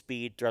 same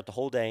speed throughout the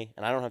whole day,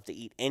 and I don't have to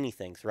eat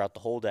anything throughout the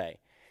whole day.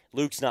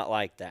 Luke's not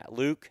like that.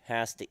 Luke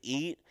has to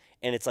eat,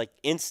 and it's like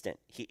instant.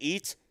 He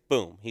eats,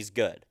 boom, he's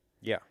good.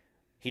 Yeah.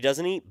 He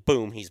doesn't eat,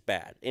 boom, he's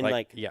bad. And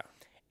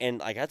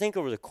And I think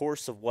over the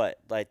course of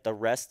the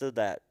rest of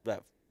that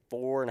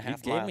 4.5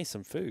 miles. You gave me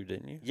some food,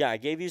 didn't you? Yeah, I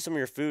gave you some of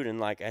your food, and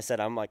like I said,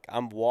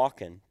 I'm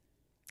walking.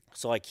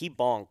 So, like, he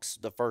bonks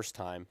the first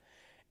time,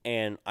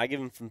 and I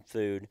give him some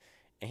food,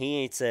 and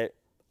he eats it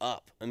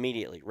up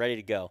immediately, ready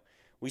to go.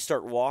 We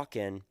start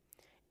walking,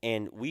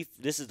 and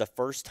this is the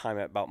first time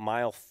at about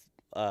mile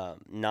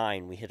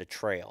 9 we hit a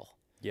trail.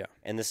 Yeah.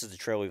 And this is the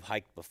trail we've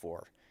hiked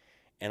before.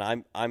 And I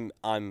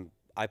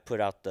put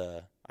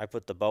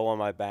the bow on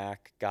my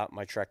back, got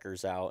my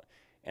trekkers out,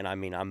 and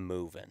I'm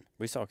moving.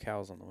 We saw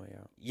cows on the way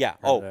out. Yeah.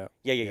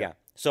 Yeah.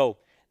 So.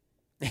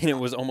 And it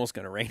was almost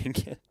going to rain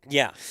again.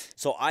 Yeah.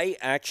 So I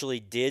actually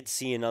did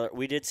see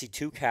we did see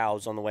 2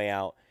 cows on the way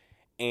out,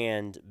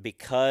 and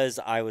because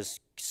I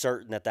was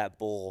certain that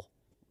bull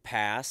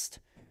passed,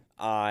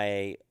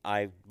 I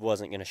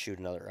wasn't going to shoot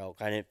another elk.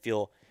 I didn't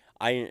feel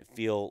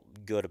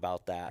good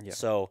about that. Yeah.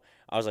 So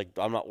I was like,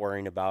 I'm not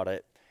worrying about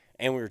it.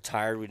 and we were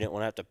tired. We didn't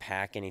want to have to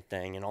pack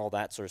anything and all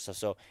that sort of stuff.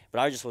 So, but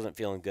I just wasn't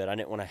feeling good. I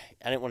didn't want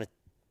to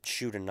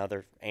shoot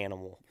another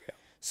animal. Yeah.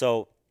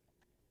 So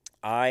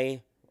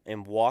I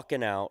am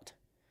walking out,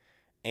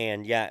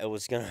 and yeah, it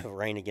was gonna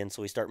rain again.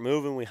 So we start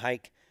moving. We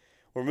hike.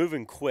 We're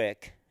moving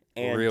quick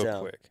and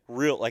Real quick.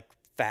 real like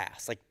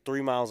fast, like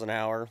 3 miles an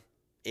hour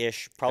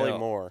ish, probably Hell,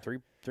 more.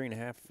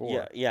 3.5,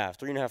 4. Yeah,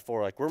 3.5,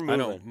 4. Like we're moving. I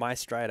know my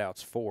stride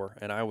out's 4,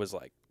 and I was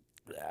like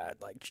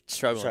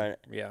struggling.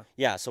 Yeah.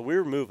 Yeah, so we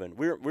were moving.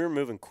 We were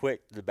moving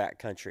quick to the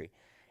backcountry,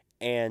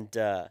 and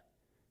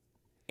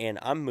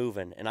I'm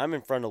moving, and I'm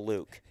in front of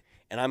Luke,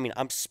 and I mean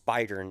I'm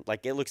spidering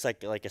like it looks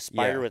like a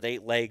spider with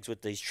 8 legs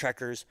with these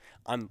trekkers.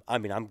 I'm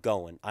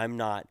going. I'm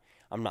not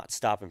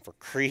stopping for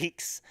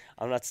creeks.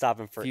 I'm not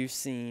stopping for. If you've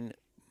seen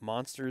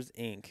Monsters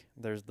Inc.,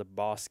 there's the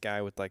boss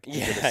guy with like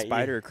Yeah, either a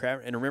spider or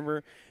crab. And remember,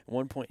 at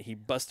one point he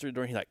busts through the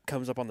door and he like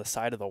comes up on the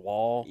side of the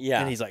wall. Yeah.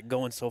 And he's like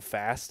going so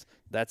fast.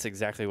 That's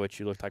exactly what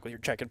you looked like with your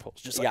trekking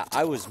poles. Just like yeah,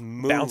 I was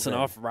bouncing moving.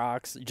 off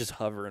rocks, just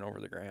hovering over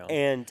the ground.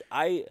 And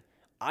I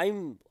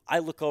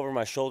look over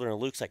my shoulder and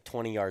Luke's like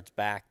 20 yards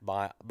back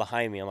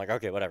behind me. I'm like,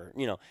 okay, whatever.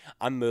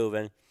 I'm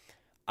moving.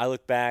 I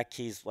look back.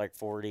 He's like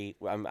 40.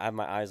 I have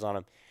my eyes on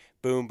him.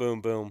 Boom,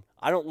 boom, boom.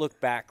 I don't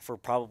look back for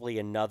probably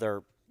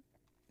another.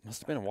 Must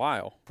have been a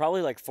while.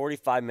 Probably like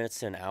 45 minutes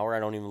to an hour. I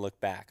don't even look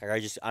back.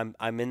 Like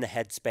I'm in the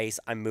headspace.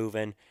 I'm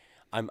moving.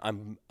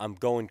 I'm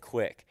going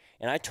quick.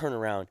 And I turn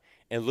around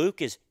and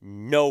Luke is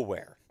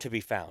nowhere to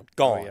be found.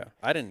 Gone. Oh, yeah.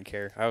 I didn't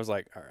care. I was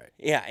like, all right.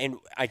 Yeah, and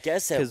I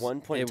guess at 'Cause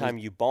one point in it time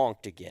you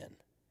bonked again.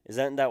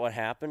 Isn't that what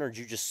happened, or did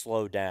you just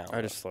slow down?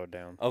 I just slowed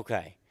down.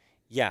 Okay.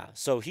 Yeah,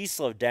 so he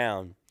slowed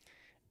down,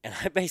 and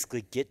I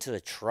basically get to the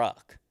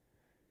truck,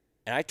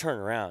 and I turn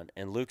around,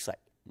 and Luke's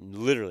like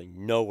literally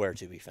nowhere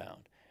to be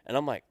found. And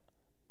I'm like,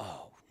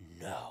 oh,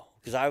 no.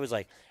 Because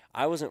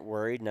I wasn't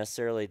worried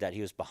necessarily that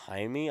he was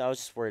behind me. I was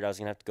just worried I was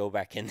going to have to go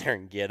back in there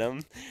and get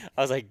him.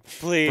 I was like,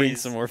 please. Bring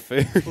some more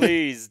food.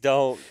 Please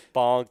don't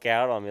bonk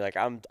out on me. Like,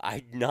 I'm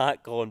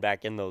not going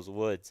back in those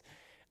woods.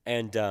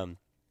 And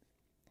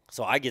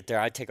so I get there.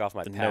 I take off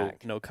my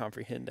pack. No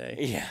comprehende.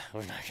 Yeah,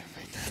 we're not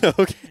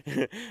going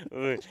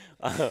to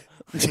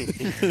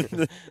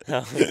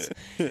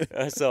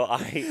okay. So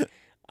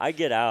I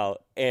get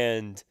out,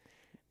 and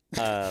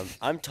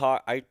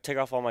I take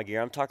off all my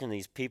gear. I'm talking to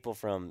these people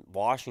from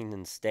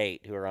Washington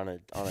State who are on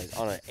an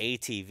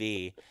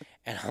ATV,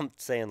 and I'm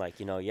saying like,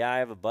 yeah, I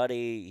have a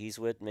buddy. He's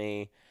with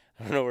me.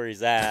 I don't know where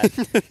he's at.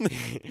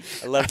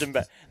 I left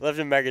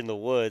him back in the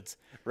woods.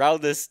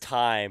 Around this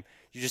time,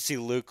 you just see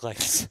Luke like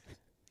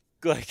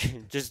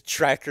just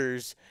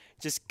trekkers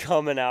just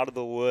coming out of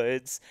the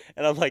woods,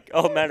 and I'm like,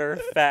 oh, matter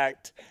of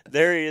fact,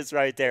 there he is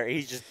right there.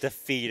 He's just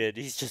defeated.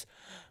 He's just.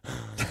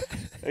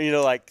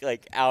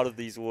 Like out of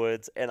these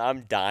woods, and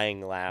I'm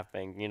dying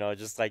laughing,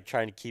 just like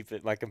trying to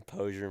keep my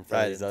composure in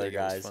front of these other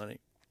guys. Funny.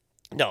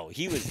 No,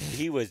 he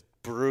was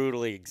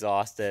brutally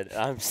exhausted.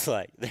 I'm just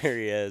like, there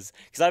he is,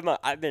 because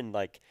I've been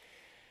like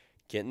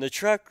getting the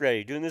truck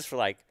ready, doing this for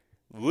like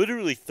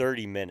literally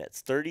 30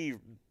 minutes,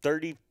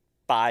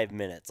 35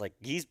 minutes. Like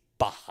he's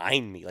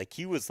behind me, like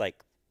he was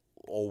like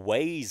a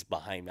ways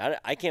behind me.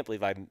 I can't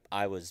believe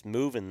I was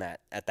moving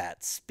that at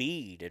that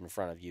speed in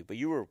front of you, but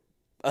you were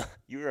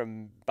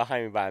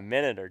behind me by a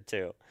minute or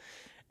two.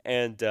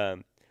 And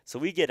so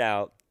we get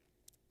out,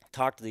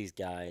 talk to these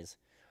guys,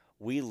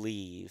 we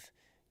leave,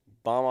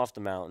 bomb off the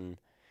mountain,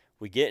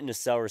 we get into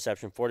cell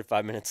reception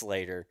 45 minutes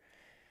later,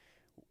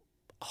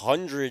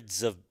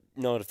 hundreds of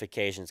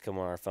notifications come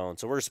on our phone,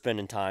 so we're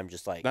spending time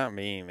just like... Not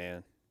me,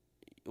 man.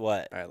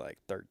 What? I had like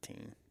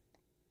 13.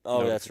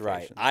 Oh, that's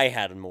right. I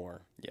had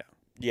more. Yeah.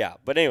 Yeah,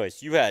 but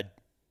anyways,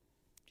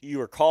 you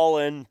were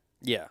calling...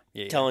 Yeah.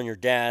 Telling your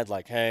dad,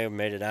 like, hey, I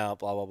made it out,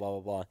 blah, blah, blah,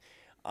 blah, blah.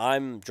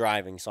 I'm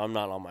driving, so I'm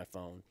not on my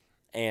phone.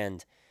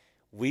 And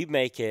we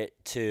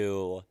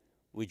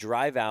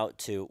drive out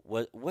to,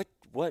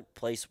 what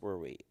place were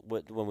we?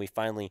 When we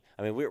finally,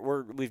 I mean,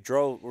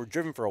 we're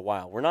driven for a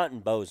while. We're not in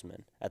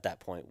Bozeman at that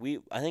point.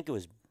 I think it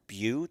was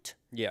Butte.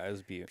 Yeah, it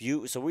was Butte.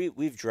 Butte. So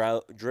we've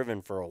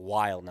driven for a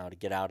while now to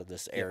get out of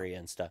this area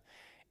and stuff.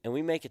 And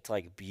we make it to,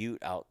 like,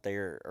 Butte out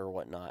there or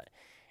whatnot.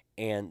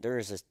 And there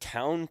is this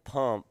town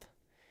pump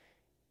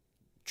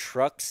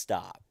truck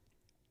stop,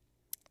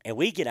 and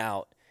we get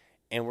out,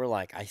 and we're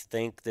like, I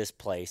think this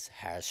place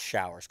has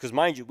showers, because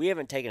mind you, we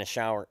haven't taken a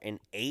shower in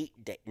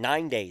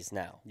 9 days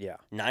now. Yeah,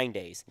 9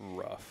 days.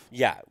 Rough.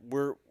 Yeah,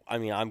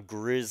 I'm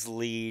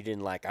grizzlied,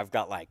 and like I've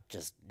got like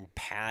just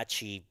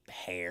patchy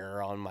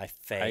hair on my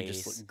face. I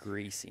just look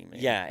greasy, man.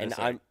 Yeah, and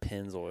like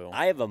Pennzoil.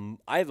 I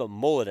have a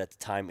mullet at the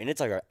time, and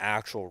it's like an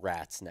actual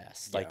rat's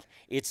nest. Like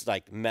it's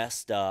like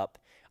messed up.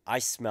 I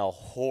smell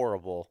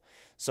horrible.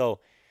 So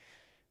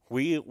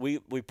we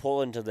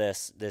pull into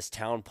this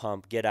town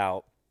pump, get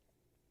out.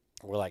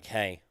 We're like,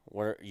 hey,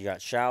 you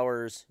got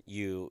showers?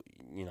 You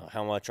know,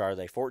 how much are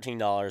they?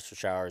 $14 for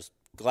showers.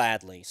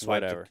 Gladly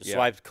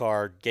swiped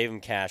card, gave him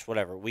cash,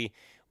 whatever. We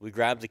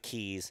grabbed the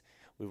keys.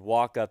 We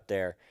walk up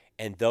there,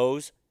 and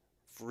those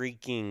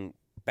freaking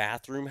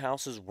bathroom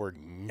houses were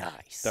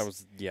nice. That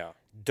was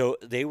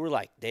They were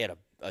like they had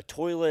a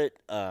toilet,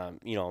 a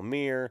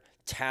mirror,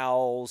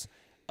 towels,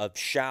 a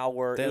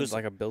shower. They It had was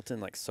like a built-in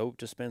like soap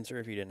dispenser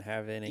if you didn't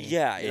have any.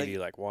 Yeah, Maybe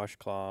like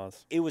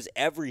washcloths. it was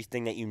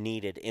everything that you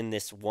needed in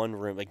this one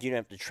room. Like you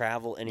didn't have to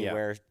travel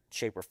anywhere,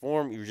 shape or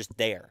form. You were just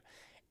there.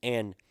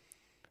 And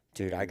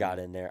dude, I got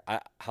in there.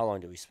 How long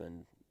did we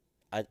spend?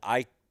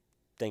 I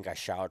think I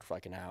showered for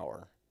like an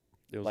hour.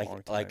 It was a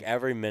long time. Like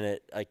every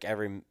minute, like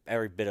every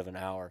bit of an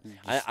hour.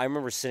 I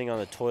remember sitting on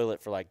the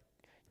toilet for like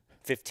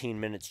 15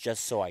 minutes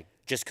just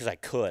because I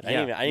could. I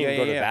didn't even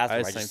go to the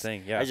bathroom. Same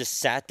thing. Yeah. I just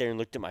sat there and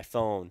looked at my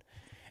phone.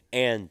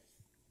 And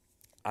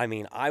I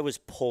mean, I was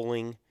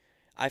pulling.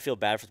 I feel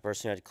bad for the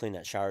person who had to clean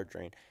that shower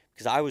drain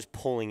because I was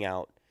pulling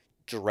out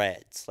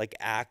dreads, like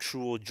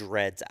actual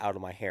dreads out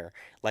of my hair.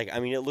 Like, I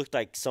mean, it looked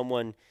like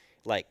someone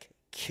like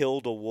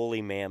killed a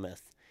woolly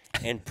mammoth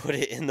and put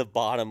it in the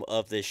bottom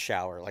of this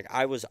shower. Like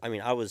I was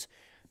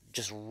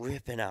just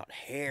ripping out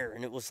hair,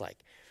 and it was like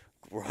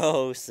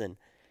gross.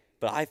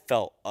 But I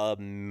felt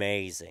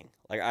amazing.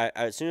 Like I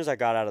as soon as I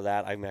got out of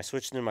that, I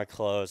switched into my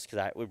clothes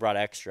because we brought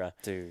extra.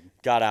 Dude,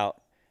 got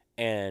out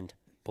and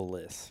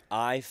bliss.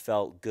 I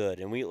felt good,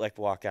 and we like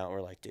walk out and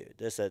we're like, dude,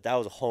 that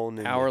was a whole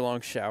new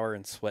hour-long shower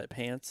in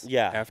sweatpants.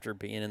 Yeah. After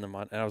being in the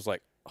mud, and I was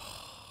like,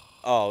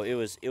 oh, it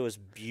was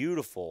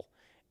beautiful.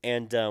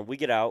 And we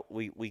get out,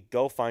 we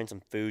go find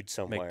some food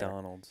somewhere.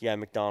 McDonald's. Yeah,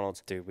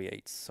 McDonald's. Dude, we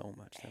ate so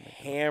much.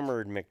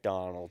 Hammered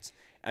McDonald's.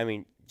 I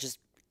mean,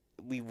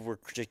 we were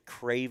just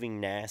craving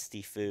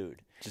nasty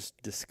food.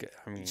 Just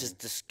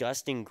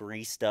disgusting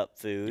greased up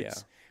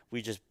foods.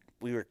 Yeah.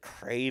 We were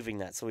craving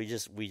that, so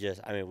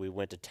we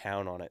went to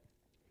town on it.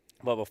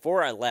 But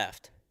before I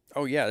left.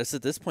 Oh yeah,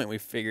 at this point we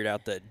figured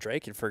out that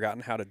Drake had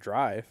forgotten how to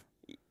drive.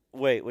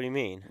 Wait, what do you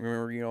mean?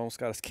 Remember you almost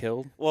got us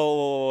killed?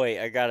 Whoa, wait!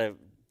 I gotta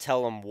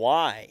tell him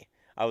why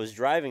I was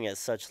driving at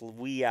such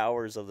wee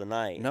hours of the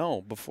night.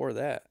 No, before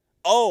that.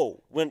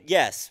 Oh,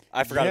 yes,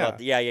 I forgot about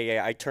that.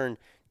 Yeah. I turned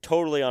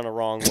totally on the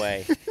wrong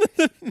way.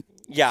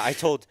 Yeah,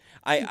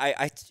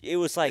 it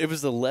was like... It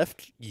was the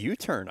left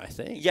U-turn, I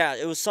think. Yeah,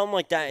 it was something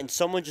like that, and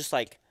someone just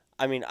like...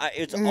 I mean,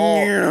 it's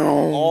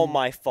all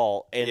my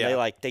fault,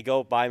 and they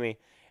go by me,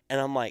 and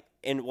I'm like...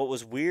 And what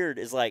was weird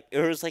is like it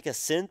was like a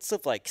sense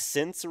of like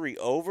sensory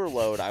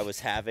overload I was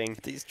having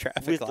these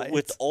traffic lights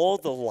with all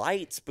the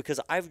lights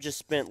because I've just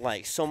spent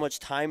like so much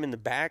time in the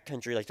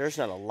backcountry. Like there's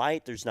not a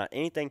light, there's not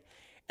anything,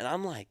 and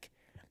I'm like,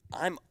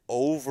 I'm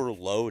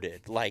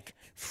overloaded, like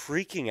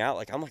freaking out.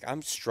 Like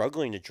I'm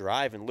struggling to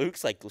drive, and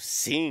Luke's like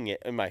seeing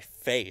it in my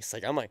face.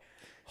 Like I'm like,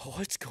 oh,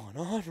 what's going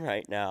on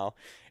right now?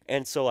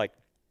 And so like,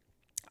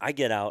 I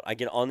get out, I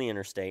get on the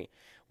interstate.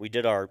 We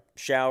did our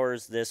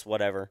showers,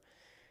 whatever.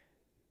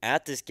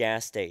 At this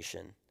gas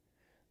station,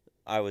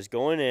 I was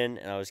going in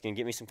and I was going to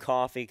get me some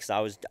coffee because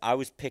I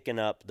was picking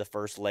up the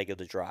first leg of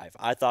the drive.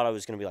 I thought it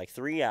was going to be like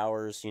 3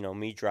 hours,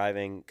 me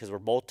driving because we're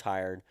both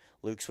tired.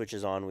 Luke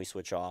switches on, we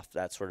switch off,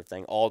 that sort of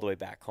thing, all the way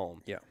back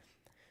home. Yeah.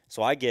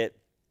 So I get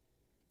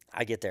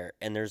there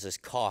and there's this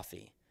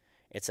coffee.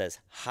 It says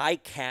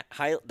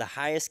the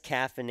highest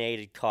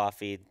caffeinated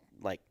coffee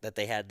like that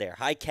they had there.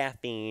 High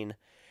caffeine.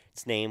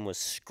 Its name was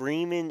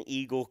Screamin'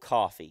 Eagle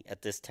Coffee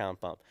at this town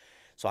pump.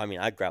 So, I mean,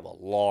 I grab a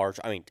large,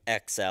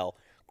 XL,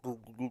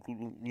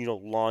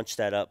 launch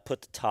that up,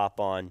 put the top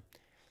on,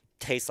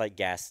 tastes like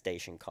gas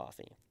station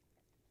coffee.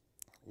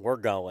 We're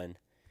going,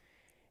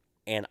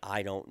 and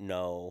I don't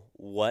know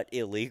what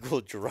illegal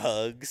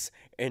drugs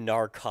and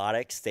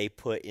narcotics they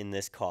put in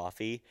this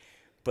coffee,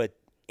 but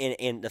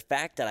and the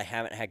fact that I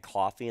haven't had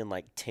coffee in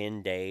like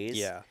 10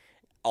 days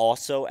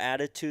also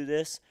added to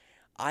this.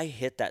 I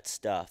hit that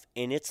stuff,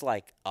 and it's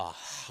like a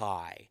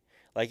high.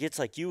 Like, it's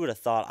like you would have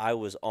thought I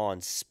was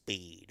on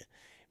speed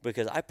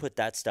because I put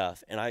that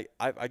stuff and I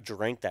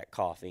drank that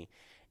coffee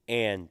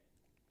and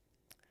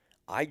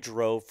I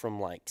drove from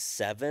like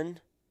 7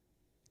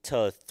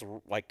 to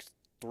like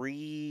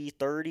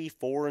 3:30,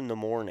 4 in the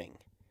morning.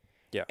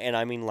 Yeah. And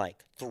I mean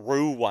like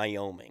through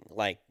Wyoming.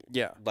 Like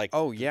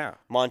oh yeah.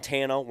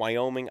 Montana,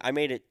 Wyoming. I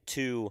made it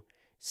to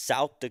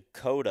South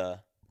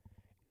Dakota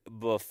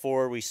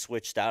before we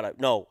switched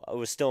out. No, I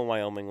was still in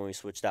Wyoming when we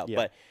switched out.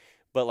 Yeah.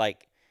 But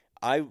like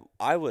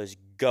I was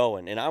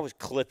going, and I was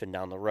clipping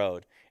down the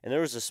road. And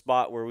there was a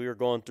spot where we were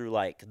going through,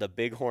 like, the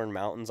Bighorn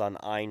Mountains on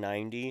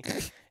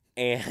I-90,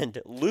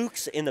 and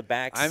Luke's in the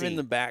back seat. I'm in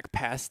the back,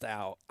 passed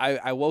out.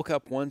 I woke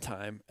up one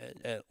time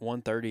at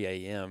 1:30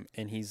 a.m.,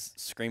 and he's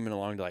screaming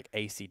along to, like,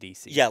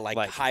 AC/DC. Yeah, like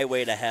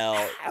Highway to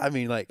Hell. I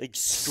mean, like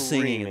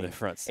singing in the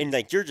front seat. And,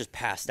 like, you're just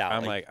passed out.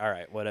 I'm like, all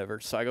right, whatever.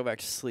 So I go back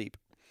to sleep,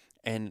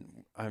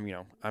 and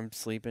I'm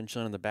sleeping,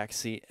 chilling in the back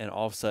seat, and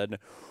all of a sudden...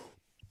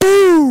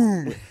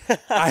 boom!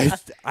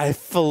 I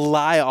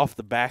fly off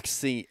the back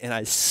seat and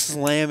I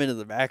slam into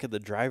the back of the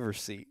driver's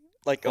seat.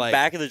 Like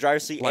back of the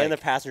driver's seat and the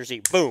passenger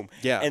seat. Boom.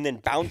 Yeah. And then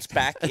bounce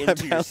back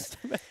into your seat.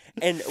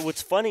 And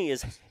what's funny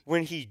is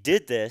when he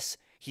did this,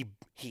 he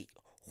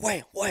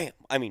wham, wham.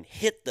 I mean,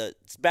 hit the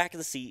back of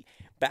the seat,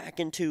 back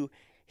into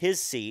his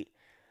seat,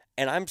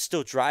 and I'm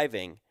still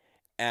driving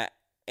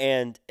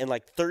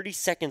like 30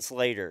 seconds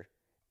later,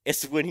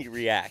 it's when he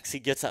reacts. He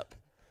gets up.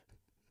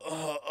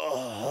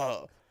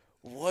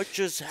 What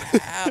just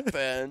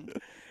happened?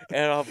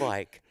 And I'm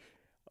like,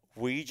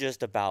 we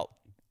just about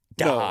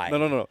No, died. no,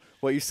 no, no.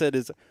 What you said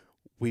is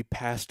we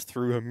passed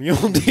through a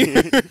mule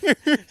deer.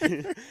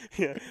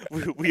 Yeah,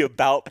 we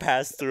about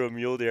passed through a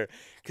mule deer.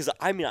 Because,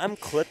 I mean, I'm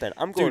clipping.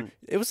 I'm going. Dude,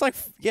 it was like,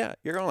 yeah,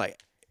 you're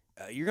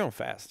going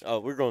fast. Oh,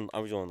 I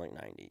was going like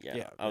 90. Yeah,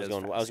 Yeah, I was it was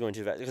going. I fast. was going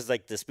too fast because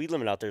like the speed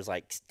limit out there is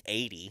like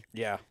 80.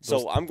 Yeah.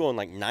 So I'm going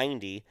like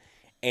 90,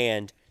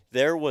 and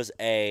there was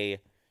a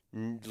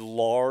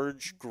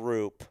large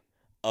group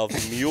of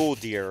mule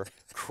deer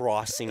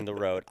crossing the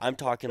road. I'm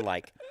talking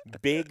like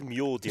big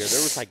mule deer.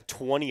 There was like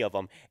 20 of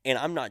them, and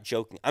I'm not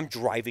joking. I'm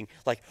driving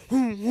like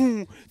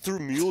through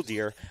mule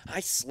deer.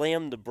 I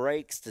slammed the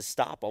brakes to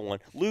stop on one.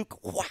 Luke,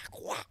 whack,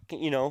 whack,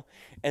 and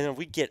then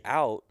we get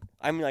out.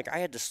 I mean, like I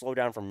had to slow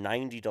down from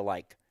 90 to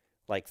like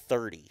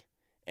 30.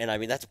 And I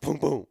mean, that's boom,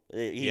 boom.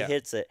 He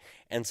hits it.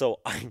 And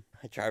so I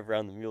drive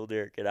around the mule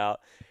deer, get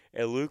out.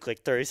 And Luke, like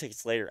 30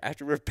 seconds later,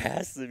 after we're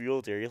past the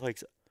mule deer, he's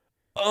like,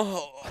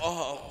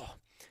 oh,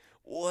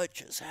 what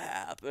just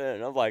happened?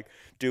 And I'm like,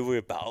 dude, we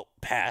about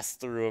passed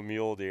through a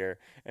mule deer.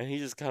 And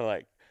he's just kind of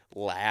like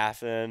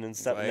laughing and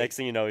stuff. Like, Next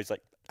thing you know, he's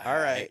like, all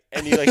right.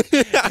 And he like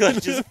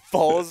just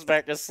falls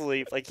back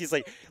asleep. Like he's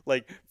like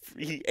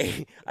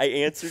I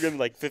answered him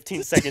like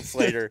 15 seconds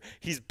later.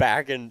 He's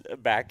back in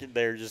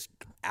there just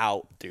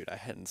out. dude, I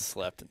hadn't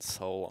slept in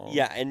so long.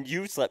 Yeah, and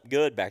you slept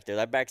good back there.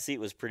 That back seat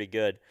was pretty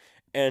good.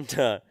 And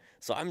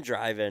so I'm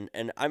driving,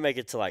 and I make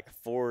it to like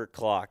 4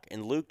 o'clock,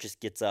 and Luke just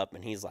gets up,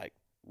 and he's like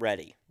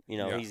ready.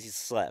 Yeah. He's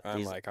slept. I'm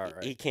He's like, all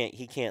right. He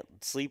can't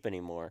sleep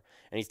anymore,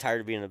 and he's tired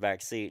of being in the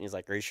back seat. And he's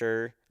like, "Are you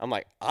sure?" I'm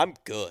like, "I'm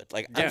good."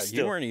 Like, Yeah,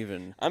 you weren't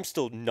even. I'm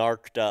still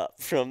narked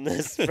up from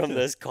this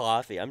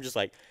coffee. I'm just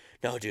like,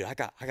 "No, dude, I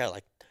got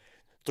like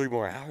 3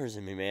 more hours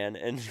in me, man."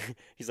 And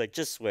he's like,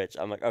 "Just switch."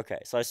 I'm like, "Okay."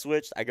 So I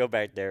switched. I go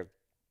back there.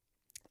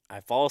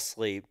 I fall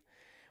asleep.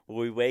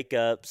 We wake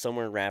up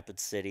somewhere in Rapid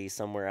City,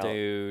 somewhere else.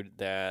 Dude,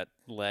 that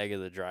leg of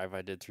the drive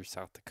I did through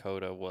South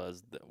Dakota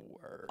was the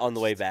worst. On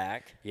the way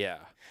back. Yeah.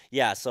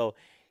 Yeah, so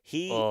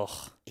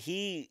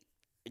he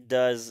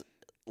does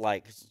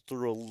like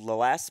through the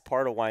last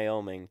part of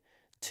Wyoming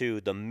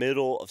to the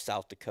middle of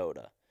South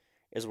Dakota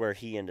is where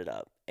he ended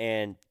up.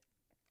 And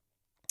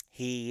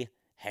he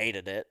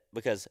hated it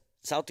because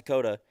South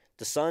Dakota,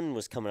 the sun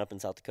was coming up in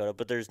South Dakota,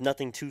 but there's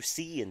nothing to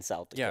see in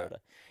South Dakota.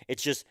 Yeah.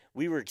 It's just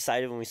we were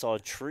excited when we saw a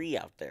tree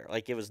out there.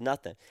 Like it was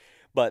nothing.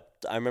 But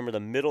I remember the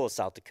middle of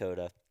South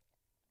Dakota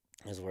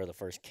is where the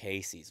first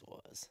Casey's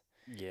was.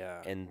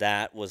 Yeah. And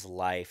that was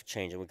life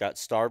changing. We got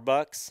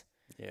Starbucks.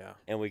 Yeah.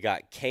 And we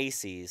got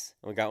Casey's.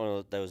 And we got one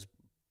of those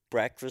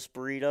breakfast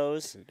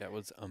burritos. Dude, that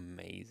was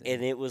amazing.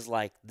 And it was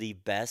like the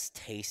best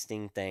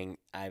tasting thing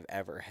I've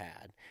ever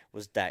had.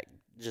 Was that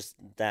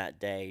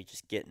day,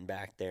 just getting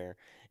back there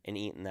and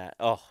eating that.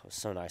 Oh, it was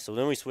so nice. So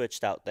then we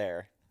switched out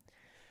there.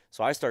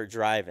 So I start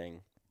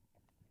driving.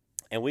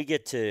 And we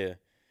get to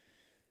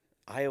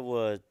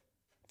Iowa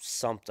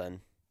something.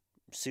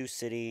 Sioux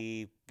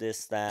City,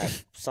 this,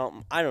 that,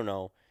 something. I don't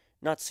know.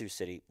 Not Sioux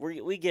City.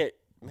 We get,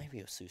 maybe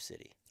it was Sioux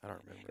City. I don't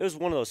remember. It was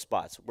one of those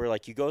spots where,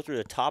 like, you go through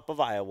the top of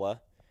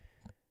Iowa.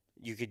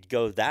 You could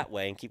go that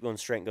way and keep going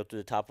straight and go through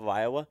the top of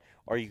Iowa.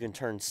 Or you can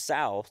turn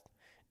south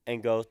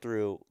and go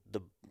through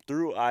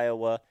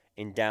Iowa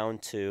and down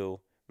to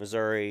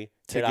Missouri.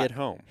 To get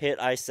home. Hit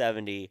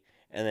I-70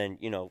 and then,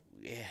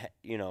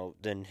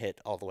 then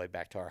hit all the way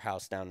back to our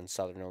house down in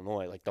southern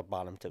Illinois, like the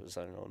bottom tip of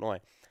southern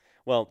Illinois.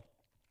 Well,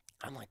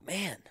 I'm like,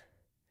 man,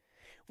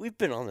 we've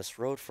been on this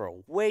road for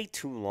way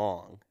too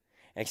long.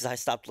 And because I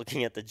stopped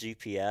looking at the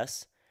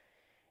GPS,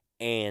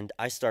 and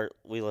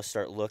we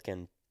start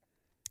looking.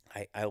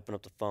 I open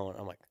up the phone.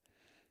 I'm like,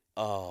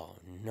 oh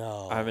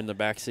no. I'm in the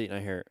back seat and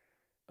I hear,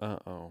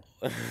 uh-oh.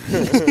 I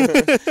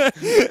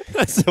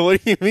said,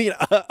 what do you mean,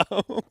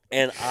 uh-oh?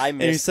 And I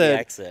missed the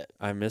exit.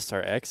 I missed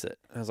our exit.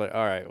 I was like,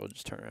 all right, we'll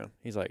just turn around.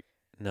 He's like,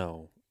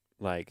 no,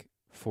 like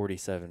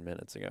 47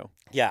 minutes ago.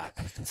 Yeah,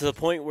 to the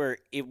point where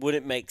it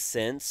wouldn't make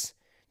sense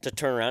to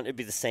turn around. It'd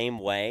be the same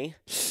way.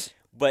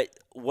 But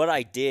what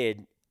I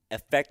did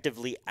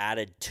effectively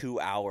added 2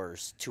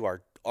 hours to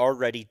our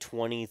already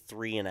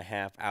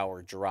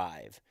 23.5-hour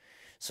drive.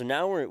 So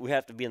now we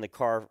have to be in the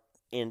car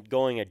and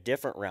going a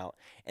different route.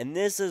 And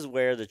this is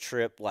where the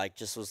trip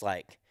this was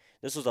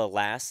the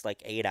last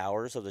 8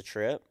 hours of the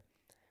trip.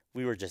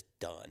 We were just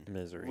done.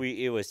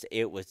 Misery. It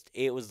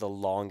was the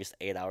longest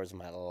 8 hours of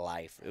my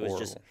life. It was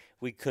just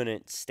we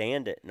couldn't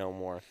stand it no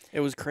more. It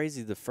was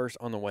crazy.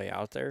 On the way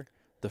out there,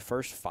 the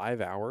first 5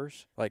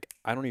 hours,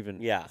 I don't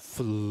even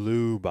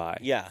flew by.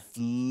 Yeah.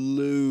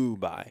 Flew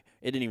by.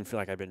 It didn't even feel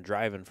like I'd been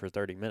driving for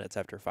 30 minutes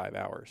after 5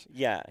 hours.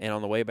 Yeah. And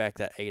on the way back,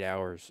 that 8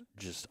 hours,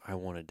 I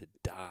wanted to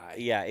die.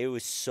 Yeah, it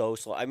was so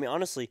slow. I mean,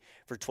 honestly,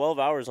 for 12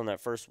 hours on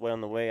that first way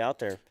on the way out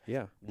there,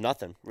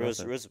 nothing. It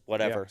was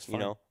whatever,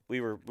 We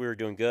were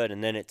doing good,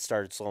 and then it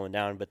started slowing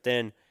down. But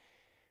then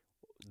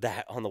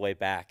that on the way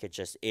back,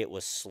 it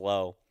was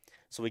slow.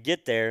 So we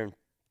get there,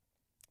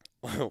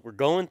 we're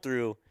going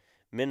through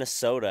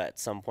Minnesota at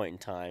some point in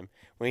time.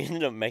 We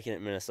ended up making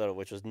it Minnesota,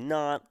 which was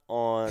not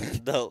on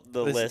the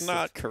That's list.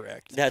 not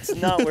correct. That's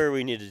not where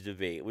we needed to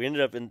be. We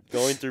ended up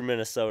going through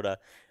Minnesota.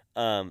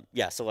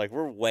 Yeah, so like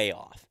we're way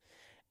off.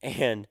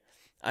 And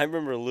I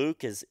remember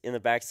Luke is in the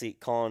back seat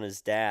calling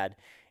his dad.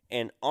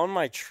 And on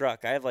my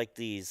truck, I have like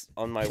these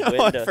on my Oh,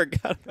 window. I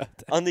forgot about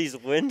that. On these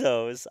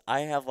windows,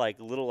 I have like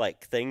little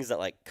like things that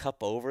like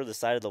cup over the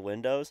side of the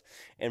windows,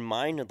 and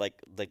mine had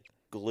like the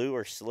glue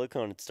or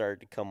silicone had started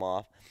to come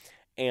off.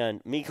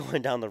 And me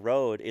going down the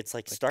road, it's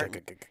like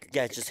starting,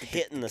 yeah, it's just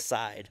hitting the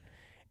side,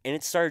 and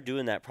it started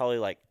doing that probably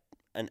like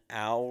an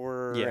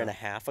hour Yeah. and a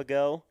half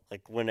ago,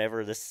 like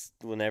whenever this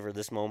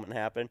moment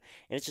happened,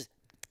 and it's just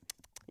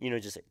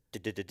just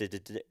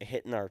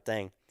hitting our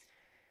thing,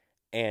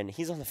 and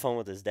he's on the phone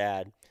with his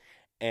dad.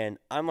 And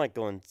I'm like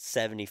going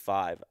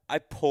 75. I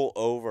pull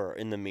over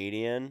in the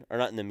median, or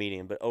not in the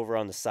median, but over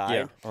on the side,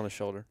 Yeah, on the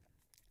shoulder.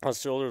 on the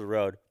shoulder of the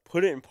road.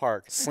 Put it in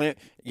park. Slam.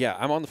 Yeah,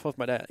 I'm on the phone with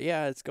my dad.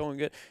 Yeah, it's going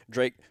good.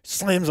 Drake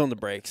slams on the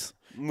brakes.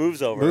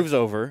 Moves over. Moves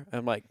over.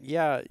 I'm like,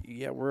 yeah,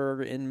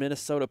 we're in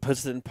Minnesota.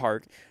 Puts it in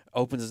park.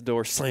 Opens his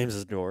door. Slams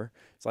his door.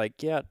 It's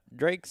like, yeah,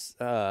 Drake's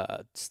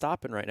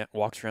stopping right now.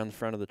 Walks around the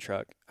front of the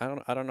truck.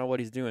 I don't know what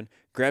he's doing.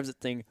 Grabs the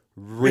thing.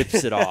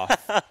 Rips it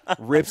off.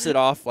 Rips it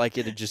off like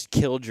it had just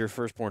killed your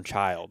firstborn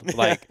child.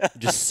 Like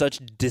just such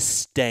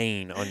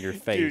disdain on your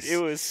face. Dude,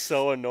 it was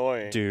so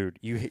annoying. Dude,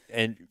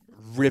 and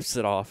rips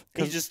it off.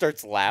 He just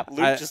starts laughing.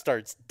 Luke just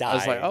starts dying. I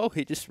was like, oh,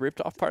 he just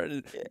ripped off part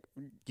of it.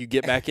 You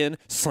get back in,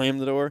 slam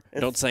the door,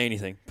 don't say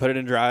anything. Put it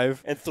in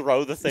drive. And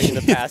throw the thing in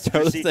the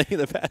passenger seat. Throw the thing in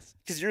the passenger.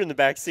 Because you're in the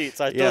back seat.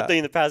 So I throw the thing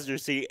in the passenger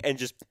seat and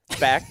just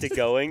back to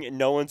going. And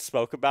no one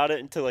spoke about it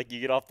until like you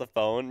get off the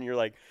phone. And you're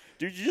like,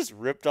 dude, you just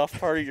ripped off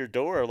part of your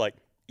door. Like,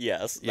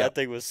 yes. That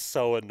thing was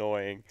so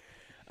annoying.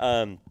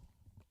 And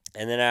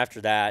then after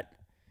that,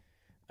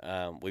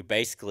 we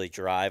basically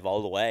drive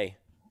all the way.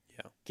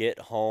 Yeah. Get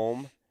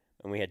home.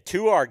 And we had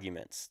 2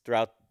 arguments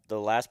throughout the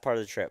last part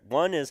of the trip.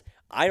 One is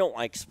I don't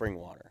like spring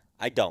water.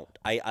 I don't.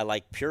 I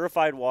like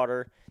purified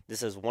water.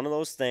 This is one of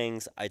those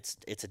things.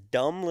 It's a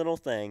dumb little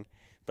thing,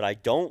 but I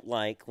don't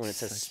like when it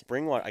says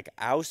spring water. Like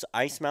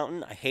Ice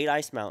Mountain. I hate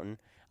Ice Mountain.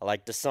 I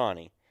like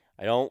Dasani.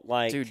 I don't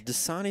like. Dude,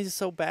 Dasani's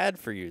so bad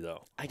for you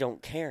though. I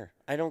don't care.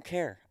 I don't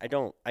care. I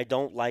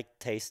don't like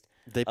taste.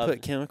 They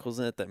put chemicals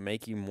in it that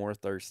make you more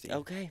thirsty.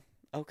 Okay.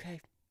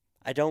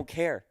 I don't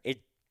care.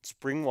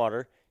 Spring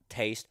water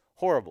tastes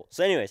horrible.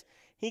 So, anyways,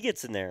 he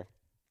gets in there.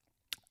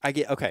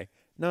 Okay.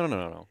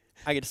 No.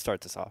 I get to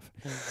start this off.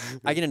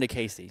 I get into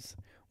Casey's.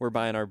 We're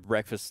buying our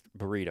breakfast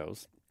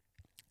burritos.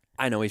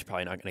 I know he's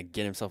probably not going to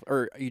get himself,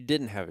 or you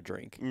didn't have a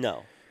drink.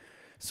 No.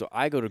 So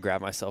I go to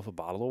grab myself a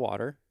bottle of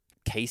water,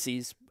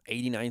 Casey's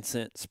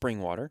 89-cent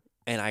spring water,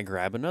 and I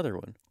grab another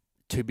one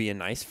to be a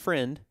nice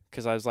friend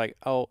because I was like,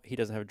 oh, he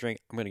doesn't have a drink.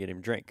 I'm going to get him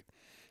a drink.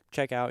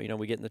 Check out,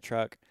 we get in the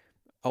truck.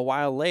 A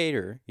while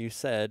later, you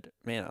said,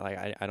 man,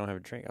 I don't have a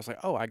drink. I was like,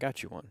 oh, I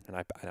got you one. And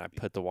I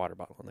put the water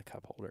bottle in the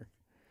cup holder.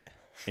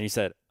 And you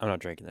said, I'm not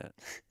drinking that.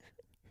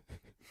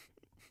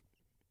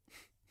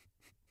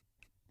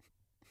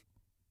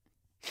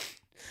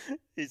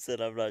 He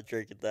said, I'm not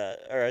drinking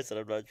that. Or I said,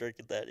 I'm not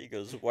drinking that. He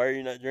goes, why are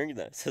you not drinking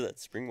that? I said,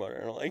 that's spring water.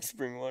 I don't like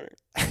spring water.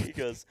 He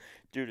goes,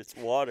 dude, it's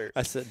water.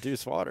 I said, dude,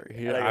 it's water.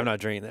 I'm not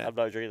drinking that. I'm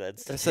not drinking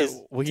that. I said,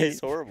 it tastes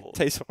horrible.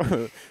 Tastes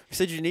horrible. You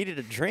said you needed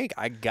a drink.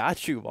 I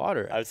got you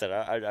water. I said,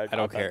 I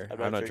don't care.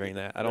 I'm not drinking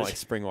that. I don't like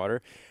spring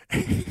water.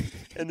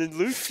 And then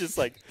Luke's just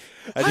like,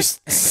 I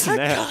just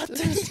snapped. I got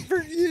this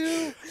for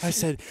you. I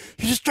said,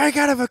 you just drank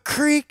out of a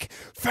creek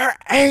for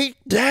 8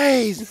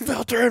 days.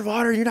 Filtered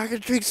water. You're not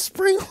going to drink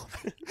spring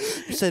water.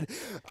 You said,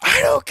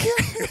 I don't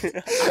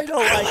care. I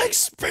don't like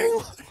spring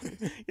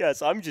water. Yeah,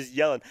 so I'm just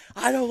yelling,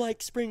 I don't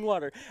like spring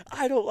water.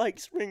 I don't like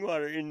spring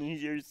water. And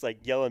you're just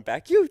like yelling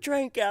back, you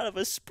drank out of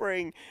a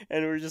spring.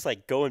 And we're just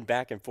like going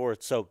back and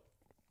forth. So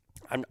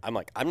I'm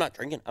like, I'm not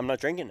drinking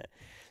it.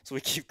 So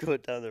we keep going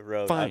down the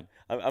road. Fine.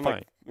 I'm fine.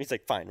 like, he's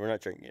like, fine, we're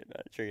not drinking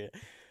it.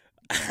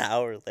 An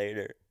hour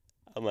later,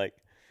 I'm like,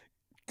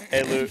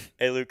 hey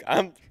Luke,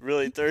 I'm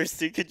really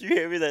thirsty. Could you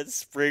hand me that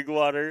spring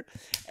water?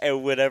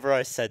 And whenever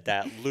I said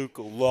that, Luke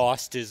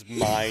lost his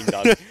mind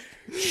on me.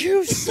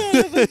 You son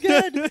of a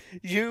gun!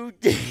 You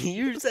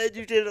said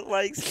you didn't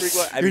like spring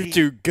water. You're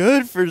too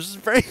good for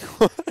spring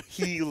water.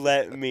 He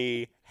let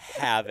me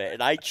have it,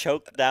 and I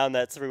choked down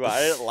that spring water.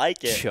 I didn't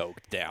like it.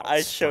 Choked down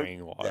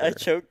spring water. I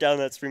choked down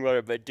that spring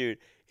water, but dude,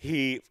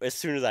 as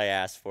soon as I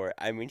asked for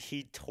it,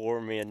 he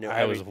tore me a new.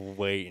 I was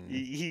waiting.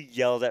 He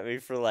yelled at me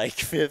for like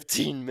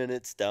 15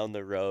 minutes down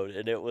the road,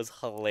 and it was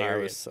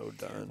hilarious. I was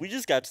so done. We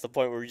just got to the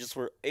point where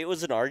it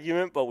was an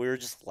argument, but we were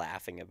just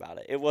laughing about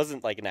it. It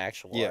wasn't like an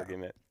actual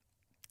argument.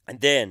 And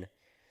then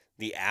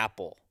the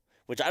apple,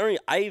 which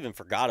I even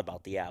forgot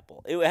about the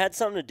apple. It had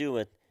something to do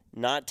with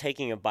not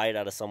taking a bite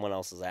out of someone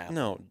else's apple.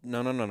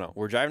 No.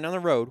 We're driving down the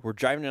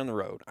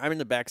road. I'm in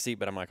the back seat,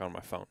 but I'm like on my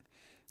phone.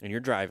 And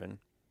you're driving.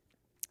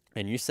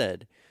 And you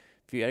said,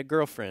 if you had a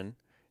girlfriend,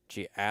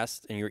 she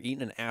asked, and you were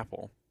eating an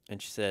apple,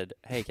 and she said,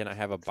 "Hey, can I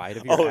have a bite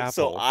of your apple?"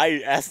 so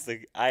I asked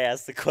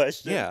the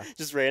question, Yeah.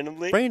 just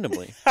randomly.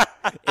 Randomly.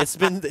 It's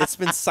been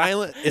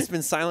silent. It's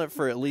been silent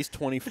for at least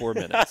 24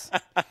 minutes.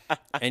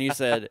 And you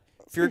said,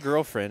 if your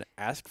girlfriend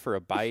asked for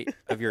a bite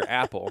of your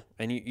apple,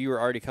 and you were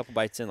already a couple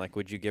bites in, like,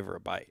 would you give her a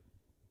bite?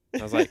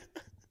 I was like,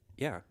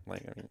 yeah.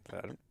 Like, I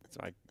mean, it's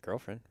my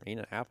girlfriend eating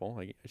an apple.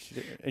 Like,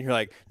 and you're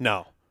like,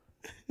 no.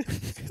 I'm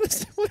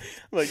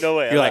like, no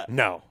way. You're like,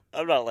 no.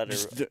 I'm not letting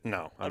her.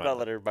 No. I'm not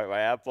letting her bite my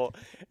apple.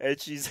 And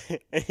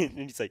and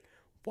he's like,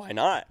 why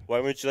not? Why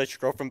wouldn't you let your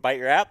girlfriend bite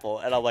your apple?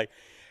 And I'm like,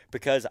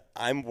 because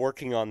I'm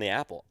working on the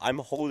apple. I'm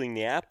holding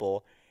the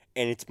apple,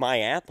 and it's my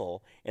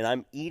apple, and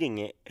I'm eating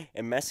it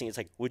and messing. It's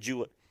like,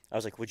 I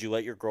was like, would you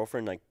let your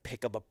girlfriend like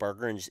pick up a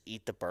burger and just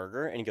eat the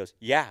burger? And he goes,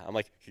 yeah. I'm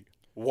like,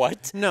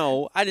 what?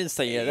 No, I didn't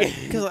say that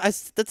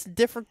because that's a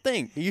different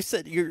thing. You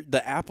said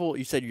the apple.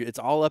 You said it's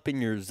all up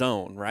in your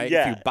zone, right?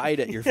 Yeah. If you bite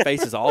it, your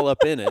face is all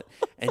up in it,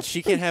 and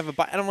she can't have a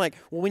bite. And I'm like,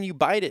 well, when you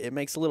bite it, it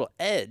makes a little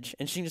edge,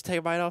 and she can just take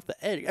a bite off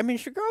the edge. I mean,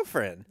 it's your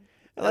girlfriend.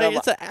 Like,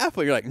 it's an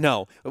apple. You're like,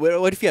 no.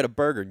 What if you had a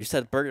burger? You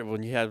said burger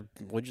when you had.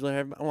 Would you let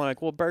her? I'm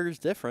like, well, burger's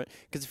different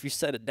because if you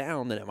set it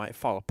down, then it might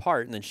fall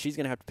apart, and then she's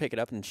gonna have to pick it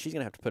up, and she's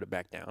gonna have to put it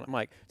back down. I'm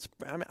like,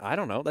 I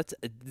don't know. That's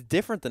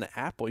different than an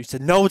apple. You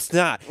said no, it's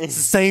not. It's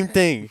the same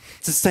thing.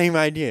 It's the same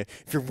idea.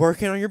 If you're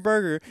working on your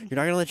burger, you're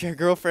not gonna let your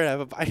girlfriend have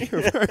a bite of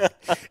your burger.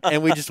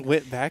 And we just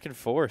went back and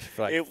forth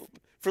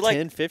for like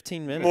 10,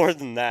 15 minutes. More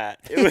than that.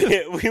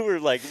 We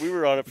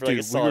were on it for like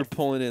a solid we were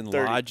pulling in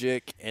 30.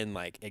 logic and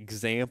like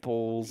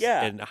examples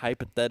Yeah. and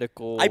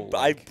hypothetical.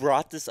 I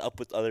brought this up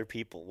with other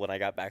people when I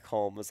got back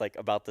home. It was like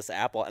about this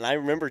apple. And I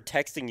remember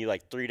texting you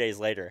like 3 days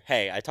later,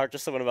 hey, I talked to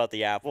someone about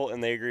the apple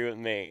and they agree with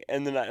me.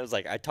 And then I was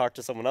like, I talked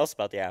to someone else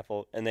about the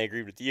apple and they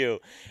agreed with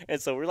you.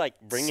 And so we're like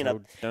bringing up.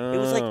 Dumb. It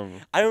was like,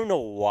 I don't know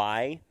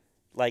why.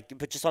 Like,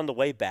 but just on the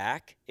way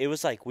back, it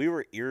was like we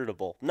were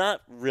irritable.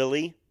 Not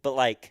really, but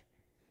like.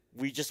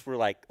 We just were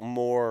like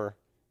more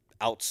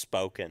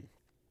outspoken.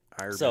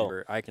 I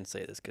remember, I can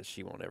say this because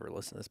she won't ever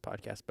listen to this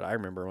podcast, but I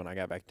remember when I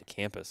got back to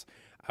campus,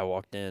 I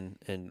walked in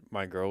and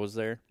my girl was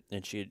there,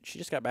 and she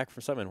just got back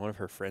from something, and one of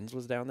her friends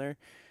was down there,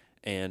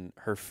 and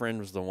her friend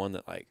was the one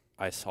that like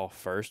I saw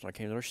first when I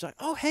came to the door. She's like,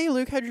 "Oh, hey,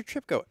 Luke, how'd your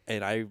trip go?"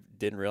 And I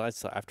didn't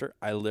realize until after.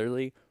 I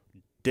literally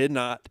did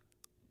not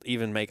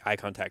even make eye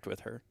contact with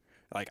her.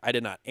 Like, I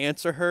did not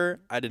answer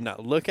her. I did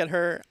not look at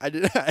her. I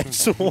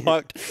just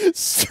walked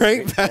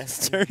straight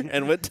past her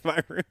and went to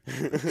my room.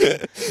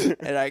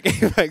 And I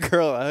gave my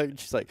girl a hug.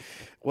 She's like,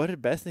 what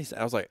did Bethany say?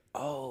 I was like,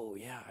 oh,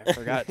 yeah, I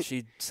forgot.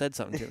 She said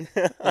something to me.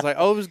 I was like,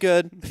 oh, it was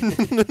good.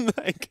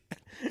 Like,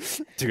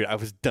 dude, I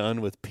was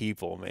done with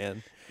people,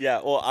 man.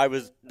 Yeah, well,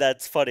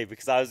 that's funny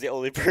because I was the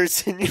only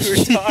person you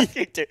were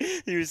talking to.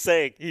 He was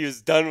saying he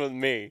was done with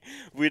me.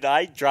 When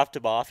I dropped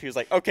him off, he was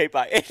like, okay,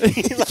 bye. And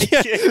he, like,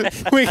 yeah,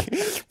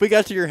 we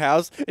got to your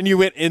house, and you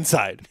went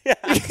inside.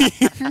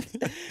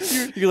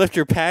 You left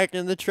your pack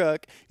in the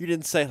truck. You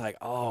didn't say, like,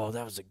 oh,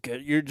 that was a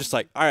good. You're just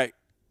like, all right.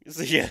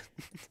 So, yeah.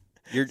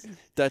 Did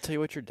I tell you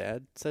what your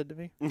dad said to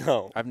me?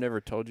 No. I've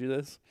never told you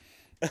this.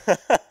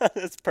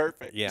 That's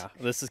perfect. Yeah,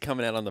 this is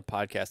coming out on the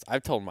podcast.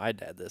 I've told my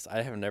dad this.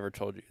 I have never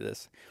told you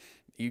this.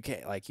 You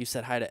can't, like, you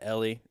said hi to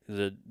Ellie,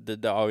 the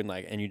dog,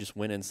 and you just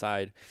went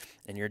inside,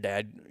 and your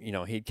dad,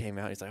 he came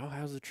out. He's like, "Oh,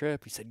 how's the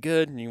trip?" He said,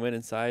 "Good." And you went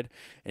inside,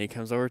 and he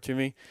comes over to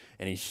me,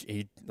 and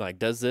he like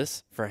does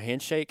this for a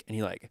handshake, and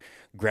he like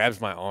grabs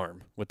my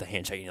arm with the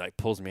handshake, and he like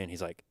pulls me in.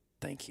 He's like,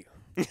 "Thank you."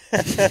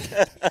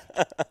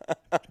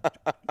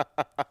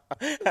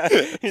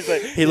 He's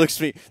like, he looks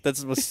at me.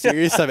 That's the most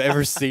serious I've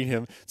ever seen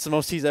him. It's the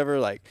most he's ever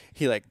like.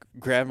 He like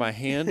grabbed my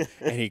hand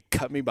and he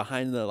cut me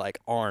behind the like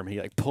arm. He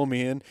like pulled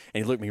me in and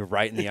he looked me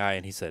right in the eye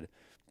and he said,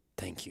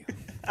 "Thank you."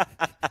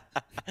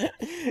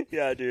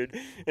 Yeah, dude.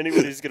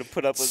 Anybody who's gonna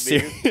put up with me,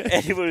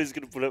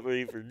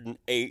 for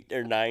 8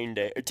 or 9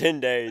 days or 10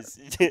 days,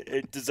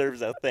 it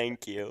deserves a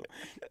thank you.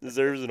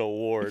 Deserves an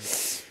award.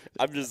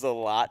 I'm just a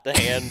lot to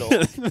handle.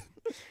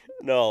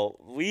 No,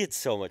 we had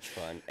so much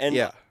fun, and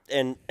yeah.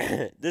 And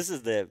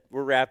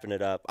we're wrapping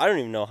it up. I don't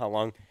even know how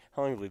long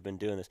have we been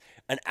doing this?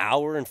 An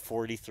hour and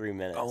 43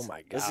 minutes. Oh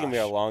my gosh. This is gonna be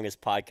our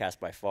longest podcast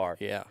by far.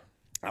 Yeah.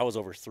 I was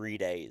over 3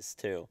 days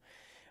too.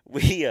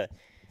 This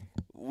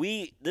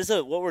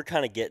is what we're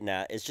kind of getting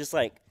at. It's just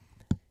like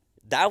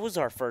that was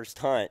our first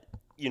hunt.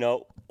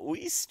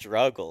 We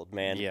struggled,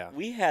 man. Yeah.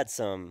 We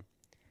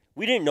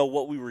didn't know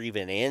what we were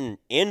even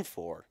in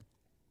for.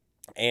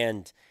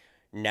 And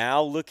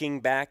now looking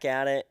back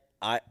at it,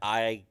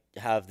 I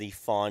have the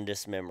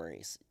fondest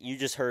memories. You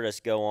just heard us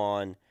go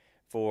on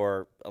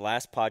for the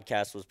last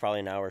podcast was probably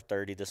an hour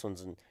 30. This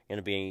one's going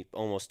to be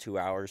almost 2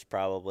 hours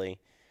probably.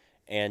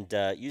 And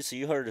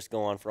you heard us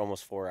go on for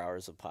almost 4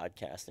 hours of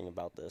podcasting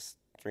about this,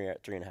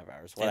 3.5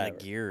 hours. Whatever. And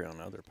the gear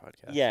on other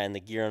podcasts. Yeah, and the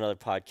gear on other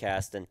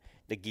podcasts and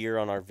the gear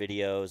on our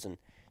videos and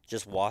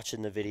just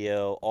watching the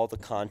video, all the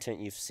content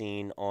you've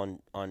seen on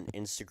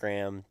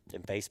Instagram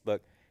and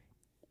Facebook.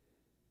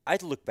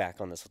 I'd look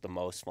back on this with the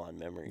most fond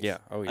memories. Yeah.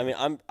 Oh, yeah. I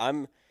mean,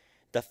 I'm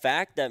the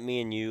fact that me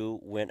and you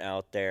went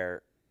out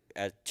there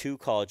two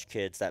college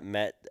kids that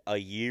met a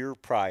year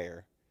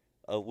prior,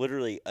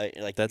 literally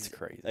like That's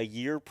crazy. a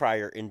year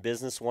prior in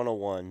Business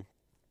 101.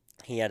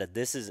 He had a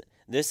this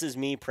is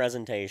me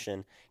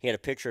presentation. He had a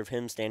picture of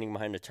him standing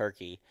behind a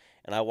turkey,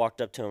 and I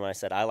walked up to him and I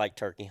said, "I like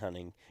turkey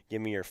hunting.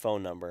 Give me your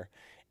phone number."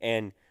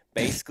 And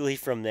basically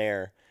from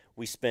there,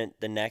 we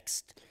spent the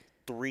next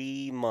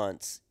 3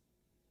 months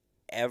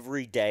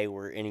every day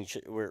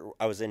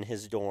I was in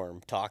his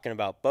dorm talking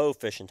about bow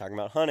fishing, talking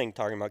about hunting,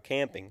 talking about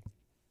camping,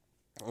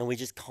 and we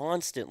just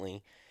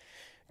constantly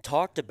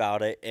talked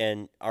about it,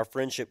 and our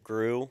friendship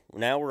grew.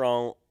 Now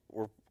we're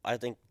I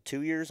think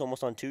 2 years,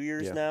 almost on 2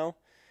 years Yeah. now,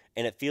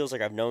 and it feels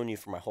like I've known you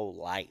for my whole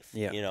life.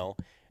 Yeah. You know,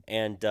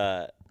 and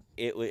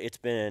it's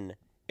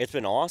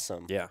been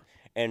awesome. Yeah.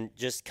 And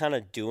just kind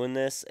of doing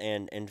this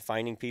and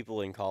finding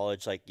people in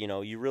college, like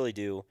you really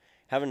do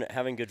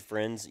having good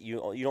friends.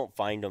 You don't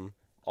find them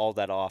all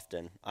that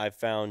often. I've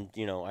found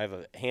I have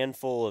a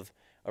handful of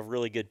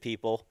really good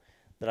people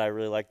that I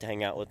really like to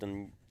hang out with,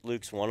 and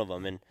Luke's one of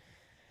them. And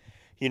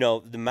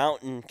the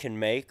mountain can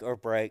make or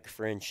break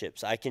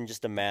friendships. I can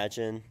just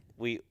imagine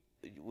we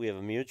have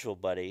a mutual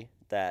buddy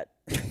that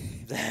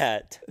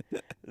that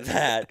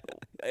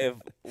if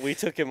we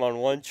took him on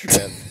one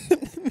trip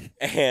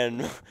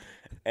and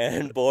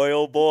boy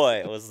oh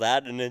boy was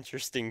that an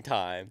interesting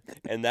time,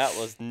 and that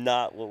was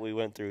not what we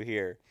went through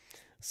here.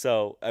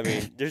 So I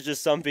mean, there's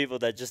just some people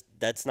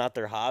that's not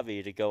their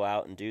hobby to go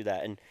out and do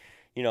that. And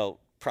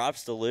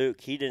props to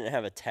Luke, he didn't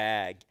have a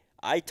tag.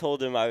 I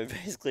told him I would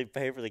basically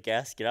pay for the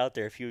gas to get out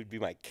there if he would be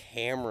my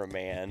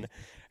cameraman.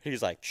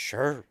 He's like,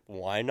 sure,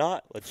 why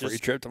not? Free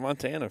trip to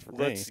Montana for me.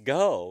 Let's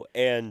go.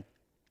 And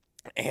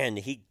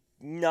he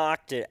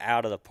knocked it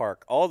out of the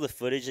park. All the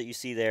footage that you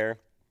see there,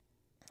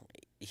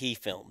 he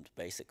filmed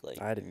basically.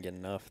 I didn't get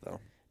enough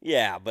though.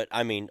 Yeah, but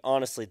I mean,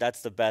 honestly,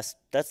 that's the best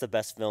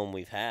film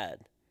we've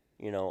had,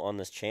 on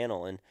this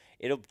channel, and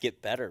it'll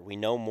get better. We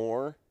know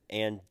more,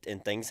 and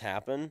things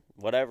happen,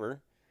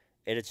 whatever.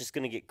 And it's just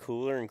going to get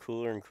cooler and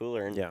cooler and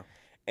cooler. And, Yeah.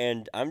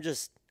 And I'm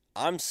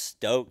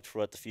stoked for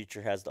what the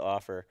future has to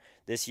offer.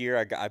 This year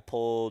I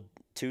pulled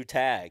 2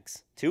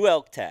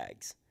 elk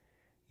tags.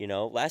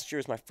 Last year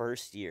was my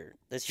first year.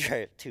 This year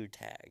I have 2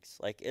 tags.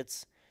 Like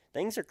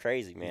things are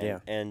crazy, man. Yeah.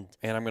 And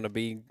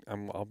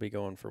I'll be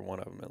going for one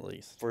of them at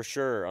least. For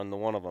sure on the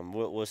one of them.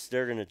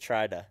 They're going to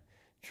try to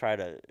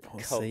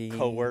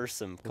coerce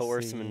them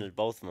into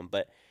both of them.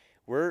 But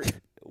we're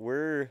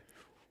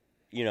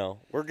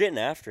getting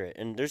after it,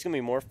 and there's going to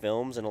be more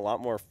films and a lot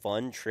more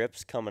fun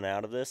trips coming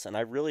out of this, and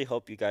I really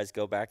hope you guys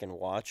go back and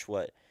watch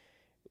what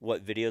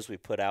videos we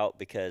put out,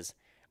 because,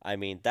 I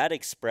mean, that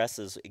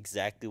expresses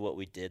exactly what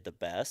we did the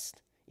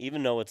best,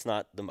 even though it's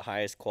not the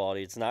highest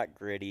quality, it's not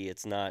gritty,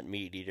 it's not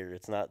Meat Eater,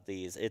 it's not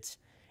these, it's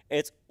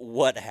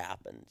what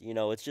happened.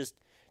 It's just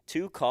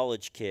 2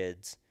 college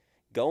kids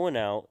going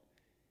out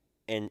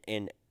and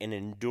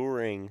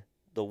enduring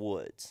the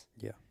woods.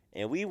 Yeah.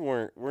 And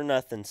we're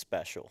nothing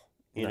special.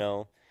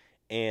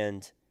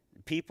 And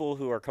people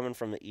who are coming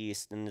from the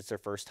East and it's their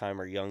first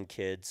time are young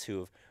kids who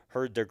have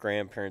heard their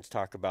grandparents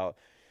talk about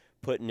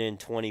putting in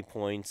 20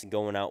 points and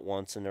going out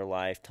once in their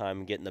lifetime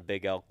and getting the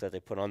big elk that they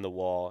put on the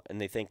wall, and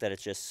they think that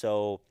it's just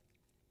so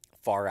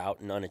far out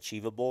and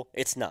unachievable.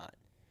 It's not.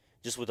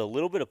 Just with a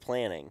little bit of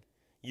planning,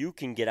 you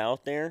can get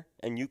out there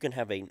and you can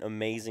have an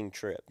amazing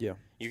trip. Yeah.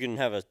 You can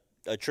have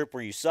a trip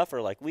where you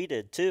suffer like we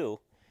did too,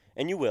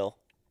 and you will.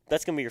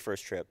 That's going to be your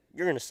first trip.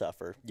 You're going to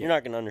suffer. Yeah. You're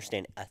not going to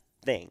understand a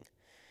thing.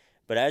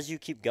 But as you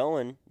keep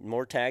going,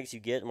 more tags you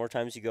get, more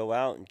times you go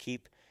out and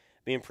keep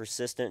being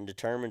persistent and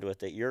determined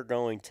with it, you're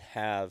going to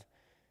have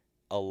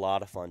a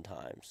lot of fun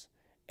times.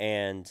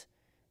 And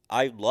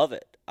I love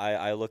it.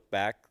 I look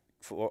back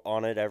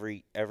on it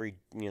every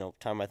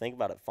time I think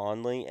about it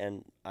fondly,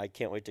 and I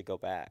can't wait to go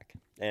back.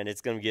 And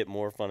it's going to get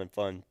more fun and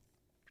fun.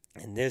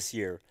 And this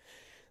year,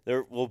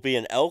 there will be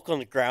an elk on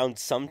the ground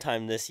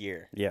sometime this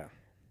year. Yeah.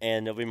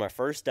 And it'll be my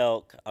first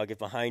elk. I'll get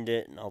behind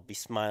it, and I'll be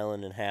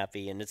smiling and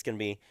happy. And it's going to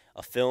be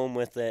a film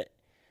with it,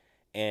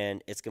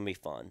 and it's going to be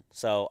fun.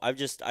 So I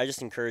just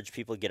encourage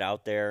people to get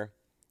out there,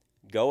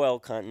 go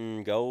elk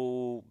hunting,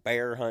 go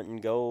bear hunting,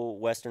 go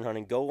western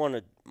hunting, go on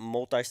a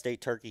multi-state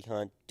turkey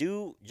hunt.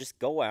 Just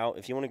go out.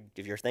 If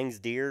your thing's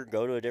deer,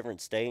 go to a different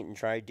state and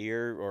try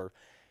deer, or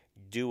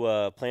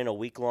plan a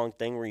week-long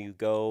thing where you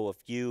go a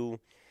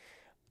few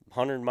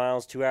 100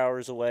 miles, 2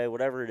 hours away,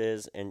 whatever it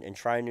is, and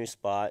try a new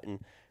spot and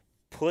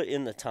put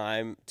in the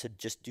time to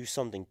just do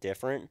something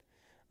different,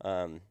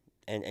 and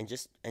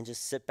just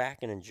sit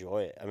back and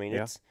enjoy it. I mean,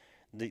 Yeah. it's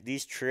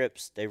these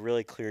trips, they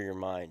really clear your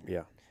mind.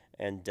 Yeah.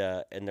 And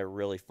they're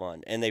really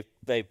fun, and they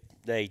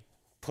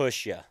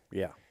push you.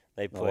 Yeah.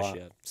 They push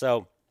you.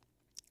 So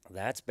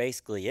that's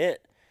basically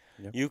it.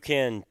 Yep. You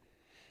can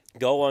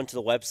go onto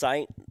the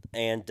website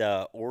and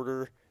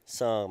order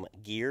some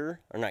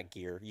gear, or not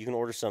gear. You can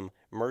order some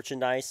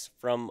merchandise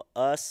from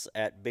us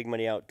at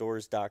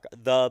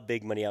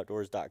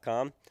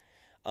thebigmoneyoutdoors.com.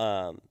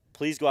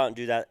 Please go out and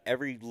do that.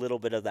 Every little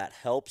bit of that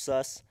helps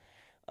us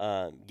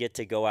get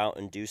to go out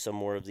and do some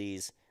more of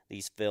these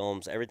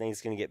films. Everything's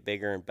going to get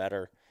bigger and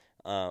better.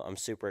 I'm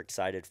super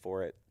excited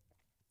for it.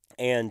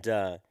 And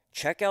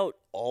check out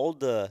all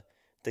the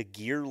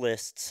gear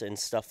lists and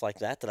stuff like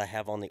that I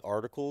have on the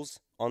articles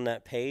on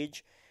that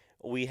page.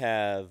 We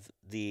have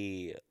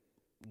the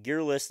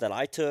gear list that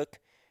I took,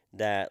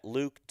 that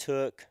Luke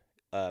took.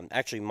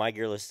 Actually, my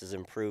gear list is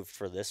improved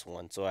for this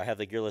one. So I have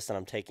the gear list that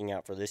I'm taking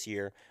out for this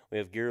year. We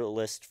have gear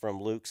list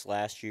from Luke's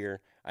last year.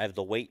 I have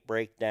the weight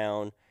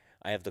breakdown.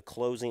 I have the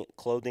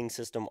clothing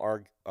system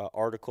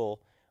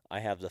article. I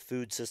have the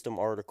food system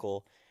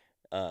article.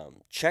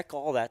 Check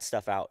all that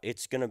stuff out.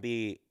 It's going to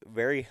be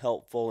very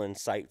helpful,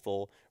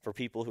 insightful for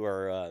people who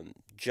are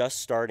just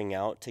starting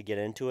out to get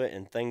into it,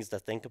 and things to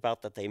think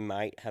about that they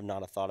might have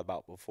not thought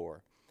about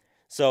before.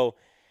 So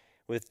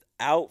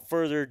without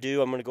further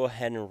ado, I'm going to go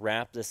ahead and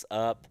wrap this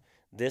up.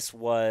 This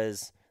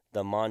was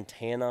the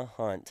Montana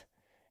hunt,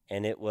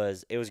 and it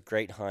was a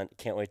great hunt.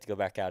 Can't wait to go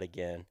back out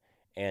again.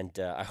 And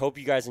I hope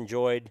you guys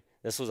enjoyed.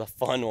 This was a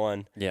fun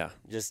one. Yeah.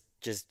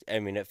 I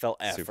mean, it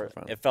felt Super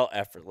fun. It felt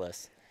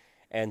effortless.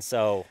 And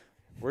so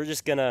we're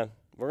gonna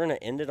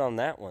end it on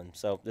that one.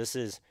 So this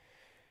is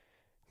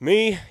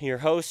me, your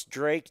host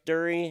Drake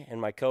Dury, and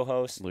my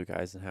co-host Luke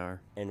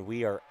Eisenhower. and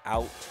we are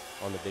out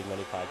on the Big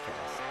Money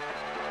Podcast.